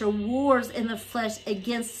nature wars in the flesh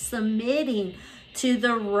against submitting to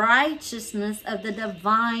the righteousness of the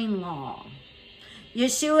divine law.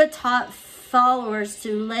 Yeshua taught followers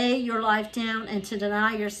to lay your life down and to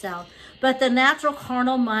deny yourself, but the natural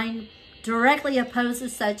carnal mind directly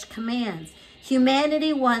opposes such commands.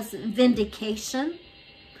 Humanity wants vindication,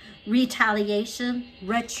 retaliation,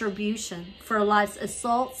 retribution for life's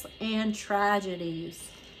assaults and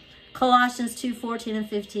tragedies. Colossians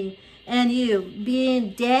 2:14-15. And you,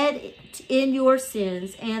 being dead in your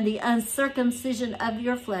sins and the uncircumcision of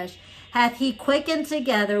your flesh, hath he quickened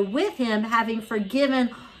together with him, having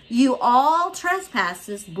forgiven you all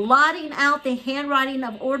trespasses, blotting out the handwriting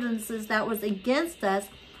of ordinances that was against us,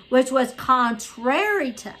 which was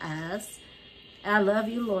contrary to us. I love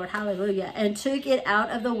you, Lord. Hallelujah. And took it out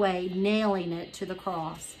of the way, nailing it to the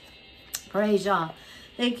cross. Praise Yah.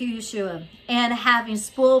 Thank you, Yeshua. And having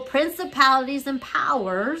spoiled principalities and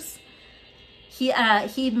powers,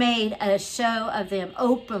 he made a show of them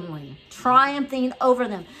openly, triumphing over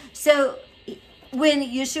them. So when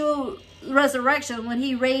Yeshua resurrection, when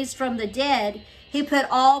he raised from the dead, he put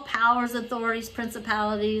all powers, authorities,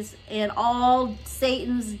 principalities, and all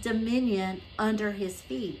Satan's dominion under his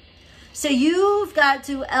feet. So you've got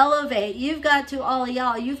to elevate. You've got to, all of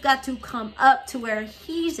y'all, you've got to come up to where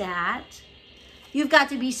he's at. You've got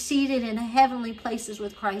to be seated in heavenly places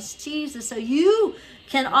with Christ Jesus, so you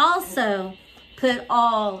can also put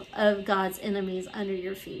all of God's enemies under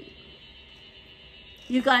your feet.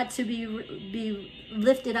 You got to be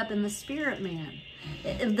lifted up in the spirit man.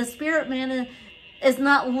 The spirit man is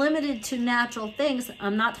not limited to natural things.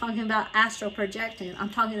 I'm not talking about astral projecting. I'm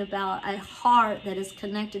talking about a heart that is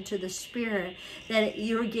connected to the spirit, that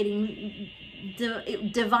you're getting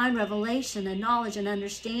divine revelation and knowledge and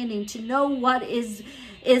understanding to know what is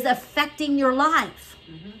affecting your life.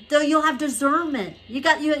 Though you'll have discernment, you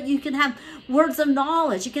can have words of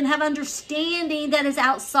knowledge, you can have understanding that is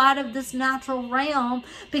outside of this natural realm,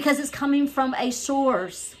 because it's coming from a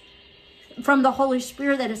source, from the Holy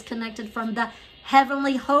Spirit that is connected from the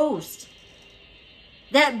heavenly host,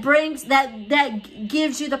 that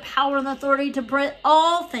gives you the power and authority to bring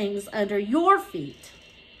all things under your feet,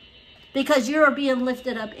 because you are being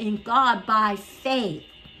lifted up in God by faith.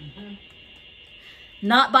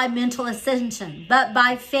 Not by mental ascension, but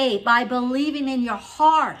by faith, by believing in your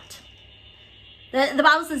heart The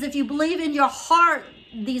Bible says if you believe in your heart,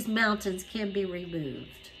 these mountains can be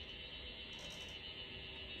removed.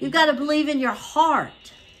 You've got to believe in your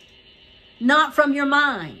heart, not from your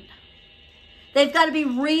mind. They've got to be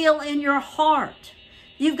real in your heart.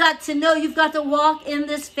 You've got to know, you've got to walk in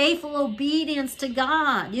this faithful obedience to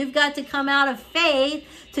God. You've got to come out of faith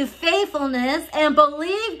to faithfulness and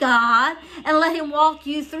believe God and let him walk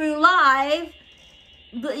you through life,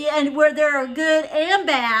 and where there are good and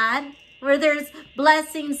bad, where there's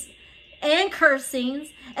blessings and cursings,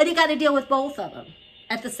 and you got to deal with both of them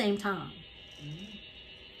at the same time.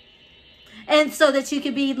 And so that you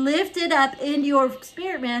can be lifted up in your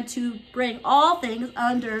spirit, man, to bring all things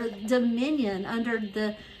under dominion, under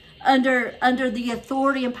the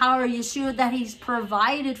authority and power of Yeshua that he's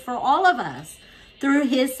provided for all of us through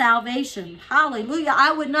his salvation. Hallelujah.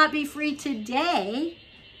 I would not be free today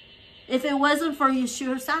if it wasn't for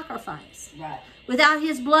Yeshua's sacrifice. Right. Without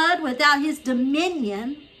his blood, without his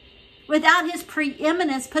dominion, without his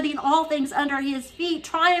preeminence, putting all things under his feet,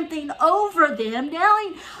 triumphing over them,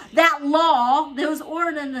 nailing that law, those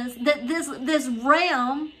ordinances, this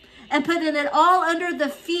realm, and putting it all under the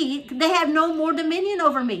feet, they have no more dominion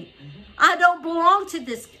over me. I don't belong to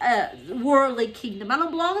this worldly kingdom. I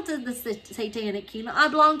don't belong to the satanic kingdom. I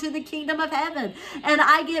belong to the kingdom of heaven. And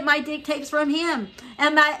I get my dictates from him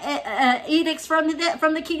and my edicts from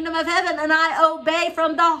the kingdom of heaven. And I obey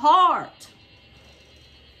from the heart.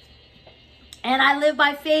 And I live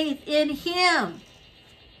by faith in him.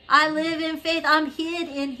 I live in faith. I'm hid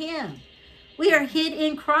in him. We are hid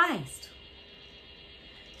in Christ.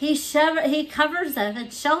 He covers us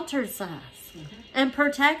and shelters us and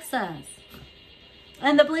protects us.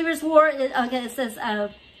 And the believer's war, it says,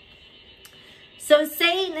 so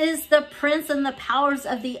Satan is the prince and the powers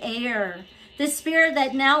of the air, the spirit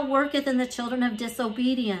that now worketh in the children of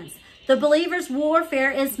disobedience. The believer's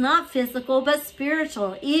warfare is not physical, but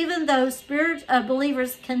spiritual. Even though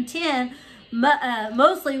believers contend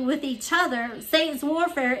mostly with each other, Satan's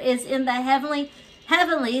warfare is in the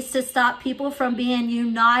heavenlies to stop people from being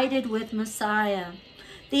united with Messiah.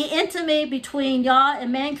 The intimacy between Yah and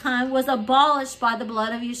mankind was abolished by the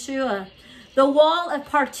blood of Yeshua. The wall of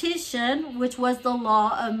partition, which was the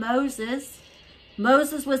law of Moses.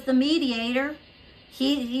 Moses was the mediator.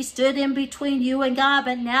 He stood in between you and God,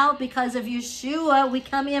 but now because of Yeshua, we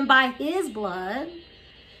come in by his blood,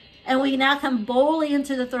 and we now come boldly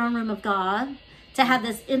into the throne room of God to have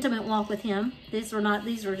this intimate walk with him. These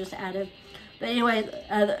were just added. But anyway,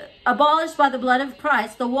 abolished by the blood of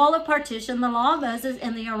Christ, the wall of partition, the law of Moses,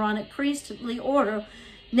 and the Aaronic priestly order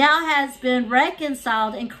now has been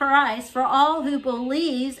reconciled in Christ for all who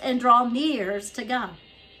believes and draw near to God.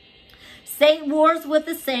 Satan wars with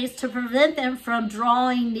the saints to prevent them from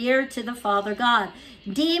drawing near to the Father God.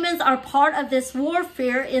 Demons are part of this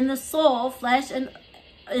warfare in the soul, flesh, and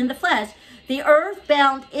in the flesh. The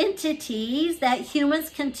earth-bound entities that humans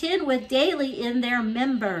contend with daily in their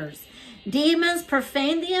members. Demons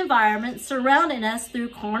profane the environment surrounding us through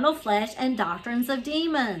carnal flesh and doctrines of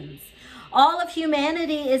demons. All of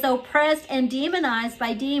humanity is oppressed and demonized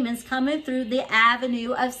by demons coming through the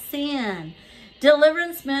avenue of sin.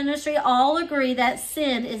 Deliverance ministry all agree that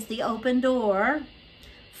sin is the open door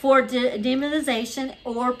for demonization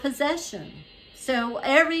or possession. So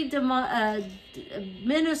every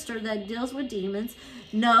minister that deals with demons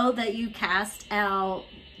know that you cast out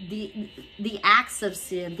the acts of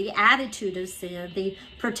sin, the attitude of sin, the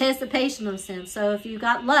participation of sin. So if you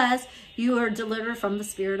got lust, you are delivered from the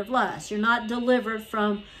spirit of lust. You're not delivered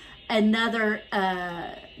from another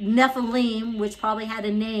Nephilim, which probably had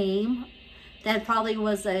a name, that probably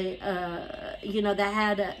was that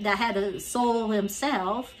had a soul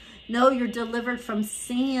himself. No, you're delivered from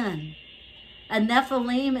sin. A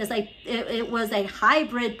Nephilim is it was a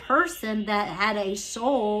hybrid person that had a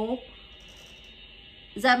soul.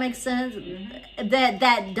 Does that make sense? Mm-hmm. That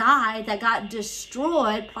died, that got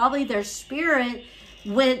destroyed. Probably their spirit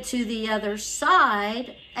went to the other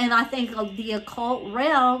side. And I think the occult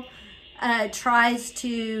realm tries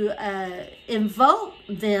to invoke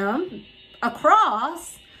them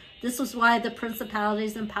across. This was why the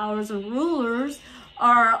principalities and powers and rulers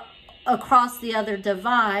are across the other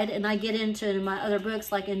divide. And I get into it in my other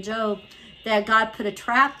books, like in Job, that God put a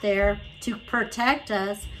trap there to protect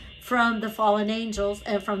us from the fallen angels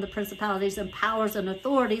and from the principalities and powers and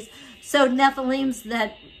authorities. So Nephilims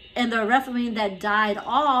and the Rephilim that died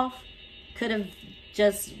off could have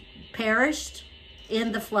just perished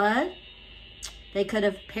in the flood. They could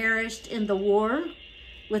have perished in the war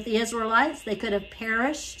with the Israelites. They could have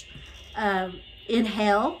perished in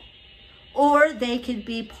hell. Or they could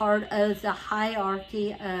be part of the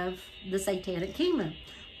hierarchy of the satanic kingdom.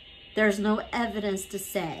 there's no evidence to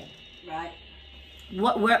say Right.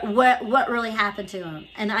 what really happened to him.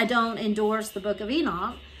 And I don't endorse the Book of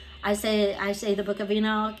Enoch. I say the Book of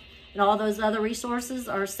Enoch and all those other resources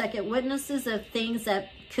are second witnesses of things that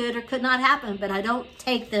could or could not happen, but I don't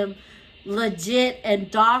take them legit and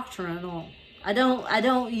doctrinal. I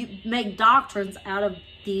don't make doctrines out of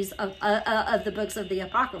these of the books of the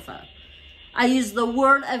Apocrypha. I use the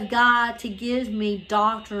Word of God to give me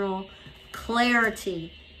doctrinal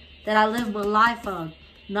clarity that I live my life on,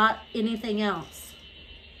 not anything else.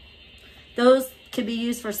 Those could be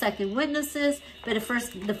used for second witnesses, but at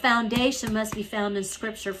first the foundation must be found in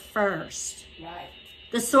Scripture first. Right.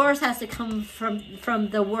 The source has to come from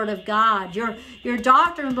the Word of God. Your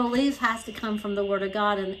doctrine and belief has to come from the Word of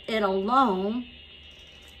God and it alone,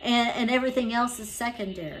 and everything else is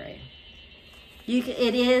secondary.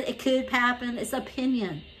 It could happen. It's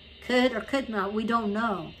opinion. Could or could not. We don't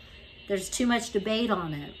know. There's too much debate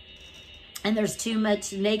on it. And there's too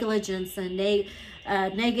much negligence and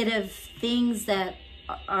negative things that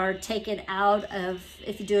are taken out of,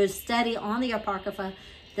 if you do a study on the Apocrypha,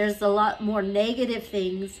 there's a lot more negative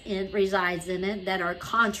things resides in it that are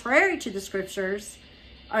contrary to the Scriptures,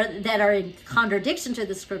 or that are in contradiction to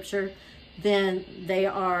the Scripture, than they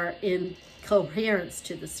are in coherence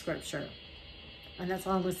to the Scripture. And that's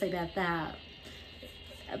all I'm going to say about that.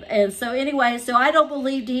 And so anyway, so I don't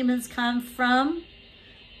believe demons come from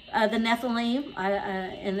the Nephilim.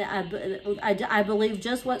 I believe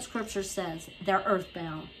just what Scripture says. They're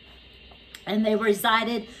earthbound. And they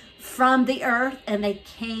resided from the earth, and they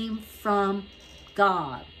came from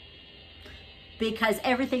God. Because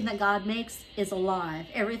everything that God makes is alive.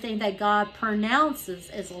 Everything that God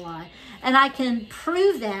pronounces is alive. And I can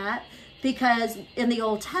prove that because in the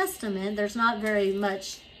Old Testament, there's not very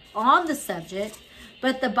much on the subject.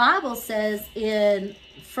 But the Bible says in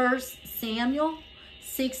 1 Samuel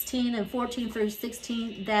 16 and 14 through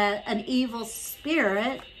 16 that an evil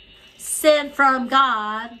spirit sent from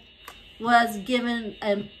God was given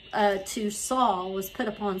to Saul, was put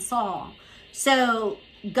upon Saul. So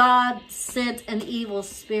God sent an evil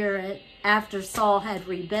spirit after Saul had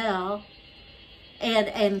rebelled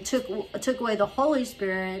and took away the Holy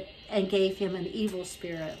Spirit and gave him an evil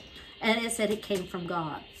spirit. And it said it came from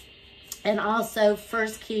God. And also 1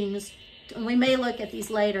 Kings, we may look at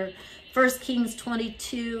these later, 1 Kings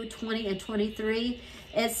 22, 20, and 23,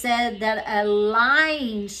 it said that a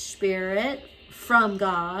lying spirit from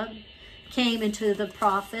God came into the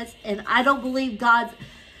prophets. And I don't believe God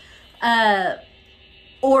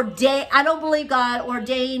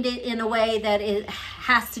ordained it in a way that it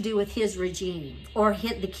has to do with his regime or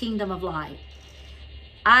hit the kingdom of light.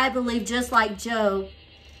 I believe just like Job,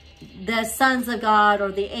 the sons of God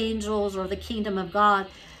or the angels or the kingdom of God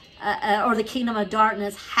or the kingdom of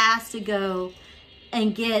darkness has to go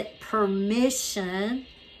and get permission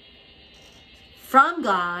from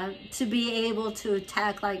God to be able to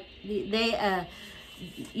attack. Like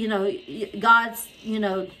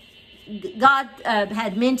God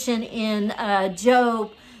had mentioned in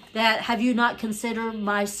Job that, have you not considered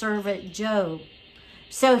my servant Job?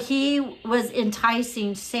 So he was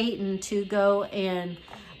enticing Satan to go and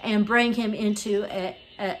bring him into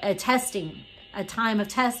a time of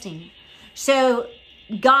testing. So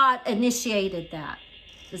God initiated that.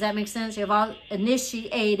 Does that make sense? You have all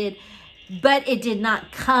initiated, but it did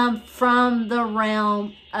not come from the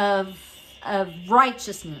realm of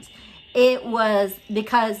righteousness. It was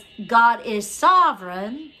because God is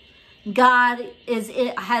sovereign. God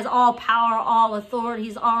has all power, all authority.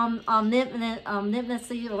 He's omnipotent,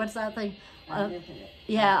 omnipotency, or what's that thing?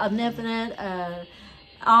 Omnipotent,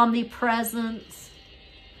 omnipresence,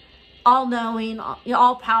 all-knowing,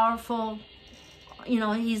 all-powerful.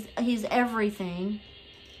 He's everything.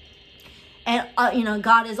 And,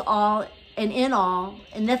 God is all and in all,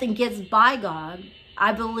 and nothing gets by God.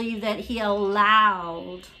 I believe that he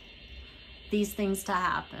allowed these things to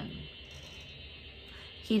happen.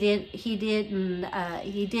 He did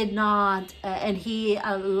not, and he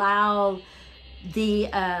allowed the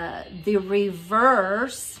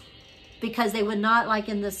reverse, because they would not, like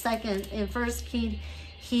in First King,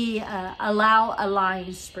 he allowed a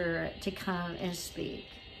lying spirit to come and speak.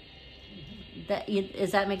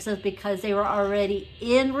 Does that make sense? Because they were already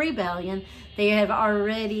in rebellion. They have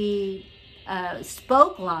already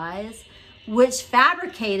spoke lies, which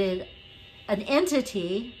fabricated an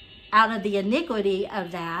entity out of the iniquity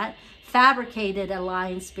of that, fabricated a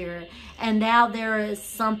lying spirit. And now there is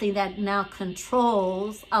something that now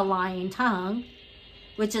controls a lying tongue,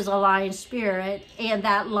 which is a lying spirit. And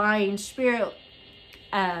that lying spirit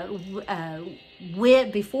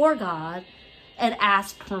went before God and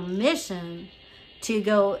asked permission to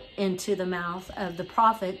go into the mouth of the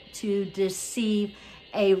prophet to deceive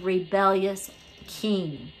a rebellious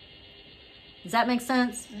king. Does that make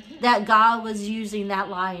sense? That God was using that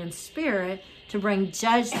lying spirit to bring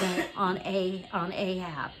judgment on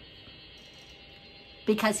Ahab.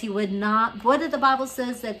 Because he would not, what did the Bible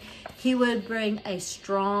says? That he would bring a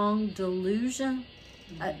strong delusion.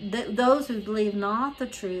 Those who believe not the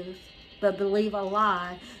truth, but believe a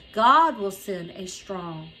lie, God will send a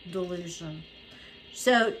strong delusion.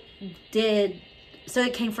 So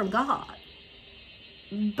it came from God.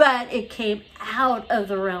 But it came out of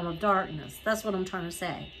the realm of darkness. That's what I'm trying to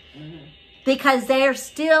say. Because they are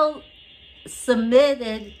still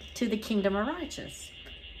submitted to the kingdom of righteousness.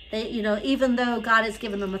 They, even though God has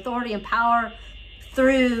given them authority and power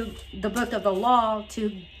through the book of the law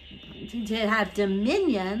to have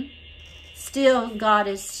dominion, still God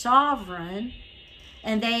is sovereign,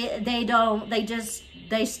 and they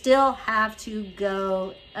still have to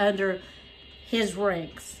go under his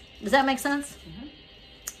ranks. Does that make sense?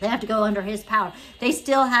 They have to go under his power. They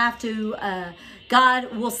still have to,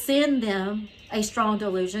 God will send them a strong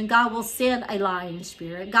delusion. God will send a lying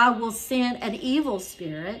spirit. God will send an evil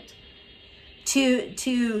spirit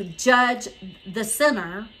to judge the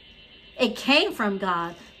sinner. It came from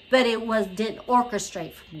God, but didn't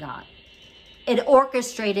orchestrate from God. It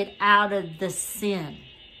orchestrated out of the sin.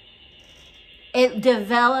 It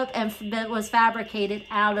developed and was fabricated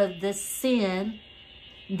out of the sin,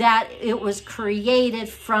 that it was created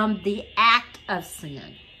from the act of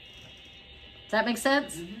sin. Does that make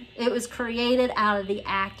sense? It was created out of the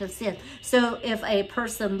act of sin. So if a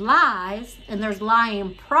person lies, and there's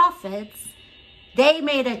lying prophets, they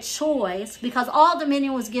made a choice, because all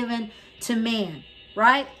dominion was given to man,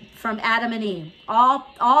 right? From Adam and Eve.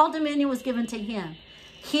 All dominion was given to him.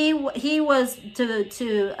 He was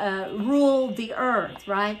to rule the earth,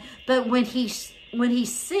 right? But when he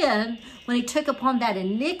sinned, when he took upon that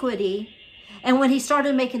iniquity, and when he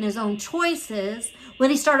started making his own choices, when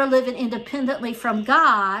he started living independently from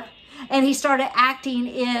God, and he started acting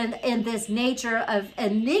in this nature of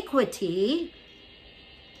iniquity,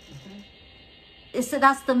 so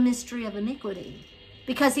that's the mystery of iniquity.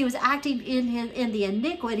 Because he was acting in the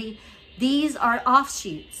iniquity, these are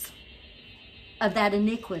offshoots of that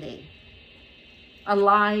iniquity. A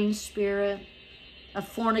lying spirit, a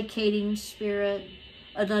fornicating spirit,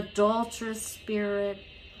 an adulterous spirit,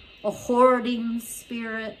 a hoarding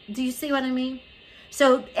spirit. Do you see what I mean?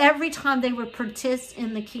 So every time they would participate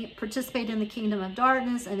in the kingdom of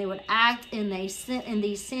darkness, and they would act in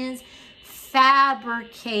these sins,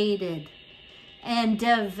 fabricated and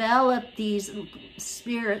developed these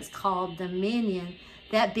spirits called dominion,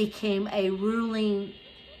 that became a ruling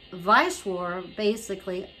viceroy,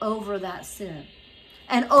 basically, over that sin.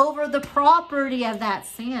 And over the property of that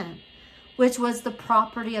sin, which was the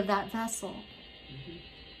property of that vessel.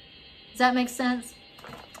 Does that make sense?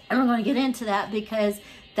 And we're going to get into that, because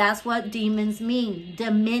that's what demons mean.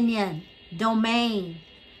 Dominion, domain.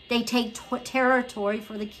 They take territory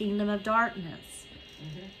for the kingdom of darkness.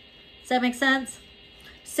 Does that make sense?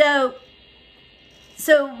 So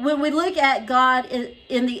when we look at God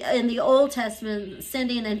in the Old Testament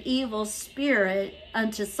sending an evil spirit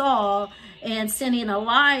unto Saul and sending a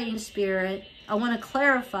lying spirit, I want to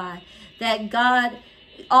clarify that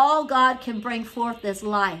all God can bring forth is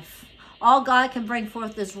life. All God can bring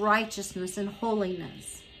forth is righteousness and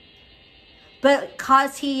holiness. But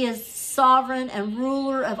because he is sovereign and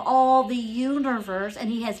ruler of all the universe,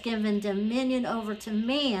 and he has given dominion over to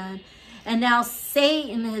man, and now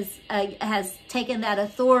Satan has taken that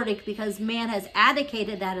authority, because man has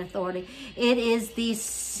abdicated that authority. It is the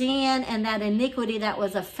sin and that iniquity that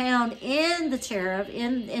was found in the cherub,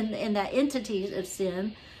 in that entity of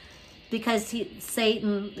sin, because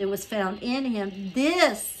Satan, it was found in him.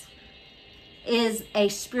 This is a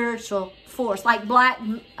spiritual force, like black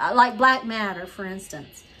matter, for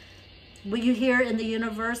instance. When you hear in the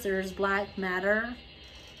universe there's black matter,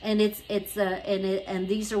 and and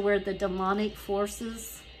these are where the demonic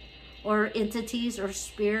forces or entities or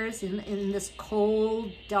spirits in this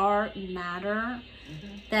cold, dark matter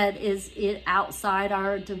that is outside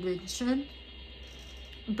our dimension.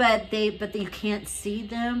 But you can't see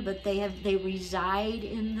them, but they reside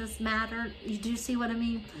in this matter. You do see what I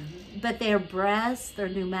mean? But they're breaths, they're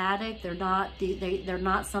pneumatic, they're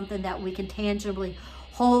not something that we can tangibly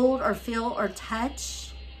hold or feel or touch.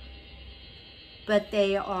 But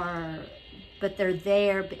they're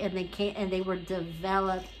there, and they were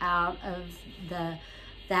developed out of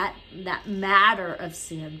that matter of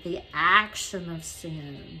sin, the action of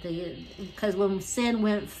sin. Because when sin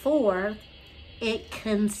went forth, it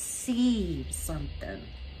conceived something.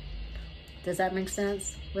 Does that make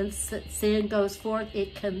sense? When sin goes forth,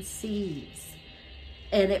 it conceives,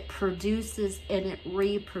 and it produces, and it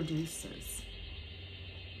reproduces.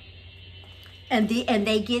 And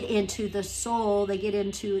they get into the soul, they get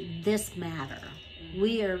into this matter.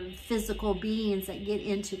 We are physical beings that get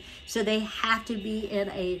into, so they have to be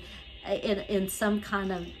in some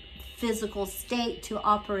kind of physical state to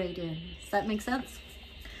operate in. Does that make sense?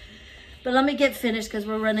 But let me get finished because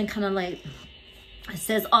we're running kind of late. It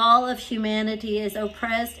says, all of humanity is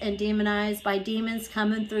oppressed and demonized by demons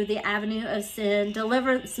coming through the avenue of sin.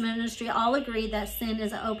 Deliverance ministry all agree that sin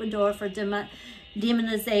is an open door for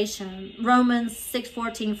demonization. Romans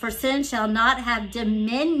 6:14, for sin shall not have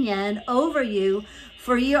dominion over you,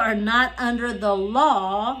 for you are not under the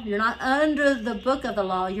law. You're not under the book of the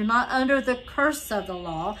law. You're not under the curse of the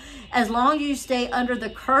law. As long as you stay under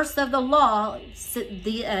the curse of the law,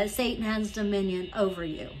 Satan has dominion over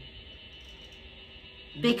you.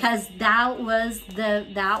 Because that was the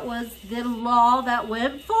law that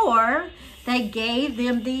went forth that gave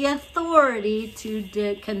them the authority to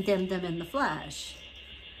condemn them in the flesh.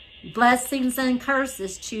 Blessings and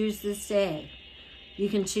curses, choose this day. You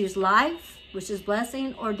can choose life, which is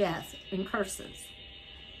blessing, or death and curses.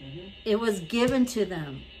 It was given to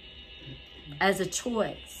them as a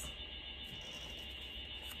choice.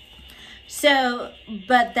 So,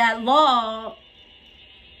 but that law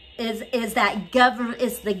is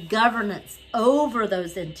the governance over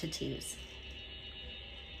those entities.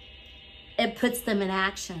 It puts them in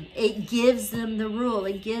action. It gives them the rule.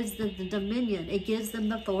 It gives them the dominion. It gives them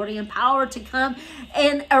the authority and power to come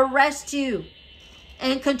and arrest you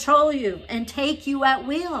and control you and take you at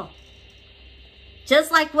will.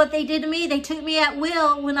 Just like what they did to me. They took me at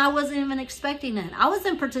will when I wasn't even expecting it. I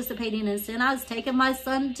wasn't participating in sin. I was taking my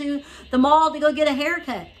son to the mall to go get a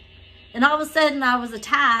haircut. And all of a sudden I was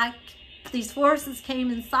attacked. These forces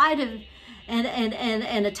came inside of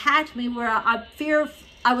and attacked me, where I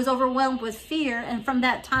was overwhelmed with fear. And from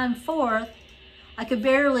that time forth, I could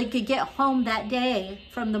get home that day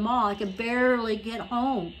from the mall. I could barely get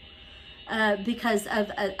home because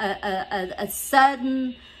of a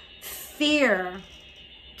sudden fear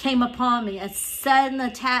came upon me. A sudden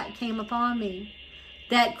attack came upon me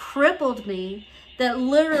that crippled me, that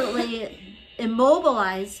literally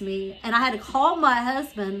immobilized me. And I had to call my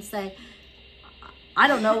husband and say, I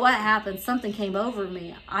don't know what happened. Something came over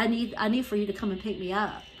me. I need for you to come and pick me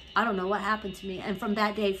up. I don't know what happened to me. And from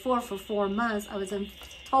that day forth, for 4 months, I was in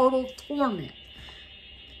total torment.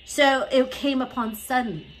 So it came upon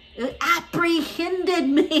sudden. It apprehended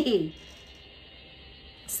me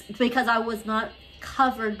because I was not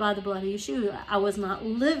covered by the blood of Yeshua. I was not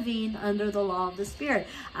living under the law of the Spirit.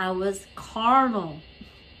 I was carnal.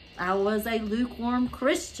 I was a lukewarm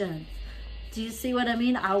Christian. Do you see what I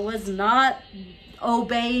mean? I was not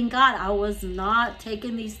obeying God. I was not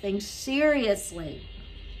taking these things seriously.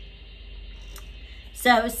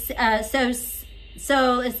 So it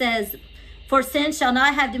says, for sin shall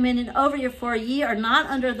not have dominion over you, for ye are not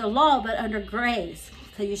under the law, but under grace.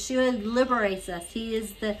 So Yeshua liberates us. He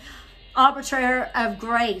is the arbitrator of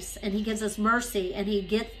grace, and he gives us mercy, and he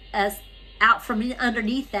gets us out from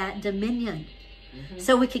underneath that dominion.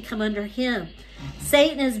 So we can come under him.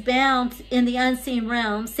 Satan is bound in the unseen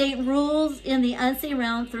realm. Satan rules in the unseen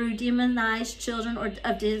realm through demonized children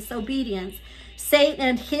of disobedience. Satan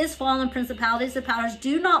and his fallen principalities and powers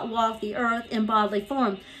do not walk the earth in bodily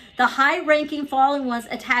form. The high-ranking fallen ones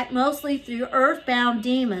attack mostly through earthbound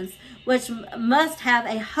demons, which must have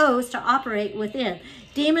a host to operate within.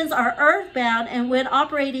 Demons are earthbound, and when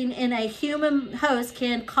operating in a human host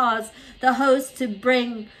can cause the host to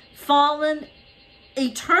bring fallen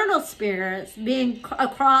eternal spirits being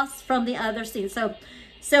across from the other scene.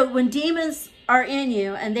 So when demons are in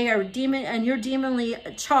you, and they are and you're demonly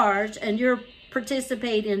charged, and you're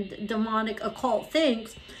participating in demonic occult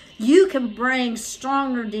things, you can bring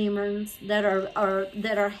stronger demons that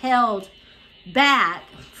are held back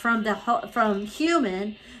from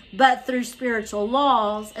human, but through spiritual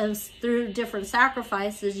laws and through different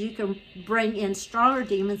sacrifices, you can bring in stronger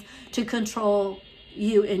demons to control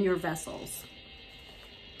you in your vessels.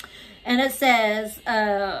 And it says,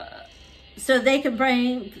 so they can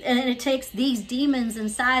bring, and it takes these demons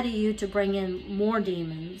inside of you to bring in more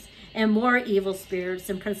demons and more evil spirits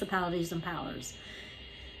and principalities and powers.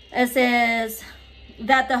 It says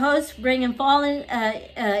that the hosts bring in fallen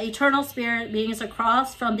eternal spirit beings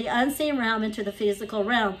across from the unseen realm into the physical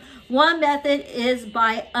realm. One method is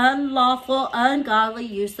by unlawful, ungodly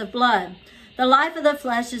use of blood. The life of the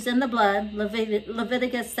flesh is in the blood,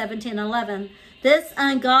 Leviticus 17:11. This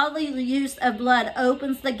ungodly use of blood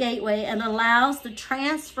opens the gateway and allows the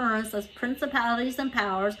transference of principalities and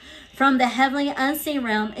powers from the heavenly unseen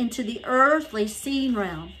realm into the earthly seen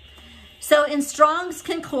realm. So in Strong's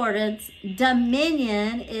Concordance,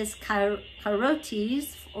 dominion is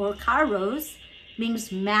kairotes, or kairos,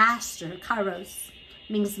 means master. Kairos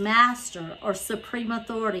means master or supreme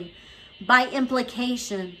authority. By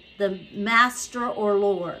implication, the master or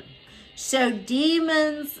Lord. So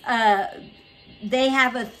demons, they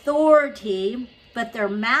have authority, but their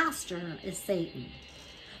master is Satan.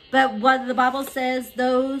 But what the Bible says,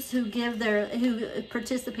 those who who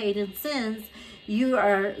participate in sins, you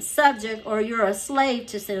are subject or you're a slave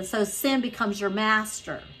to sin. So sin becomes your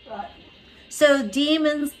master. Right. So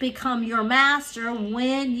demons become your master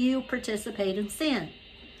when you participate in sin.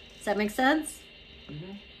 Does that make sense?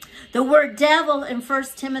 Mm-hmm. The word devil in 1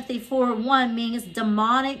 Timothy 4:1 means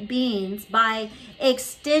demonic beings, by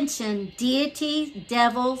extension, deities,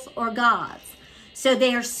 devils, or gods. So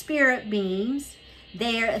they are spirit beings.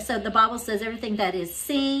 So the Bible says everything that is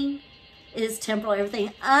seen is temporal.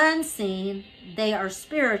 Everything unseen, they are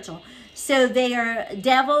spiritual. So they are,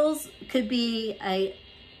 devils could be a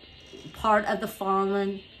part of the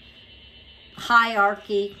fallen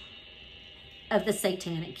hierarchy of the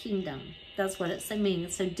satanic kingdom. That's what it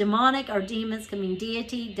means. So demonic or demons can mean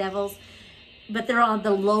deity, devils, but they're on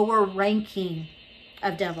the lower ranking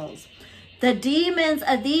of devils. The demons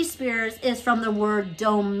of these spirits is from the word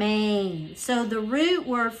domain. So the root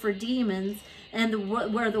word for demons and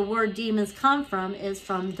where the word demons come from is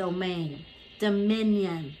from domain,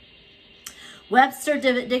 dominion. Webster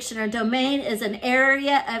Dictionary, domain is an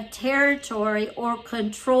area of territory or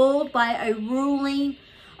controlled by a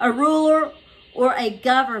ruler or a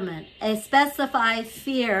government, a specified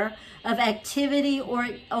sphere of activity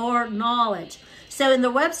or knowledge. So in the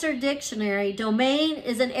Webster Dictionary, domain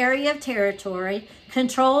is an area of territory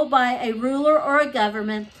controlled by a ruler or a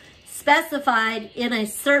government, specified in a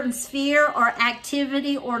certain sphere or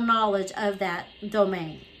activity or knowledge of that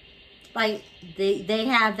domain. Like they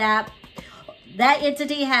have that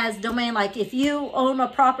entity has domain. Like if you own a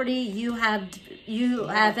property, you have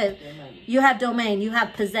domain, you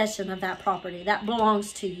have possession of that property that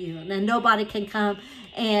belongs to you, and then nobody can come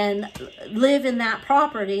and live in that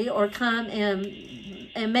property or come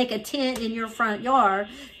and make a tent in your front yard,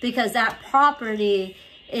 because that property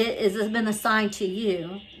has been assigned to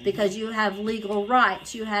you, because you have legal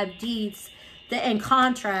rights, you have deeds and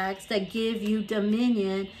contracts that give you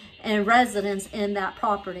dominion and residence in that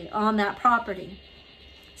property, on that property.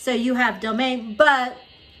 So you have domain, but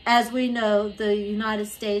as we know, the United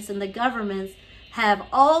States and the governments have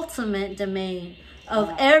ultimate domain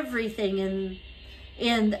of everything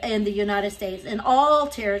in the United States, and all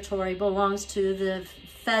territory belongs to the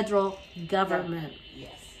federal government.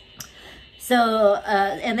 Yes. So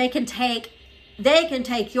and they can take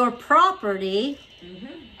your property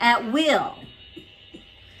at will.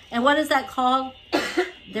 And what is that called?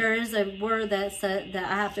 There is a word that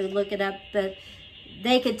I have to look it up, but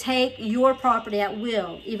they could take your property at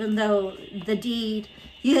will, even though the deed,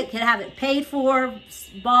 you can have it paid for,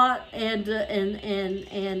 bought, and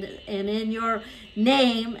in your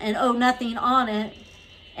name, and owe nothing on it,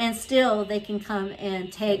 and still they can come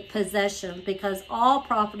and take possession, because all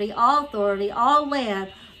property, all authority, all land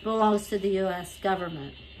belongs to the U.S.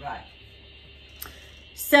 government. Right.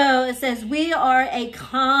 So it says we are a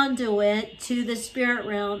conduit to the spirit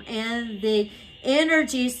realm, and the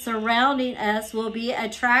energy surrounding us will be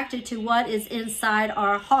attracted to what is inside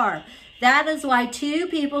our heart. That is why two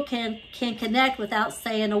people can connect without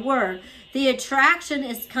saying a word. The attraction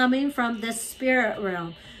is coming from the spirit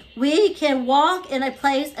realm. We can walk in a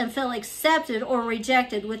place and feel accepted or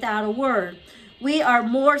rejected without a word. We are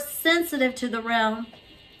more sensitive to the realm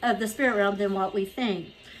of the spirit realm than what we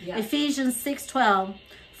think. Yeah. Ephesians 6:12.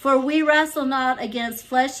 For we wrestle not against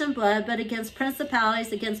flesh and blood, but against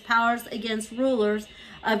principalities, against powers, against rulers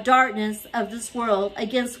of darkness of this world,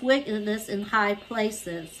 against wickedness in high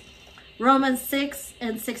places. Romans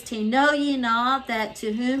 6:16. Know ye not that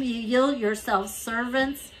to whom ye yield yourselves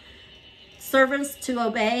servants to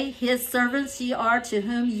obey, his servants ye are to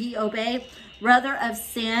whom ye obey, whether of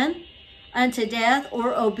sin unto death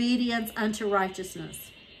or obedience unto righteousness.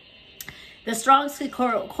 The Strong's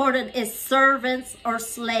Concordance is servants or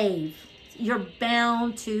slave. You're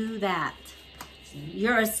bound to that.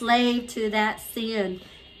 You're a slave to that sin.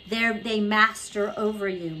 They master over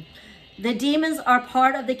you. The demons are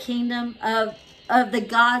part of the kingdom of the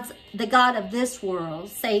God of this world.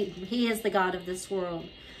 Satan, he is the God of this world.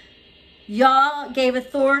 Yah gave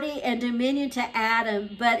authority and dominion to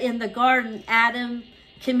Adam, but in the garden, Adam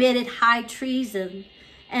committed high treason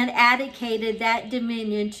and abdicated that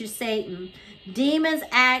dominion to Satan. Demons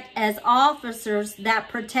act as officers that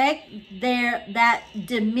protect that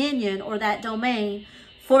dominion or that domain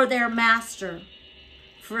for their master,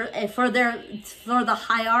 for the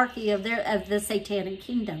hierarchy of the satanic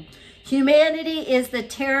kingdom. Humanity is the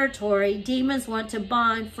territory demons want to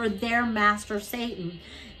bind for their master Satan.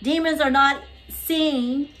 Demons are not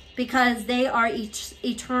seen because they are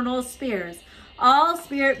eternal spirits. All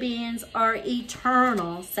spirit beings are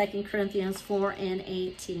eternal. 2 Corinthians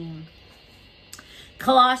 4:18.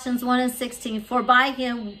 Colossians 1:16. For by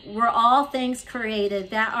him were all things created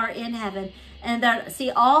that are in heaven. And that, see,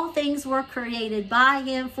 all things were created by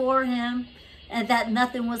him, for him, and that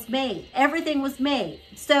nothing was made. Everything was made.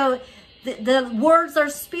 So the words are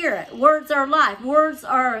spirit. Words are life. Words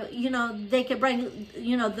are, they can bring,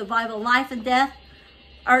 the Bible, life and death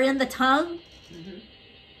are in the tongue. Mm-hmm.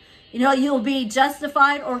 You'll be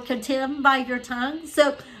justified or condemned by your tongue.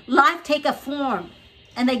 So life take a form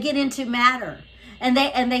and they get into matter. And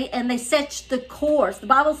they set the course. The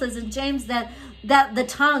Bible says in James that the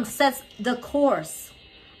tongue sets the course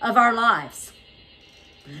of our lives.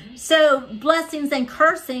 Mm-hmm. So blessings and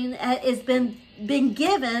cursing has been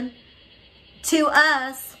given to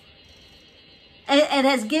us and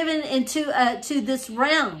has given into to this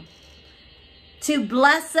realm to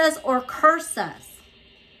bless us or curse us.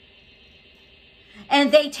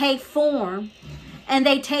 And they take form and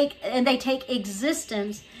they take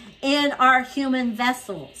existence in our human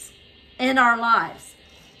vessels, in our lives.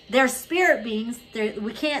 They're spirit beings.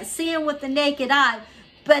 We can't see them with the naked eye,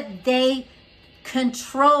 but they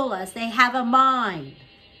control us. They have a mind.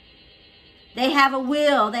 They have a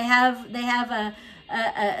will. They have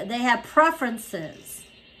preferences.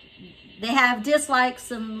 They have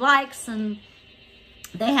dislikes and likes, and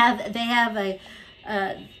they're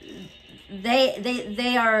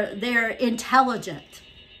intelligent.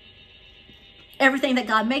 Everything that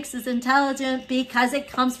God makes is intelligent because it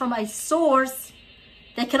comes from a source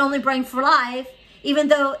that can only bring for life. Even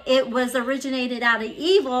though it was originated out of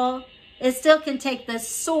evil, it still can take the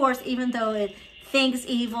source, even though it thinks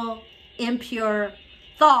evil, impure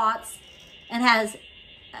thoughts, and has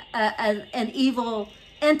an evil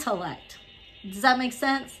intellect. Does that make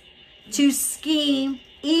sense? To scheme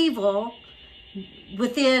evil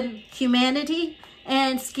within humanity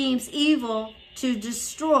and schemes evil to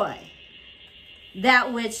destroy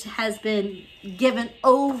that which has been given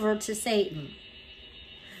over to Satan.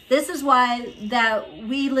 This is why that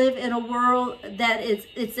we live in a world that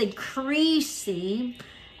it's increasing.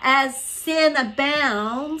 As sin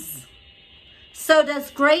abounds, so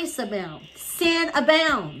does grace abound. Sin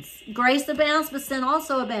abounds. Grace abounds, but sin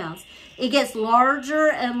also abounds. It gets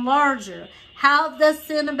larger and larger. How does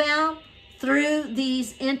sin abound? Through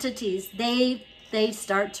these entities. They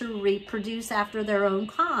start to reproduce after their own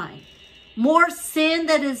kind. More sin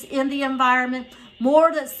that is in the environment,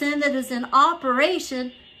 more sin that is in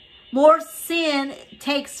operation, more sin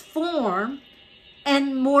takes form,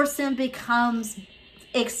 and more sin becomes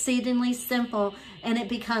exceedingly sinful, and it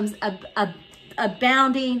becomes a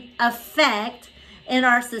abounding effect in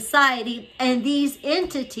our society. And these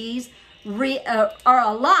entities are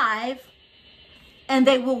alive, and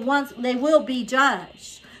they will be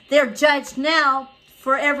judged. They're judged now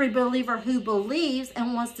for every believer who believes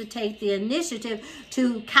and wants to take the initiative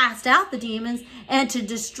to cast out the demons and to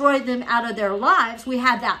destroy them out of their lives. We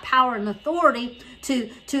have that power and authority to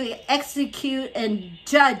execute and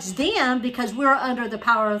judge them because we're under the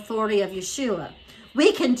power and authority of Yeshua.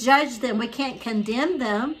 We can judge them. We can't condemn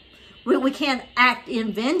them. We can't act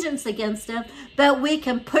in vengeance against them, but we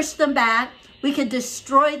can push them back. We can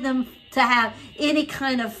destroy them to have any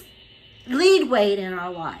kind of leadway in our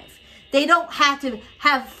life. They don't have to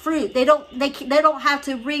have fruit. They don't have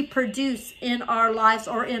to reproduce in our lives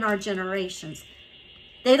or in our generations.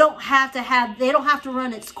 They don't have to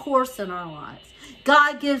run its course in our lives.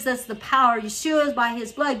 God gives us the power. Yeshua, by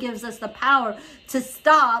his blood, gives us the power to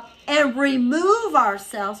stop and remove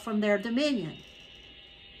ourselves from their dominion.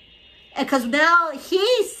 Because now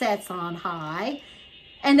he sits on high,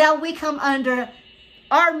 and now we come under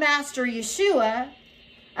our master Yeshua,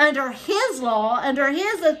 under his law, under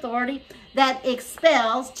his authority that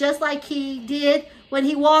expels, just like he did when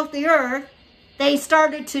he walked the earth. They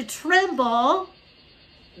started to tremble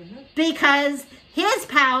because his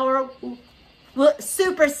power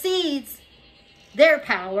supersedes their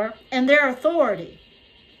power and their authority.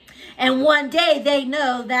 And one day they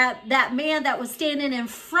know that that man that was standing in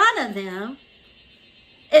front of them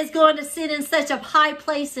is going to sit in such a high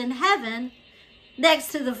place in heaven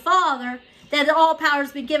next to the Father, that all power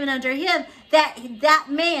has been given unto him, that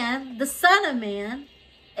man, the Son of Man,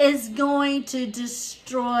 is going to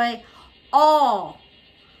destroy all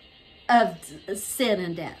of sin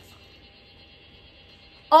and death.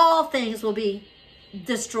 All things will be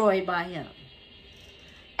destroyed by him.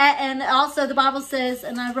 And also the Bible says,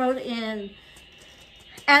 and I wrote in,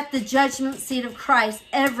 at the judgment seat of Christ,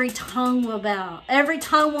 every tongue will bow. Every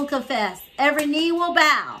tongue will confess. Every knee will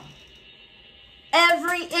bow.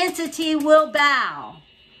 Every entity will bow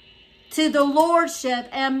to the lordship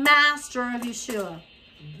and master of Yeshua.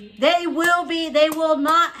 They will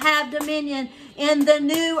not have dominion in the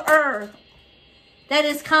new earth that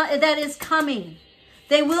is coming.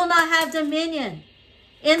 They will not have dominion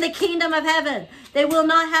in the kingdom of heaven. They will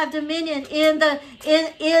not have dominion in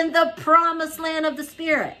the promised land of the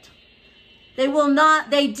Spirit. They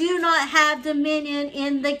do not have dominion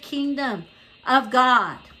in the kingdom of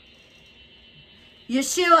God.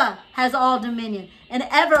 Yeshua has all dominion, an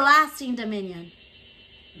everlasting dominion.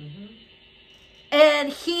 And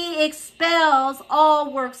he expels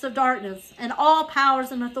all works of darkness and all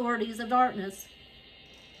powers and authorities of darkness.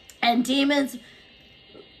 And demons,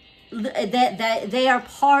 that they are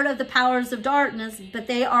part of the powers of darkness, but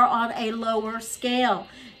they are on a lower scale.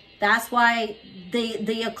 That's why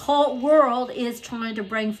the occult world is trying to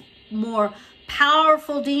bring more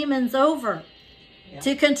powerful demons over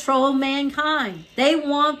to control mankind. They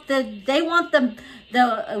want the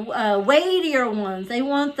weightier ones. They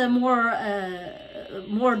want the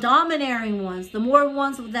more domineering ones, the more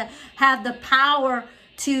ones that have the power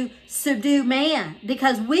to subdue man,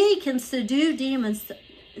 because we can subdue demons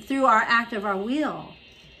through our act of our will.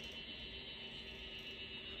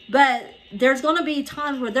 But there's going to be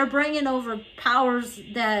times where they're bringing over powers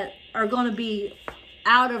that are going to be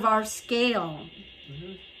out of our scale.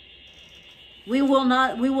 We will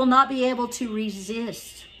not be able to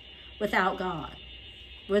resist without God,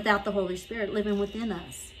 without the Holy Spirit living within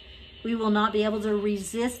us. We will not be able to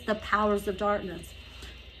resist the powers of darkness.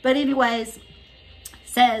 But anyways,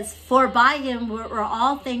 says, for by him were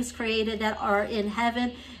all things created that are in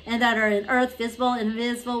heaven and that are in earth, visible and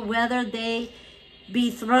invisible, whether they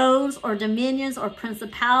be thrones or dominions or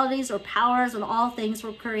principalities or powers, and all things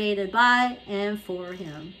were created by and for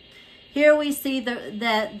him. Here we see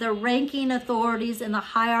that the ranking authorities in the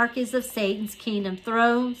hierarchies of Satan's kingdom: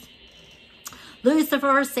 thrones,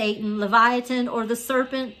 Lucifer, Satan, Leviathan, or the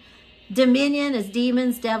serpent; dominion is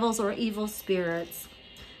demons, devils, or evil spirits.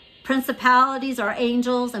 Principalities are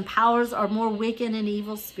angels, and powers are more wicked and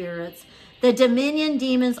evil spirits. The dominion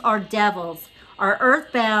demons are devils, are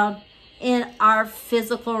earthbound in our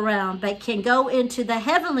physical realm, but can go into the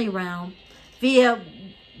heavenly realm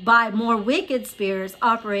by more wicked spirits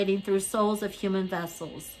operating through souls of human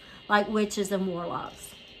vessels, like witches and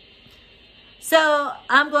warlocks. So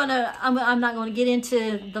I'm not going to get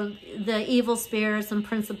into the evil spirits and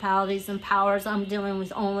principalities and powers. I'm dealing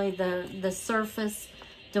with only the surface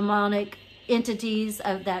demonic entities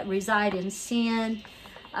that reside in sin,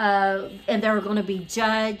 and they're going to be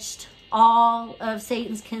judged. All of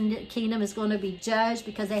Satan's kingdom is going to be judged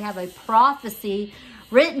because they have a prophecy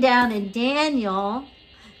written down in Daniel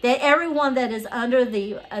that everyone that is under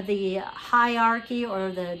the hierarchy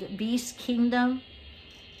or the beast kingdom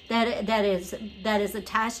that is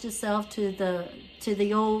attached itself to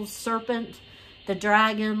the old serpent, the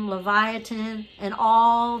dragon, Leviathan, and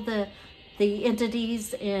all the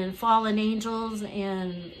entities and fallen angels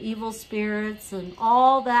and evil spirits and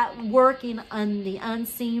all that working on the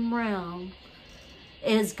unseen realm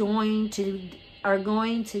are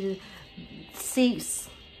going to cease.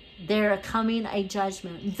 There coming a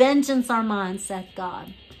judgment. Vengeance are mine, saith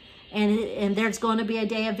God. And there's going to be a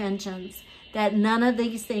day of vengeance, that none of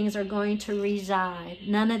these things are going to reside.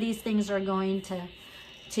 None of these things are going to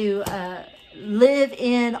live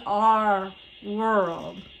in our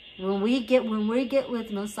world. When we get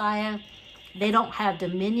with Messiah, they don't have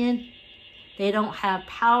dominion. They don't have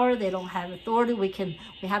power. They don't have authority. We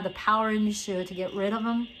have the power in Yeshua to get rid of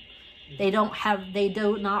them. They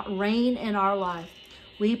do not reign in our life.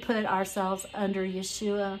 We put ourselves under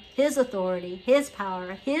Yeshua, his authority, his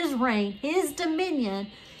power, his reign, his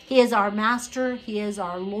dominion. He is our master. He is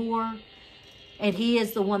our Lord. And he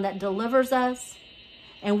is the one that delivers us.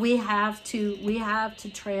 And we have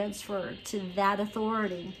to transfer to that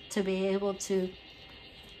authority to be able to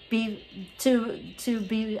be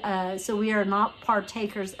so we are not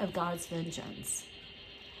partakers of God's vengeance.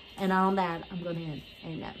 And on that, I'm going to end.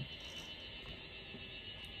 Amen.